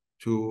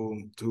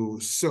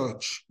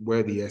search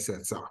where the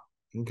assets are.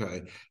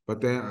 Okay,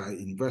 but there are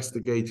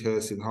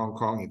investigators in Hong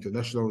Kong,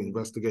 international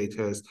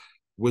investigators,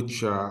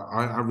 which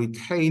I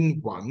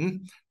retained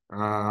one 2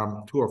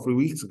 or 3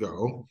 weeks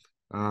ago.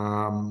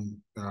 I'm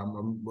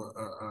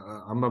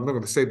not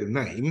going to say the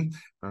name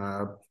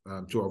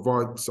to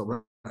avoid sort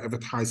of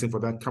advertising for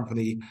that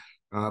company.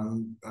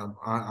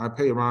 I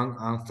pay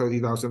around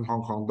 30,000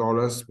 Hong Kong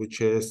dollars,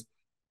 which is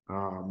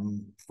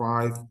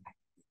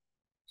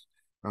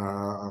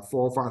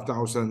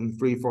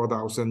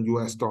 4,000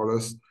 US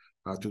dollars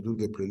to do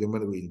the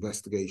preliminary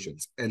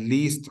investigations, at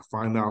least to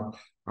find out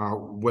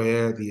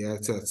where the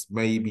assets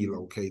may be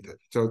located.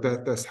 So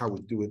that's how we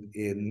do it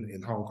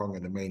in Hong Kong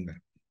and the mainland.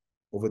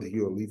 Over to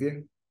you,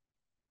 Olivia.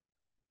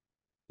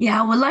 Yeah,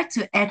 I would like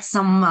to add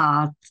some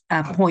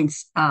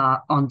points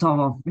on top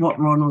of what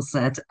Ronald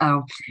said.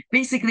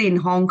 Basically, in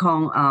Hong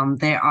Kong,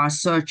 there are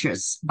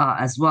searches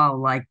as well,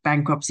 like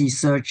bankruptcy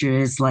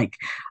searches, like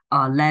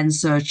land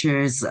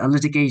searches,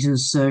 litigation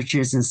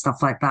searches, and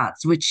stuff like that,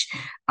 which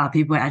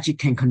people actually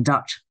can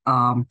conduct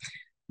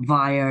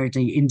via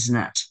the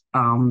internet.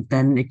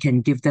 Then it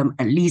can give them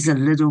at least a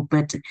little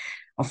bit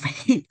of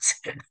hate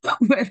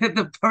whether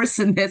the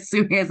person that's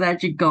suing has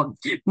actually got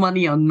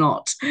money or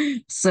not.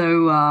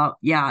 So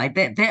yeah,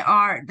 there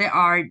are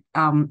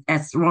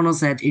as Ronald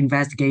said,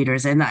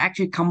 investigators, and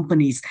actually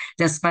companies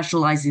that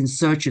specialize in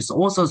searches,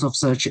 all sorts of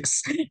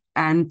searches,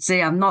 and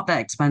they are not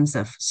that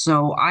expensive.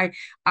 So I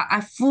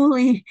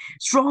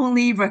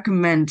strongly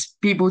recommend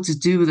people to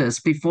do this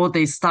before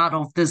they start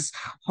off this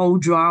whole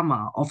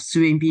drama of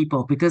suing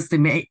people, because they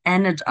may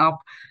end up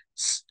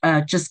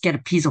just get a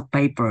piece of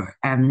paper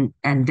and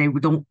they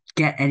don't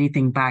get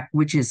anything back,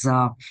 which is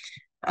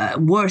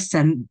worse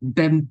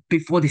than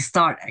before they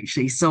start,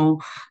 actually.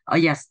 So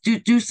yes,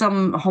 do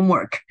some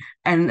homework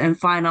and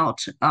find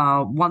out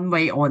one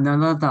way or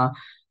another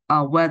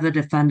whether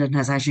the defendant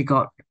has actually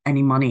got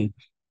any money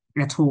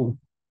at all.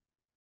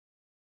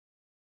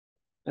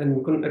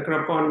 And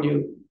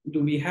Akrapon,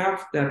 do we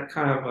have that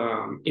kind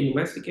of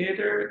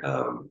investigator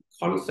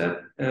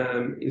concept?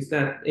 Is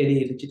that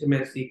any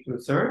legitimacy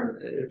concern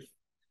if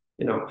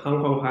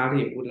Hong Kong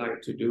party would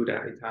like to do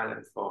that in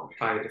Thailand for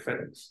Thai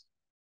defendants?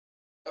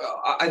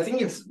 I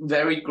think it's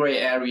very gray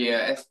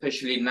area,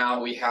 especially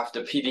now we have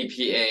the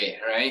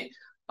PDPA, right?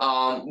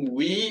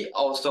 We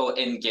also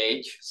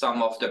engage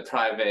some of the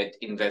private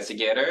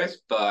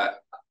investigators, but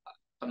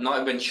I'm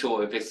not even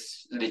sure if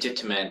it's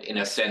legitimate in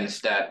a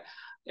sense that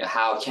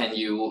how can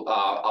you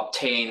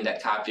obtain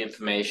that kind of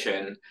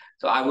information?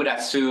 So I would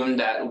assume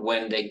that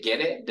when they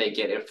get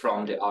it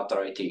from the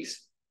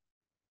authorities.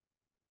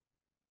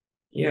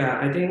 Yeah,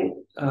 I think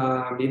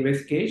the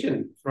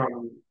investigation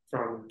from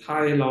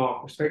Thai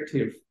law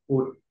perspective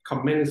would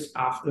commence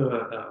after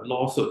a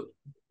lawsuit.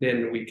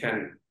 Then we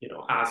can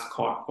ask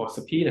court for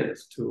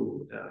subpoenas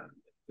to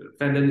the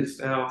defendant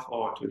itself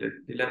or to the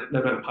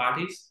relevant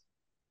parties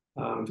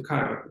to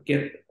kind of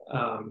get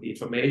the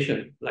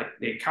information, like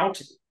the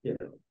accounting.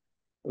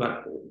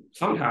 But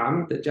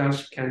sometimes the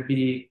judge can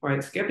be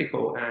quite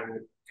skeptical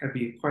and can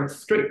be quite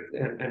strict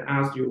and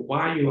ask you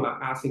why you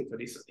are asking for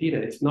this subpoena.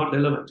 It's not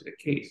relevant to the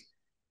case.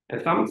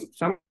 And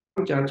some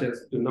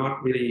judges do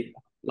not really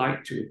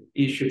like to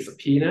issue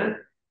subpoena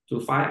to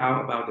find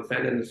out about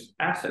defendant's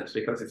assets,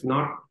 because it's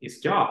not his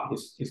job.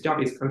 His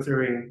job is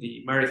considering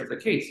the merits of the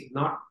case,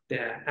 not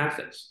their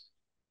assets.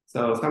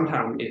 So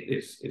sometimes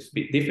it's a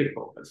bit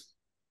difficult. But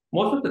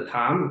most of the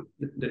time,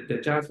 the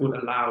judge would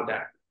allow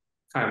that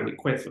kind of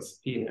request for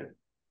subpoena.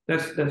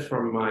 That's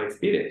from my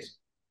experience.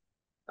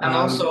 And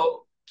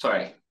also,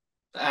 sorry.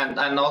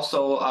 And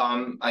also,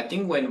 I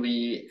think when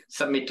we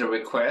submit the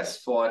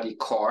request for the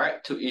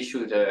court to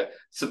issue the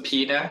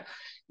subpoena,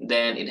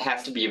 then it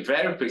has to be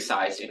very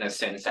precise in a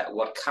sense that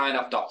what kind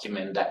of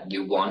document that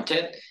you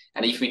wanted.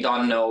 And if we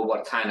don't know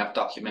what kind of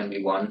document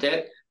we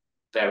wanted,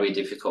 very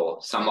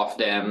difficult. Some of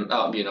them,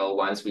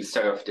 once we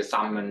serve the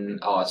summon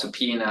or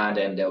subpoena,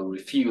 then they'll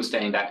refuse,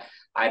 saying that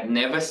I'd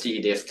never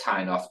see this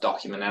kind of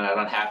document and I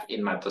don't have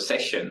in my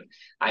possession.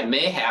 I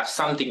may have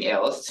something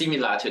else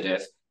similar to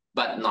this,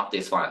 but not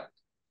this one.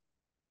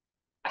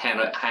 I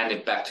hand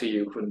it back to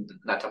you, Khun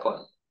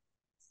Nattapon.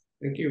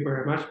 Thank you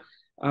very much.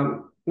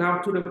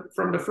 Now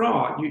from the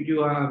floor,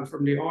 you are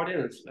from the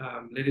audience.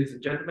 Ladies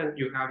and gentlemen,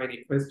 you have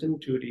any question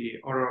to the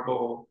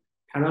honorable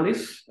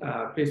panelists,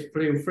 please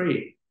feel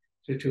free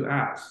to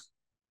ask.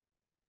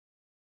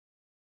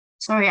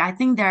 Sorry, I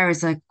think there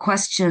is a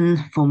question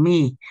for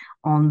me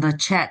on the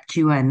chat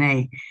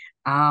Q&A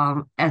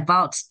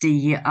about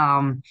the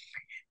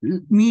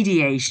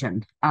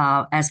mediation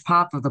as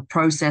part of the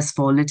process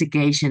for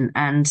litigation,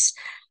 and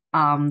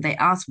they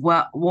ask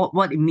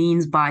what it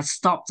means by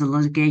stop the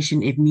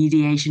litigation if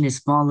mediation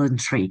is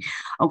voluntary.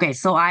 Okay,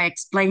 so I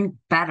explained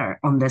better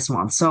on this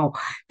one. So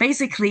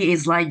basically,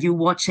 it's like you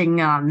watching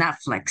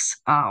Netflix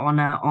on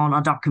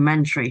a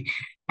documentary,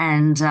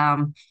 and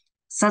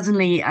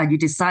suddenly you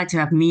decide to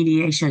have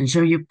mediation.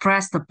 So you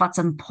press the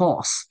button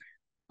pause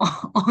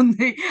on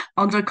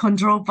the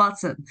control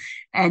button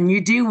and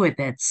you deal with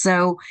it.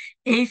 So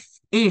if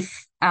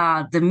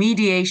the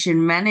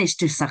mediation managed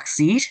to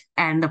succeed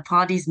and the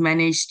parties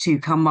managed to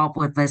come up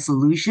with a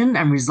solution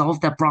and resolve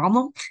the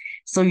problem,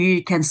 so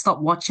you can stop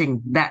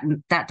watching that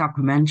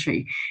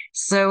documentary.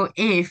 So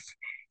if,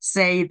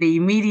 say, the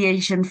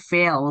mediation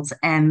failed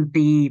and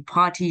the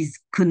parties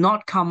could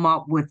not come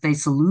up with a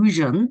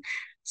solution,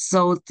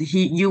 so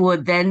you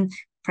would then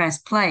press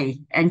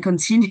play and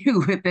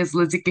continue with this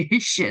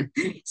litigation.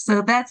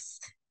 So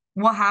that's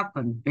what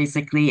happened,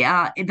 basically.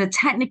 The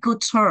technical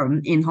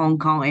term in Hong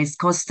Kong is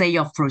called stay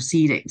of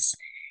proceedings.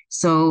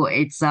 So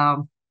it's,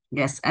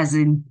 yes, as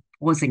in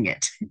pausing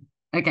it.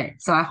 Okay,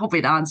 so I hope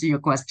it answers your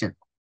question.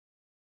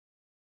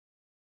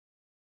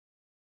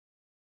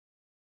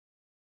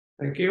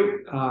 Thank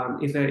you.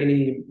 Is there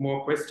any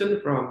more question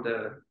from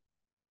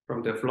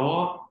the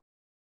floor?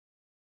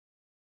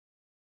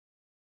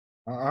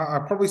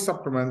 I'll probably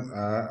supplement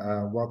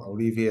what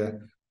Olivia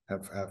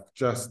have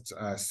just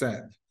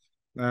said.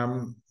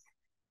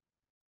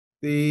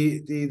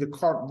 The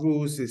court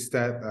rules is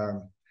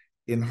that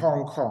in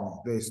Hong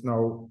Kong there is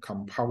no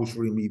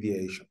compulsory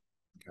mediation.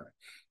 Okay,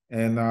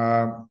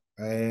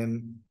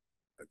 and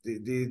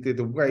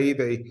the way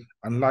they,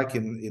 unlike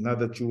in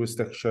other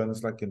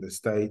jurisdictions, like in the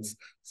States,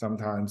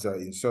 sometimes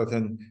in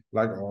certain,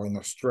 or in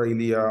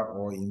Australia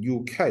or in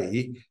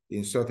UK,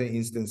 in certain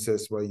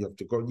instances where you have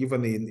to go,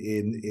 even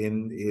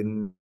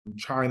in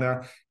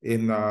China,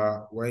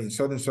 where in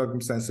certain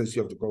circumstances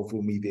you have to go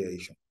through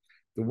mediation.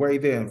 The way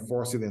they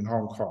enforce it in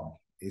Hong Kong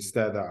is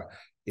that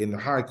in the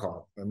High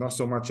Court, and not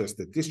so much as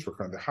the district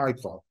and the High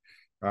Court,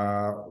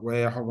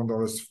 where Hong Kong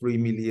dollars 3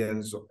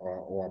 million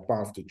or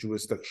above the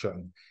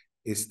jurisdiction,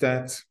 is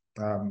that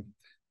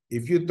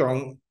if you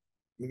don't,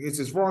 it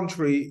is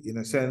voluntary in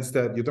a sense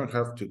that you don't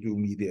have to do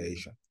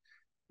mediation.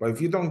 But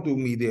if you don't do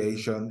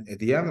mediation, at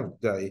the end of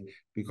the day,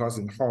 because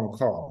in Hong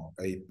Kong,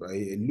 a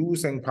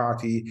losing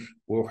party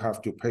will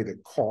have to pay the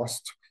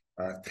cost,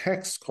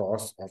 tax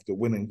cost of the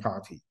winning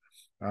party.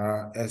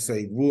 As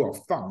a rule of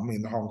thumb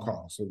in Hong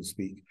Kong, so to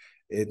speak,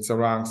 it's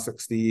around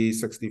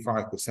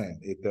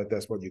 60–65%.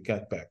 That's what you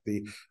get back.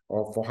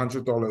 For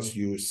 $100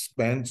 you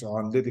spent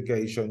on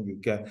litigation, you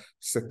get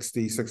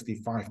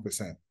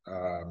 60–65%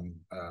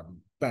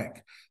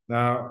 back.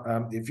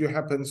 Now, if you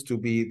happens to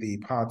be the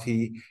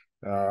party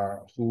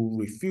who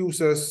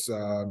refuses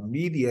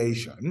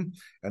mediation,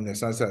 and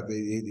as I said,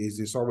 it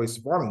is always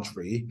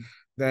voluntary,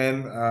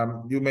 then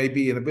you may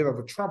be in a bit of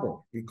a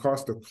trouble,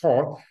 because the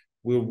court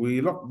will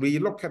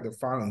relook at the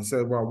file and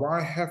say, well,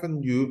 why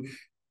haven't you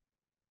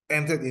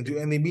entered into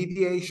any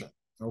mediation,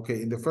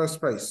 okay, in the first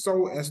place,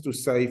 so as to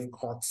save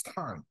court's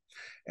time?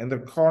 And the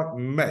court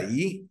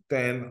may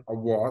then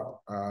award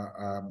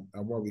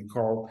what we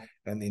call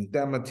an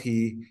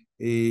indemnity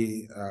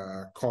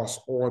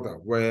cost order,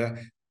 where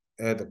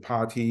the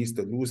parties,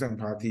 the losing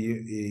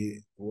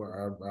party,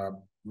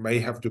 may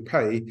have to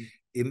pay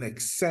in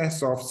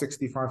excess of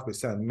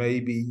 65%,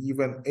 maybe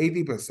even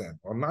 80%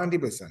 or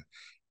 90%,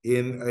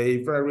 in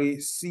a very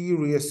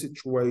serious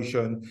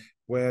situation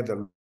where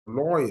the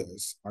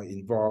lawyers are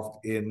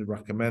involved in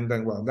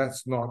recommending, well,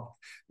 that's not,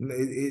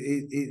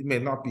 it may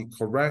not be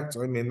correct,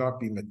 or it may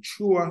not be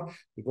mature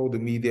to go to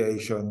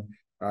mediation.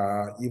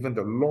 Even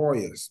the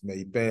lawyers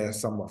may bear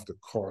some of the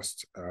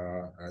cost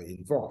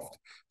involved.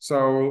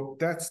 So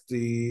that's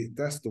the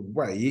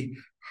way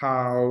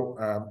how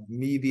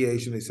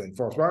mediation is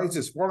enforced. Well, it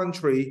is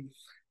voluntary.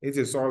 It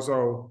is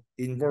also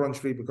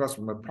involuntary, because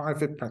from a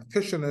private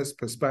practitioner's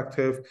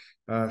perspective,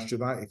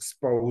 should I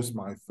expose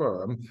my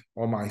firm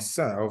or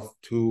myself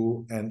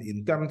to an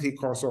indemnity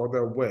cost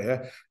order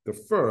where the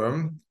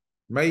firm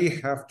may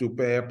have to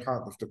bear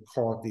part of the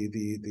cost,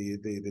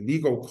 the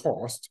legal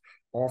cost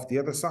of the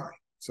other side?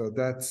 So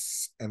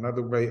that's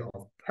another way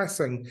of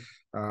pressing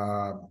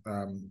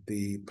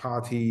the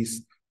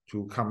parties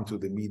to come to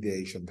the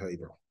mediation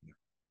table.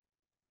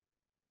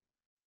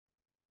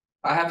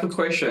 I have a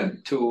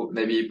question to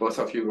maybe both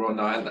of you,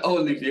 Rona and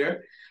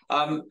Olivier.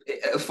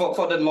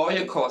 For the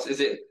lawyer cost, is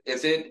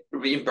it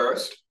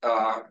reimbursed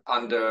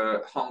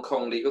under Hong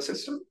Kong legal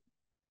system?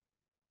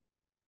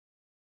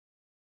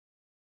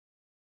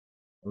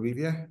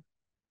 Olivier?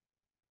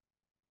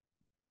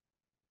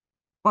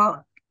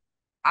 Well,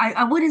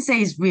 I wouldn't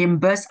say it's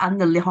reimbursed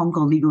under the Hong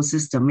Kong legal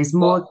system. It's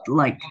more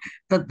like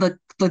the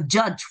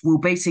judge will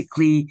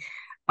basically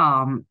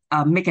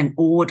make an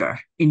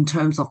order in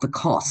terms of the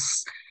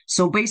costs.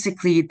 So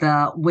basically,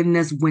 the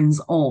winners wins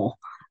all,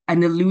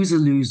 and the loser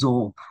lose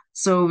all.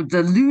 So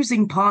the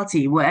losing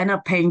party will end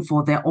up paying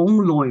for their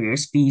own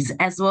lawyers' fees,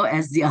 as well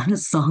as the other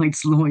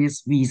side's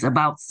lawyers' fees,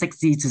 about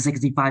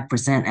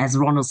 60–65%, as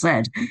Ronald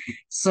said.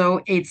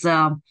 So it's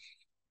a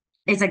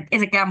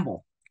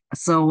gamble.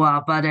 So,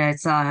 but I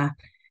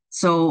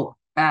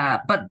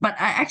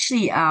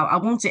actually I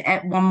want to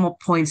add one more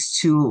point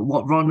to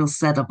what Ronald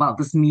said about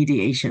this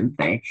mediation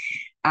thing.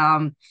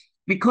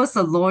 Because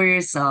the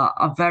lawyers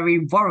are very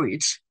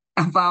worried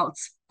about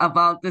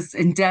this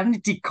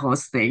indemnity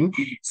cost thing.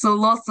 So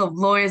lots of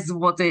lawyers,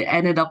 what they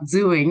ended up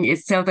doing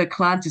is tell their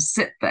client to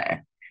sit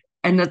there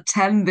and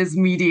attend this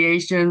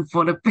mediation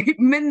for the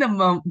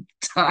minimum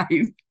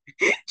time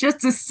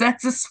just to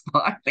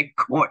satisfy the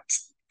court.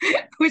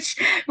 Which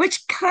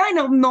kind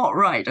of not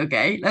right,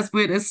 okay? Let's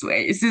put it this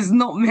way. This is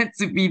not meant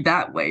to be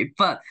that way,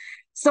 but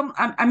some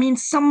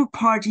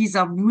parties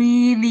are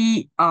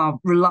really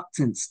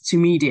reluctant to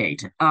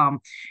mediate.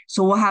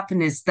 So what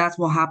happened is, that's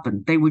what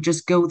happened. They would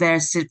just go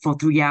there, sit for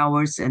 3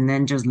 hours, and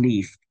then just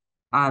leave.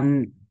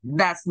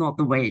 That's not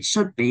the way it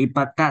should be,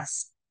 but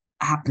that's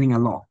happening a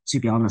lot, to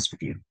be honest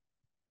with you.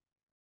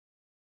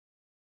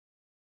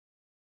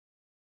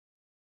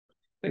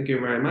 Thank you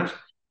very much.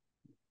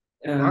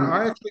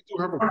 I actually do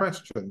have a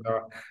question.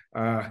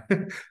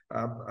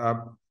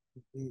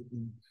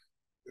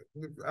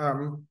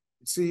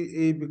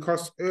 See,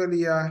 because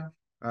earlier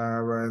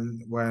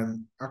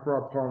when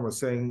Akrapong was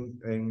saying,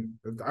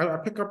 I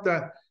pick up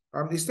that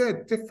is there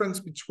a difference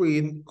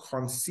between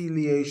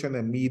conciliation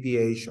and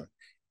mediation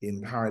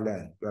in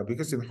Thailand?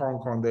 Because in Hong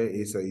Kong there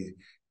is a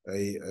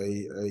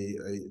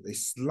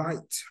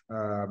slight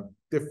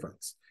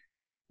difference.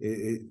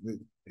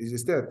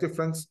 Is there a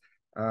difference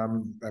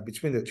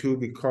between the two?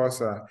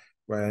 Because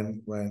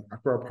when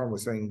Akrapong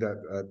was saying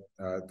that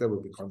there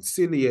will be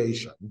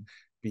conciliation,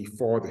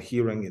 before the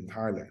hearing in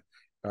Thailand.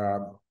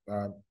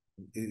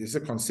 Is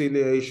it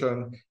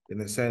conciliation in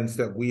the sense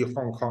that we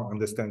Hong Kong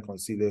understand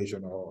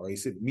conciliation, or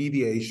is it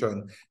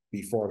mediation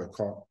before the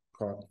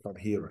court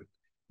hearing,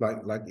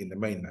 like in the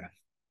mainland?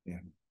 Yeah.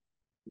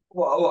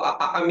 Well,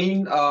 I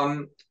mean,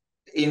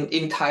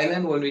 in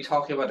Thailand, when we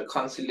talk about the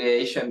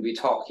conciliation, we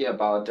talking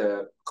about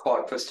the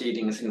court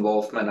proceedings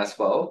involvement as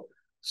well.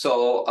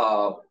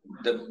 So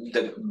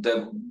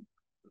the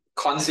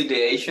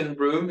conciliation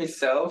room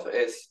itself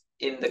is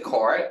in the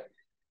court.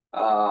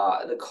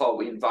 The court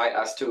will invite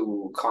us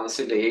to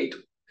conciliate,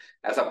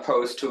 as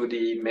opposed to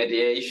the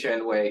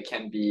mediation where it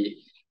can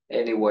be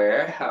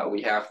anywhere.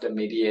 We have the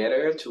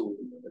mediator to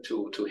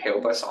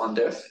help us on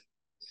this.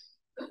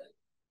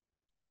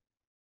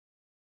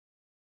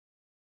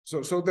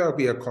 So there'll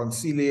be a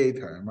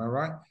conciliator, am I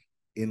right?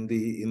 In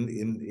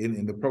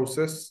the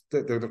process,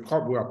 the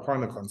court will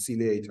appoint a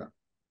conciliator.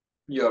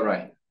 You're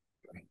right.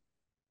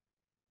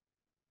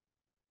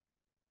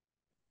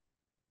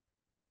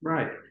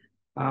 Right.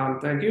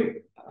 Thank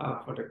you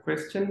for the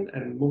question.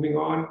 And moving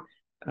on,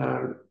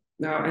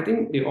 now I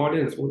think the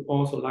audience would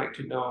also like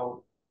to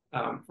know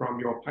from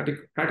your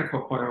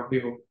practical point of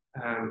view,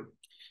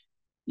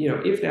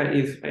 if there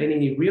is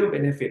any real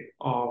benefit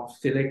of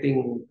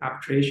selecting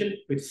arbitration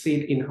with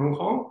seat in Hong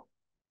Kong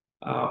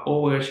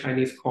over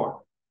Chinese court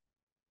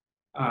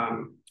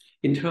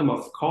in terms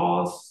of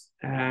cost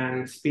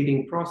and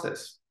speeding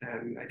process.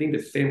 And I think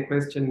the same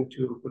question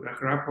to Khun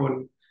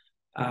Akharapon,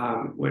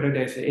 whether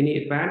there's any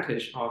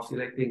advantage of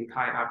selecting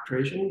Thai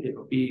arbitration,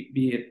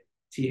 be it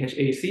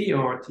THAC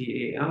or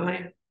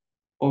TAI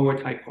over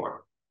Thai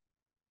court.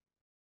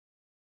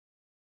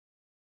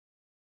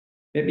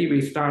 Maybe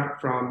we start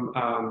from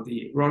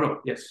the Ronald.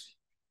 Yes.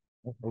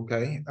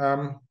 Okay.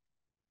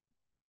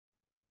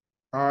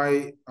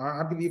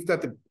 I believe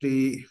that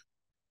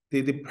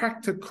the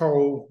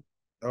practical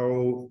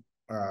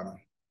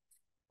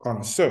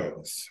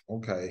concerns,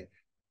 okay,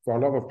 for a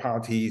lot of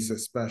parties,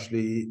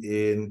 especially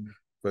in,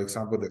 for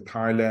example, the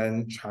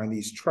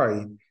Thailand-Chinese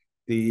trade,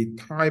 the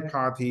Thai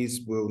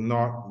parties will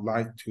not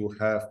like to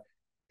have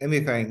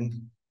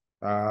anything,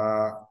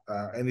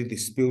 any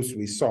disputes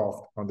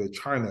resolved on the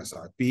China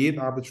side, be it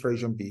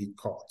arbitration, be it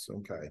courts,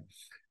 okay.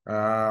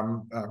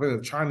 But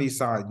the Chinese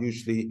side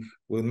usually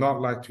will not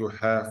like to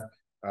have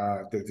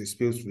the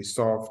disputes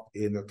resolved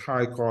in the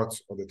Thai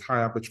courts or the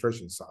Thai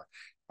arbitration side.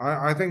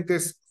 I think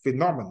this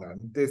phenomenon,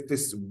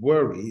 this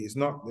worry is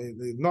not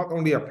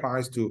only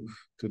applies to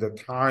the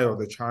Thai or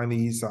the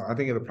Chinese. I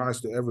think it applies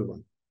to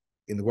everyone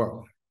in the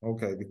world.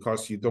 Okay,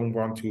 because you don't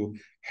want to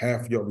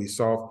have your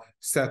resolve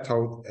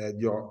settled at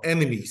your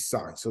enemy's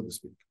side, so to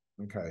speak.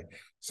 Okay,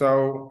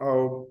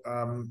 so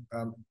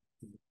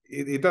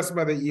it doesn't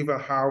matter even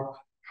how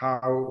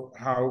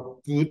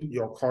good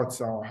your courts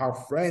are, how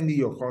friendly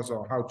your courts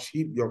are, how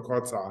cheap your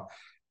courts are.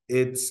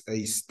 It's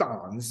a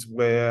stance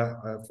where,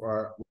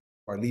 or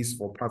at least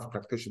for private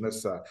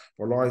practitioners,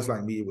 for lawyers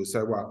like me, would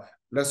say, well,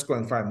 let's go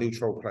and find a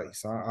neutral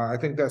place. I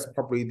think that's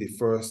probably the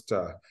first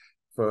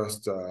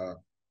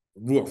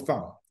rule of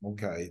thumb,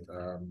 okay,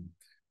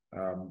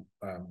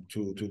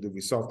 to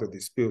resolve the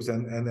disputes.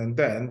 And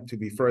then, to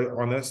be very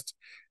honest,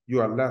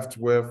 you are left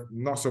with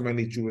not so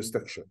many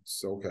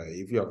jurisdictions, okay?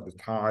 If you have the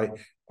Thai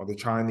or the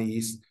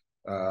Chinese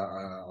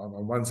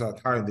on one side,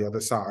 Thai on the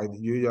other side,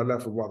 you're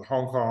left with what?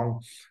 Hong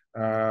Kong,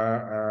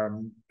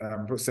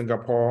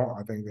 Singapore,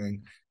 I think,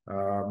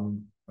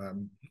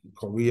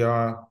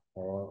 Korea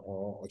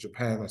or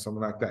Japan or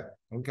something like that.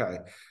 Okay,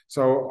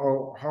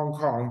 so Hong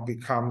Kong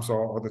becomes,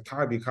 or the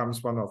Thai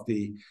becomes one of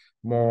the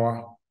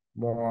more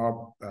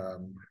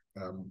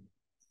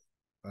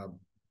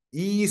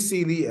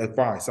easily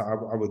advised, I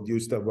would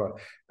use the word,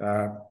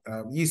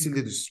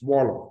 easily to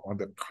swallow on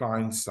the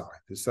client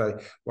side, to say,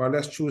 well,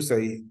 let's choose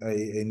a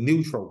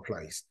neutral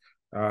place,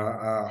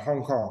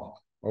 Hong Kong,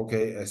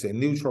 okay, as a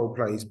neutral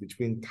place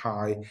between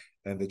Thai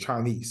and the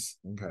Chinese.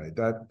 Okay,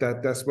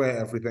 that's where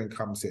everything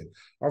comes in.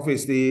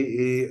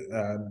 Obviously,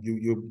 as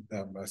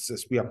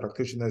we are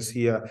practitioners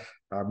here,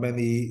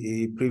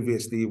 many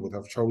previously would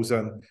have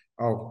chosen,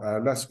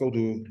 let's go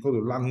to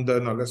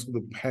London, or let's go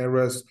to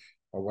Paris,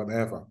 or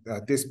whatever.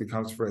 This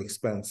becomes very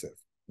expensive.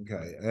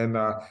 Okay, and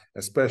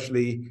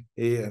especially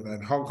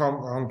in Hong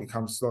Kong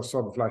becomes sort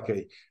of like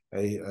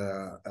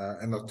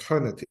an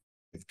alternative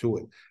to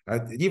it.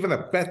 Even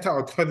a better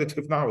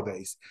alternative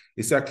nowadays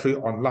is actually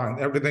online.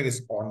 Everything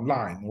is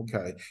online.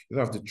 Okay, you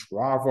don't have to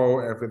travel.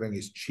 Everything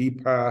is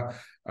cheaper.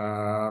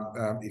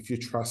 If you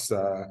trust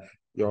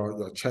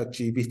your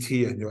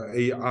ChatGPT and your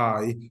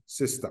AI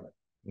system.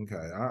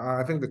 Okay,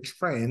 I think the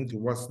trend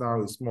towards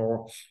now is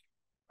more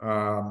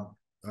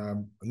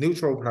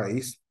neutral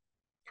place,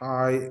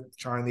 Thai,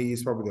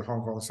 Chinese, probably the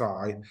Hong Kong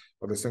side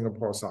or the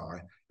Singapore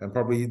side, and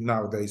probably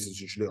nowadays it's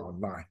usually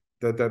online.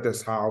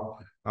 That's how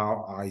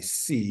I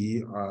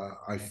see,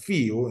 I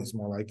feel it's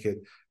more like it,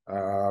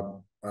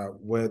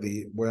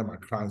 where my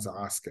clients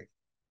are asking.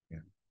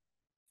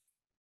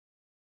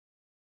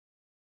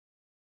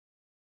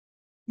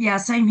 Yeah,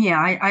 same here.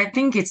 I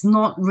think it's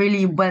not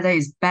really whether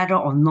it's better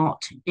or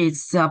not.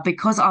 It's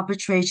because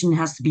arbitration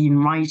has to be in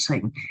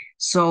writing.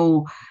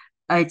 So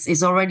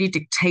it's already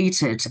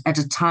dictated at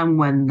the time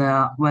when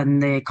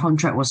the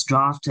contract was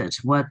drafted,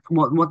 what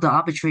the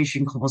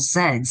arbitration clause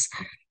says.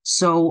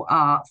 So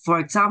for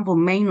example,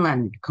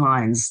 mainland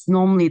clients,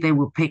 normally they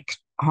will pick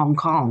Hong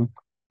Kong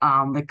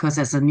because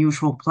as a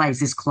neutral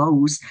place, it's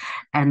close,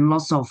 and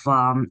lots of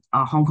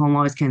Hong Kong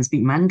lawyers can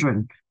speak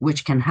Mandarin,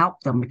 which can help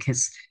them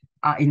because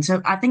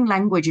I think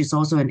language is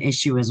also an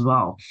issue as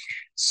well.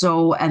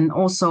 So, and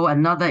also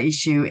another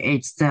issue,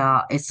 it's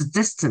the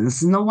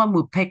distance. No one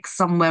will pick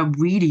somewhere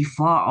really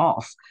far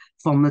off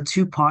from the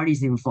two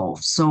parties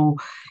involved. So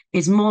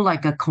it's more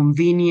like a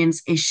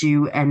convenience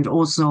issue, and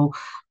also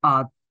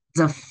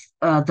the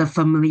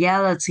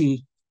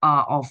familiarity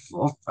of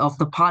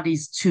the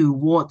parties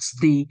towards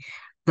the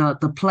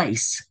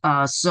place.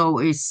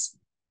 So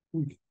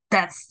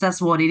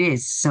that's what it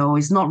is. So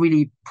it's not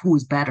really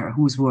who's better,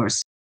 who's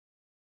worse.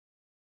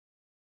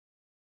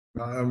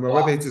 And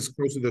whether it is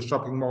close to the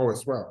shopping mall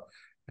as well.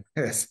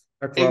 Yes,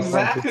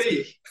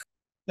 exactly.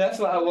 That's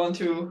what I want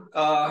to.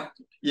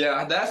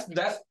 Yeah, that's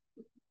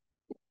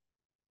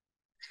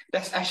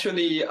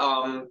actually.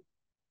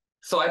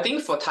 So I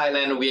think for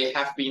Thailand we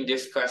have been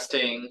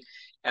discussing,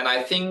 and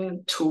I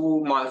think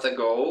 2 months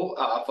ago,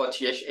 for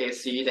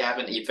THAC they have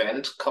an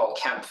event called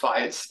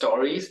Campfire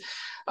Stories.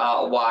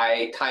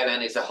 Why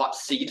Thailand is a hot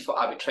seat for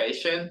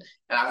arbitration,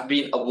 and I've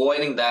been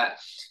avoiding that.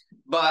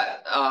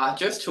 But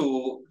just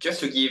to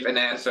give an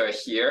answer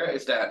here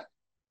is that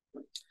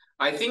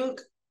I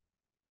think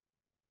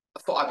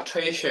for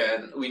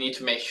arbitration we need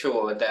to make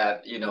sure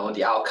that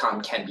the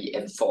outcome can be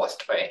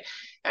enforced, right?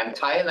 And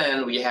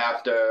Thailand, we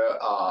have the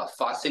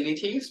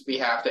facilities, we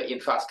have the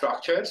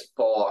infrastructures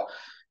for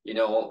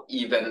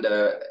even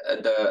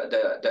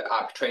the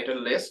arbitrator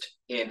list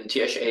in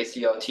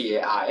THAC or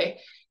TAI.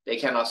 They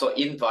can also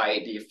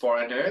invite the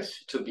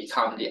foreigners to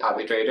become the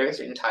arbitrators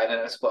in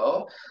Thailand as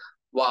well.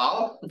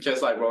 Wow,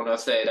 just like Ronald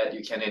said, that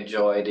you can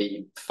enjoy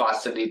the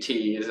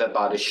facilities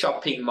about the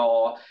shopping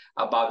mall,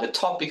 about the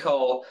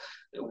topical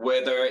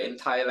weather in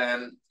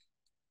Thailand.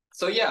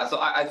 So yeah, so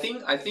I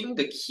think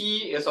the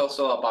key is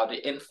also about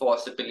the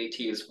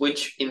enforceabilities,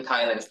 which in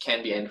Thailand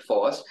can be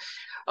enforced.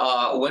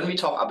 When we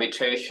talk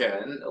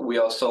arbitration, we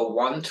also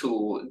want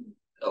to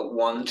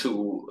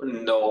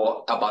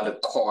know about the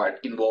court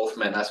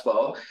involvement as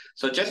well.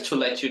 So just to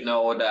let you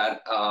know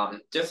that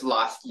just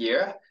last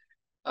year,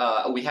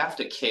 we have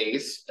the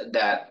case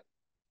that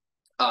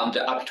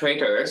the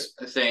arbitrators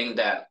saying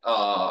that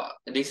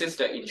this is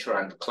the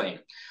insurance claim.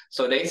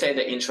 So they say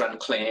the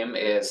insurance claim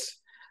is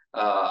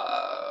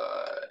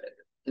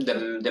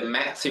the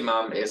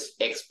maximum is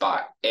X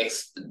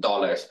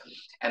dollars,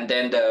 and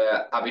then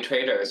the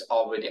arbitrators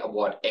already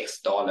award X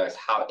dollars.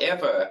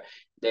 However,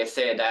 they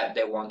say that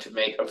they want to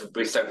make a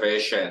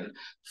reservation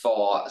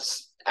for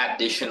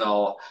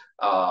additional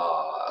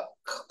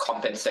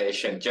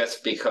compensation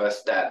just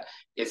because that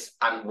it's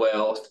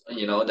unwell.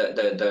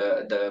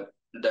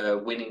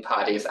 The winning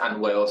party is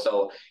unwell,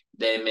 so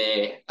they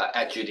may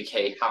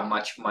adjudicate how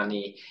much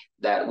money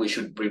that we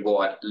should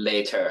reward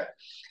later.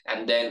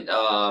 And then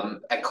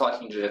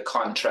according to the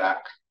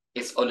contract,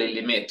 it's only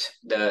limit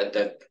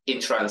the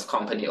insurance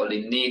company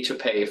only need to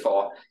pay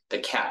for the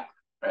cap,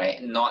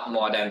 right? Not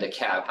more than the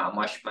cap, how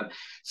much money.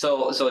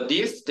 So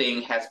this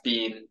thing has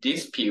been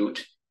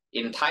disputed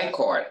in Thai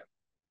court,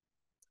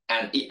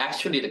 and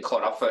actually the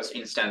court of first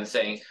instance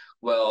saying,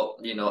 well,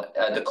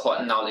 the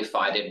court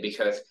nullified it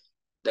because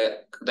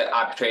the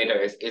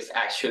arbitrators is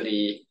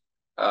actually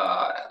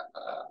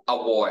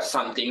award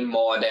something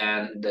more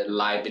than the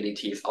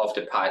liabilities of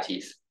the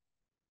parties.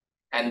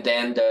 And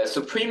then the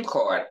Supreme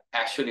Court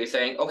actually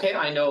saying, okay,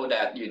 I know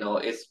that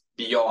it's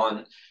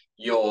beyond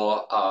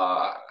your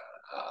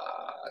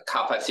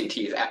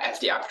capacities as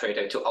the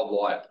arbitrator to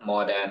award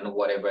more than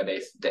whatever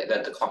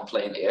that the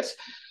complaint is.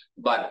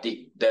 But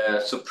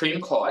the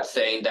Supreme Court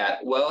saying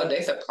that, well,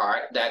 there's a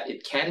part that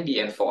it can be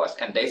enforced,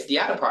 and there's the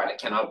other part that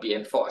cannot be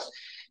enforced.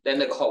 Then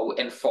the court will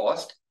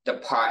enforce the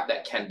part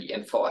that can be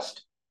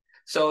enforced.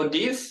 So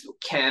this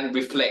can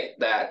reflect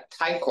that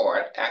Thai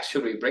court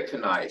actually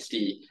recognize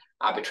the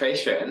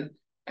arbitration,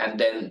 and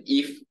then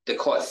if the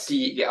court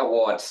see the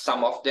award,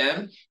 some of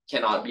them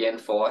cannot be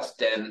enforced,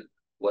 then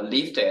we'll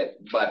leave it.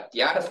 But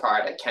the other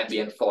part that can be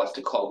enforced,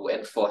 the court will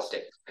enforce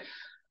it.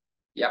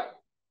 Yeah.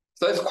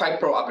 So it's quite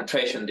pro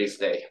arbitration this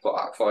day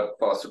for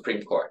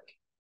Supreme Court.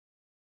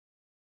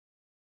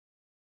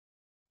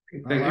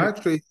 I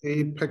actually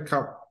pick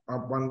up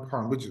one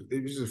point, which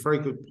is a very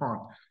good point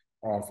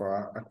of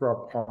a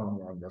broad point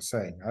what you're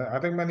saying. I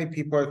think many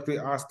people actually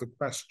ask the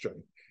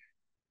question,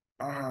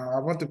 I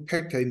want to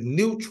pick a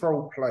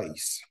neutral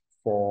place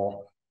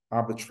for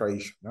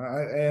arbitration.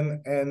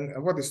 And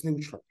what is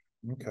neutral?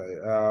 Okay.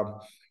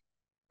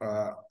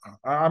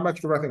 I'm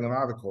actually writing an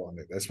article on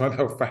it, as a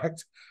matter of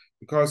fact,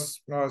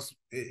 because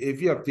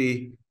if you have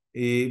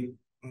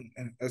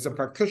as a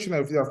practitioner,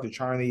 if you have the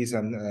Chinese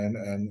and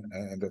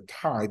the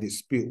Thai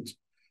dispute,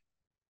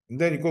 and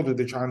then you go to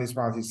the Chinese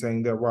party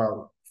saying that,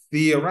 well,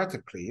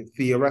 theoretically,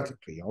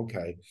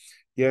 okay,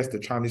 yes, the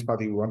Chinese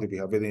party will want to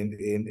have it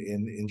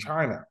in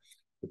China.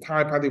 The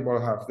Thai party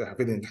will have to have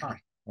it in Thai.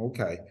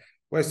 Okay,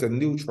 where's the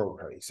neutral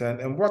place?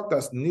 And what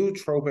does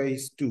neutral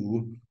place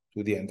do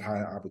to the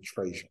entire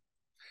arbitration?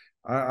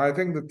 I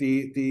think that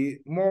the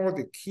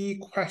key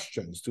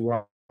questions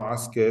to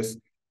ask is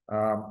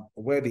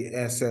where the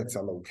assets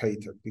are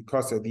located,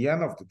 because at the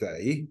end of the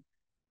day,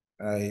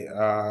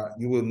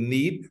 you will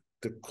need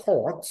the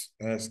court,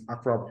 as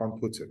Akrapon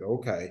puts it.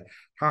 Okay,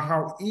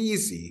 how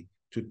easy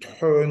to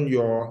turn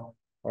your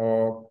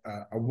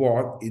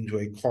award into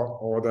a court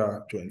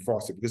order to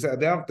enforce it, because at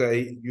the end of the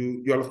day,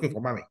 you're looking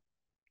for money.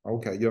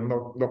 Okay, you're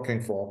not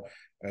looking for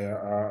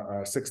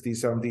 60,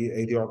 70,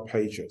 80 odd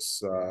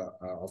pages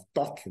of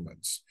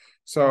documents.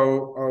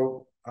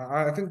 So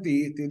I think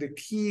the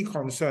key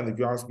concern, if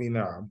you ask me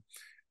now,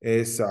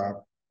 is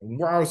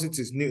whilst it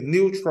is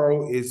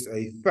neutral is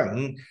a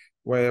thing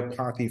where a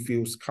party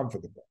feels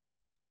comfortable.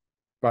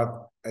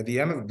 But at the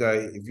end of the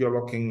day, if you're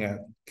looking at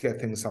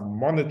getting some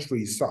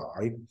monetary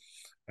side,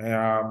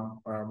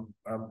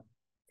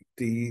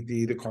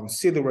 the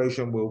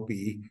consideration will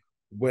be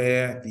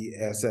where the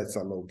assets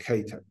are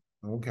located.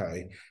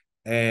 Okay,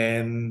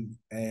 and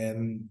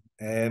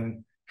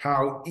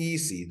how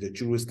easy the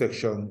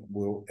jurisdiction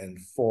will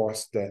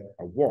enforce that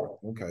award.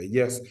 Okay,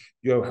 yes,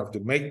 you'll have to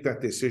make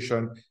that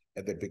decision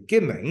at the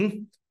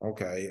beginning.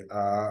 Okay,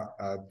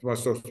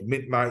 was those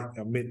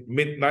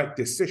midnight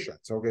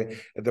decisions. Okay,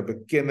 at the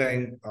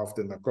beginning of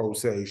the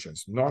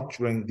negotiations, not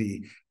during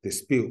the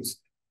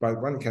disputes. But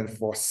one can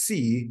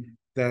foresee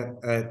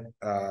that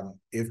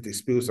if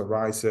disputes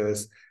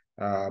arises,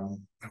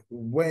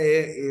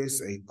 where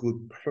is a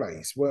good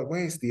place?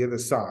 Where is the other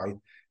side?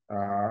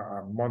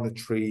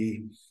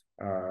 Monetary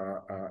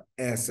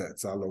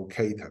assets are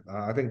located.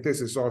 I think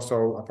this is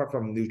also, apart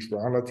from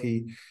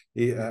neutrality,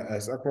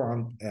 as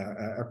Akrapon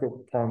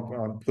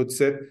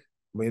puts it,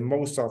 I mean,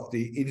 most of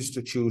the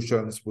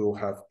institutions will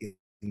have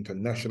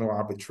international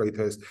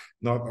arbitrators,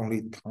 not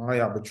only Thai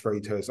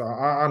arbitrators.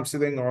 I'm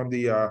sitting on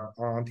the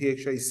on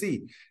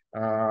THAC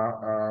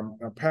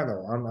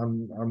panel.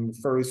 I'm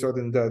very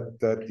certain that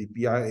the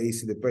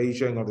BIAC, the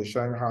Beijing or the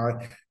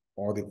Shanghai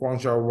or the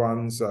Guangzhou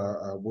ones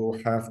will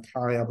have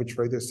Thai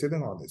arbitrators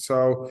sitting on it.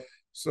 So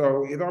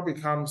it all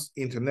becomes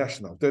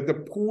international.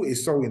 The pool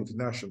is so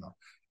international.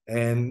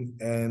 And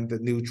the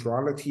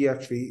neutrality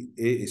actually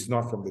is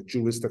not from the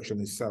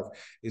jurisdiction itself.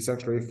 It's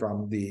actually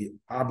from the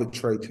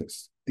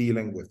arbitrators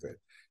dealing with it.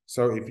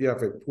 So if you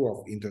have a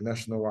pool of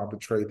international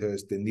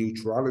arbitrators, the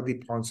neutrality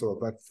point of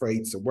that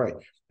fades away.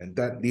 And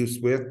that leaves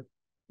with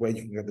where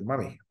you can get the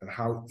money and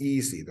how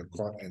easy the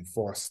court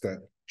enforce that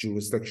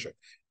jurisdiction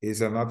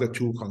is another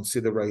two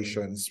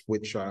considerations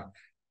which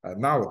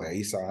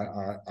nowadays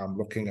I'm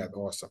looking at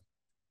also.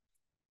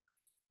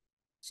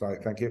 So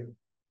thank you.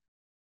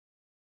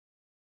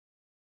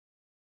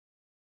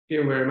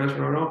 Thank you very much,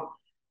 Ronald,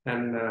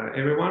 and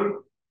everyone.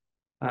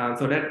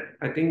 So that,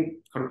 I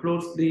think,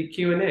 concludes the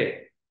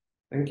Q&A.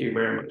 Thank you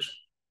very much.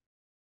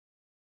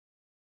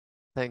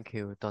 Thank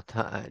you,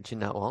 Dr.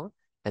 Gina Wong,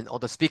 and all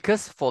the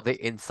speakers for the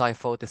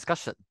insightful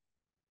discussion.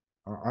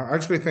 I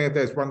actually think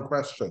there's one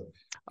question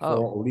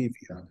for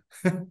Olivia.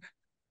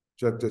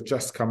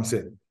 just comes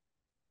in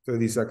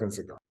 30 seconds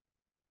ago.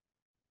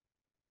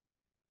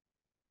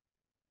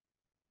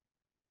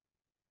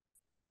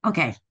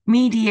 Okay,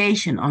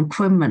 mediation on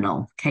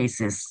criminal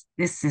cases.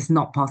 This is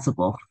not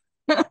possible.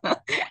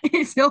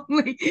 It's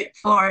only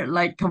for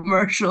like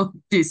commercial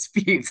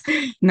disputes.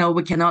 No,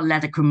 we cannot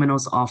let the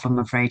criminals off, I'm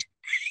afraid.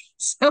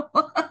 So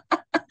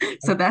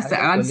that's the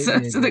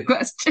answer to the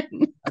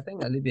question. I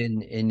think I live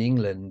in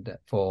England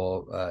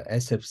for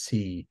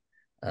SFC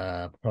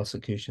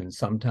prosecution.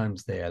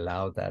 Sometimes they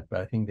allow that,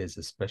 but I think there's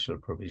a special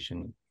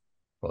provision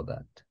for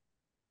that.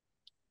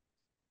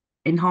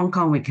 In Hong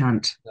Kong, we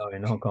can't. No,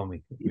 in Hong Kong,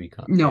 we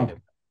can't. No,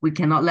 we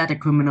cannot let the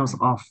criminals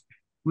off.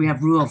 We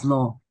have rule of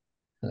law.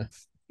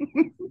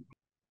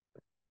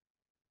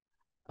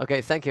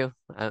 Okay, thank you,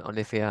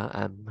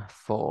 Olivia,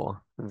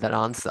 for that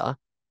answer,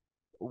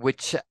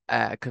 which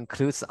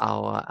concludes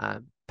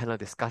our panel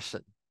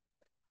discussion.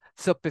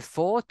 So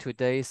before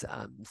today's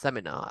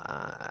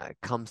seminar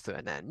comes to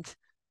an end,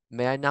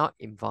 may I now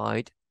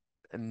invite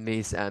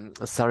Ms.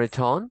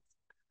 Sariton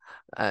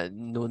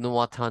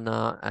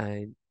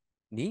Nunuatana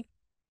Ni,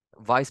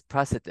 Vice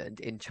President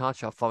in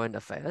charge of Foreign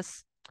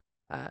Affairs,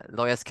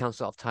 Lawyers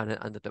Council of Thailand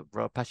under the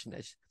Royal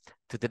Patronage,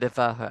 to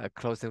deliver her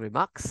closing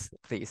remarks,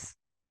 please.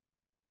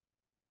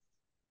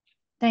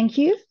 Thank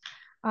you.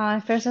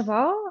 First of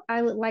all,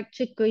 I would like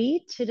to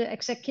greet to the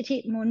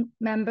executive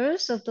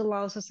members of the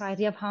Law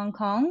Society of Hong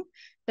Kong,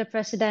 the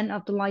President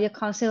of the Lawyer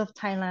Council of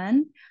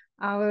Thailand,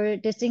 our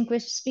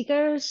distinguished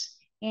speakers,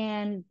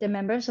 and the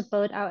members of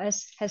both our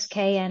SK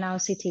and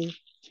LCT.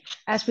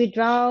 As we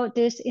draw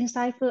this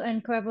insightful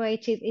and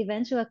collaborative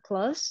event to a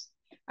close,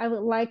 I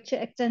would like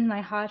to extend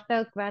my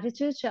heartfelt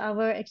gratitude to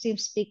our esteemed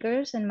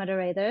speakers and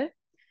moderator.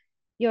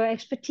 Your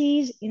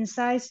expertise,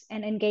 insights,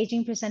 and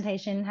engaging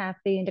presentation have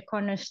been the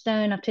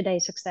cornerstone of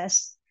today's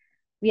success.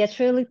 We are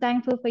truly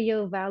thankful for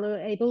your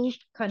valuable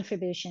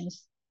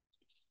contributions.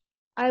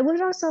 I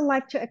would also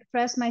like to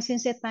express my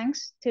sincere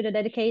thanks to the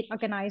dedicated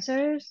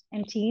organizers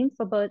and team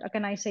for both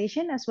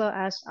organization as well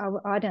as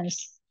our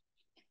audience.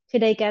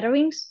 Today's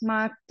gatherings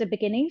mark the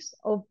beginnings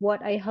of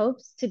what I hope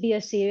to be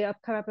a series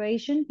of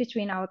collaboration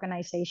between our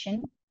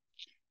organization.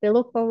 We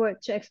look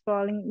forward to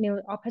exploring new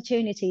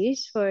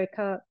opportunities for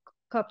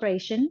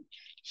cooperation,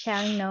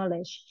 sharing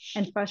knowledge,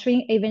 and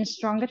fostering even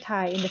stronger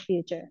ties in the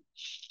future.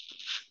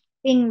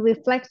 In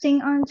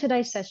reflecting on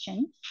today's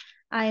session,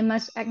 I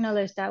must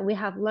acknowledge that we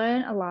have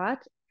learned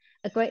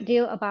a great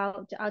deal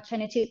about the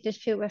alternative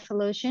dispute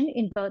resolution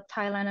in both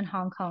Thailand and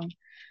Hong Kong.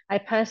 I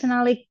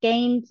personally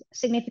gained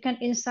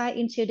significant insight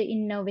into the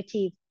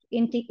innovative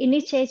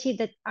initiatives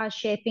that are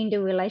shaping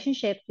the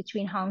relationship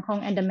between Hong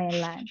Kong and the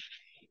mainland.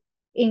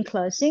 In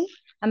closing,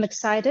 I'm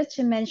excited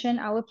to mention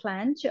our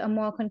plan to a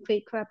more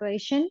concrete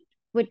collaboration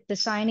with the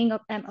signing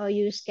of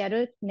MOU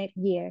scheduled next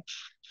year.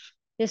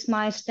 This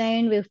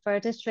milestone will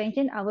further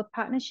strengthen our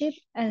partnership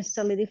and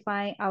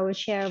solidify our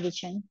shared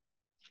vision.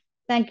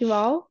 Thank you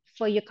all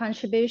for your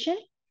contribution,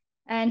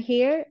 and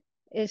here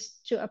is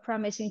to a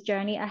promising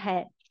journey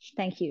ahead.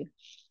 Thank you.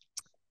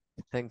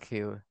 Thank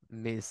you,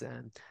 Ms.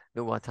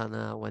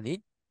 Nuwatana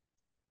Wanid.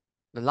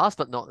 Last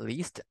but not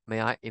least,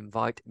 may I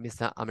invite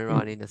Mr.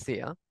 Amirani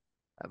Nasir,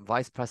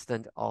 Vice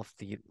President of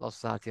the Law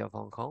Society of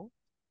Hong Kong,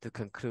 to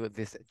conclude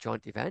this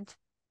joint event.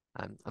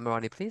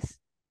 Amirani, please.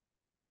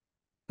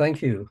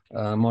 Thank you,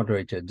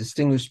 moderator,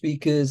 distinguished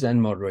speakers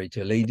and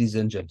moderator, ladies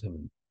and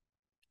gentlemen.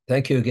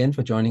 Thank you again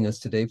for joining us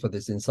today for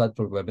this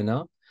insightful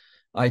webinar.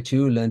 I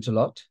too learned a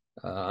lot.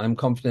 I'm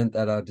confident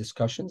that our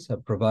discussions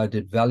have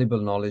provided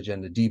valuable knowledge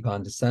and a deep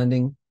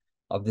understanding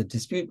of the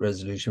dispute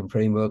resolution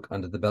framework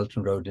under the Belt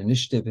and Road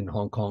Initiative in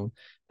Hong Kong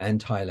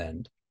and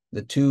Thailand.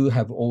 The two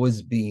have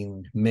always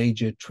been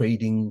major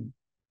trading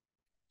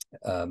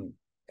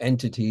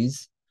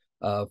entities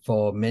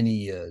for many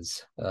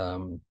years,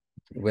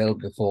 well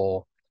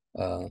before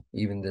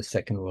even the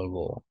Second World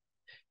War.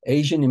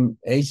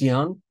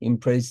 ASEAN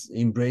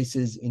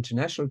embraces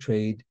international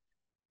trade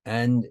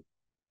and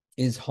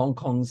is Hong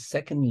Kong's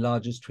second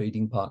largest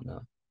trading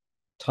partner.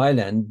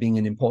 Thailand, being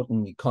an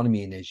important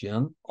economy in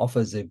ASEAN,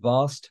 offers a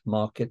vast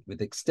market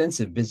with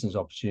extensive business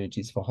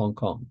opportunities for Hong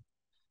Kong.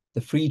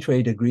 The Free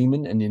Trade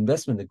Agreement and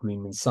Investment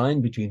Agreement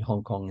signed between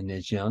Hong Kong and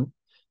ASEAN,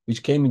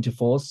 which came into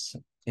force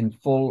in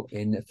full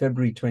in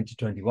February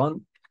 2021,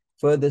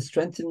 further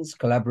strengthens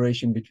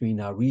collaboration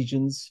between our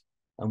regions,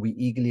 and we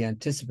eagerly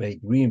anticipate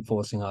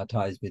reinforcing our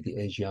ties with the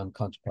ASEAN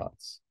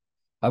counterparts.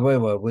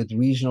 However, with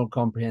Regional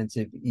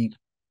Comprehensive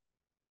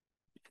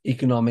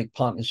Economic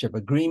Partnership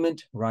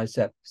Agreement,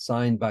 RCEP,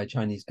 signed by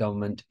Chinese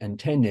government and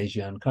 10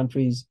 ASEAN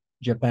countries,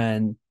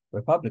 Japan,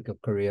 Republic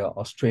of Korea,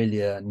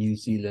 Australia, New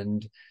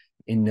Zealand,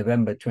 in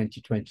November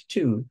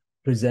 2022,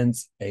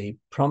 presents a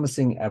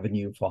promising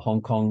avenue for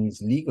Hong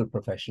Kong's legal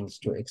professionals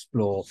to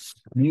explore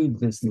new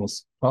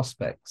business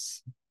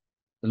prospects.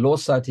 The Law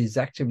Society is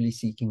actively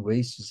seeking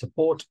ways to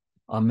support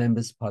our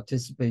members'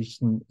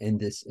 participation in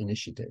this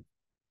initiative.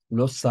 The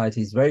Law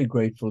Society is very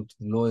grateful to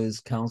the Lawyers'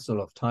 Council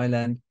of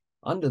Thailand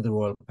under the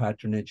Royal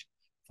Patronage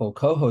for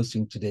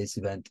co-hosting today's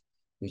event,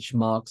 which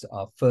marks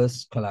our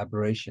first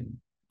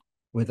collaboration.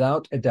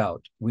 Without a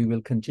doubt, we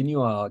will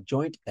continue our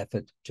joint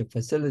effort to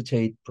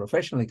facilitate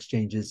professional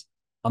exchanges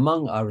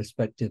among our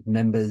respective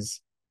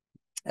members,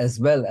 as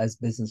well as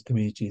business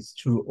communities,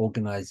 through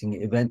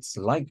organizing events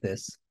like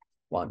this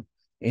one.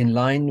 In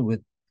line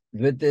with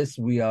this,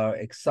 we are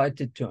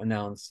excited to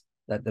announce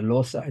that the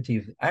Law Society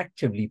is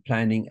actively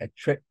planning a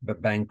trip to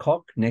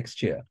Bangkok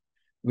next year.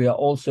 We are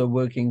also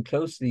working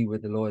closely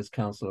with the Lawyers'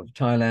 Council of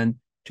Thailand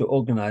to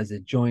organize a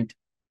joint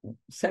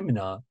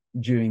seminar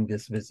during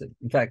this visit.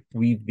 In fact,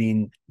 we've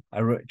been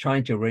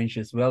trying to arrange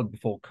this well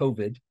before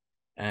COVID,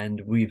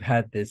 and we've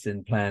had this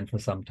in plan for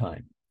some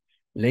time.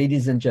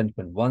 Ladies and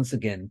gentlemen, once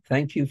again,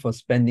 thank you for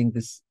spending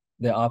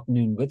the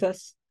afternoon with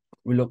us.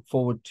 We look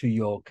forward to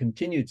your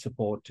continued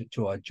support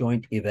to our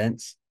joint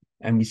events,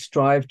 and we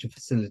strive to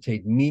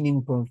facilitate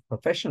meaningful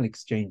professional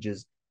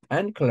exchanges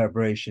and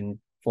collaboration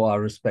for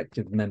our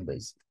respective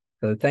members.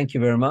 So thank you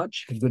very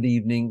much. Good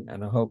evening,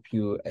 and I hope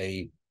you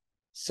a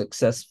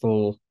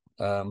successful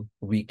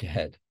week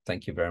ahead.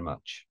 Thank you very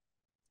much.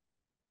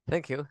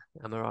 Thank you,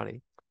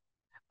 Amirani.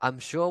 I'm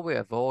sure we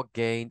have all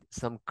gained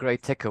some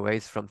great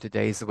takeaways from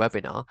today's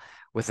webinar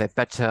with a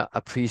better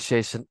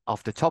appreciation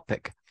of the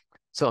topic.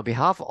 So on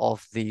behalf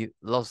of the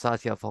Law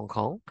Society of Hong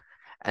Kong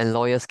and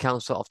Lawyers'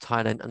 Council of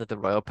Thailand under the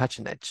Royal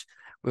Patronage,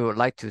 we would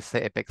like to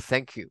say a big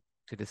thank you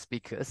to the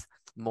speakers,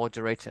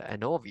 moderator,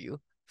 and all of you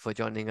for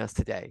joining us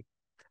today.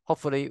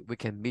 Hopefully, we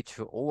can meet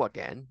you all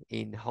again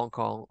in Hong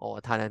Kong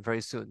or Thailand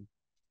very soon.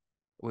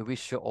 We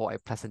wish you all a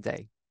pleasant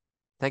day.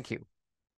 Thank you.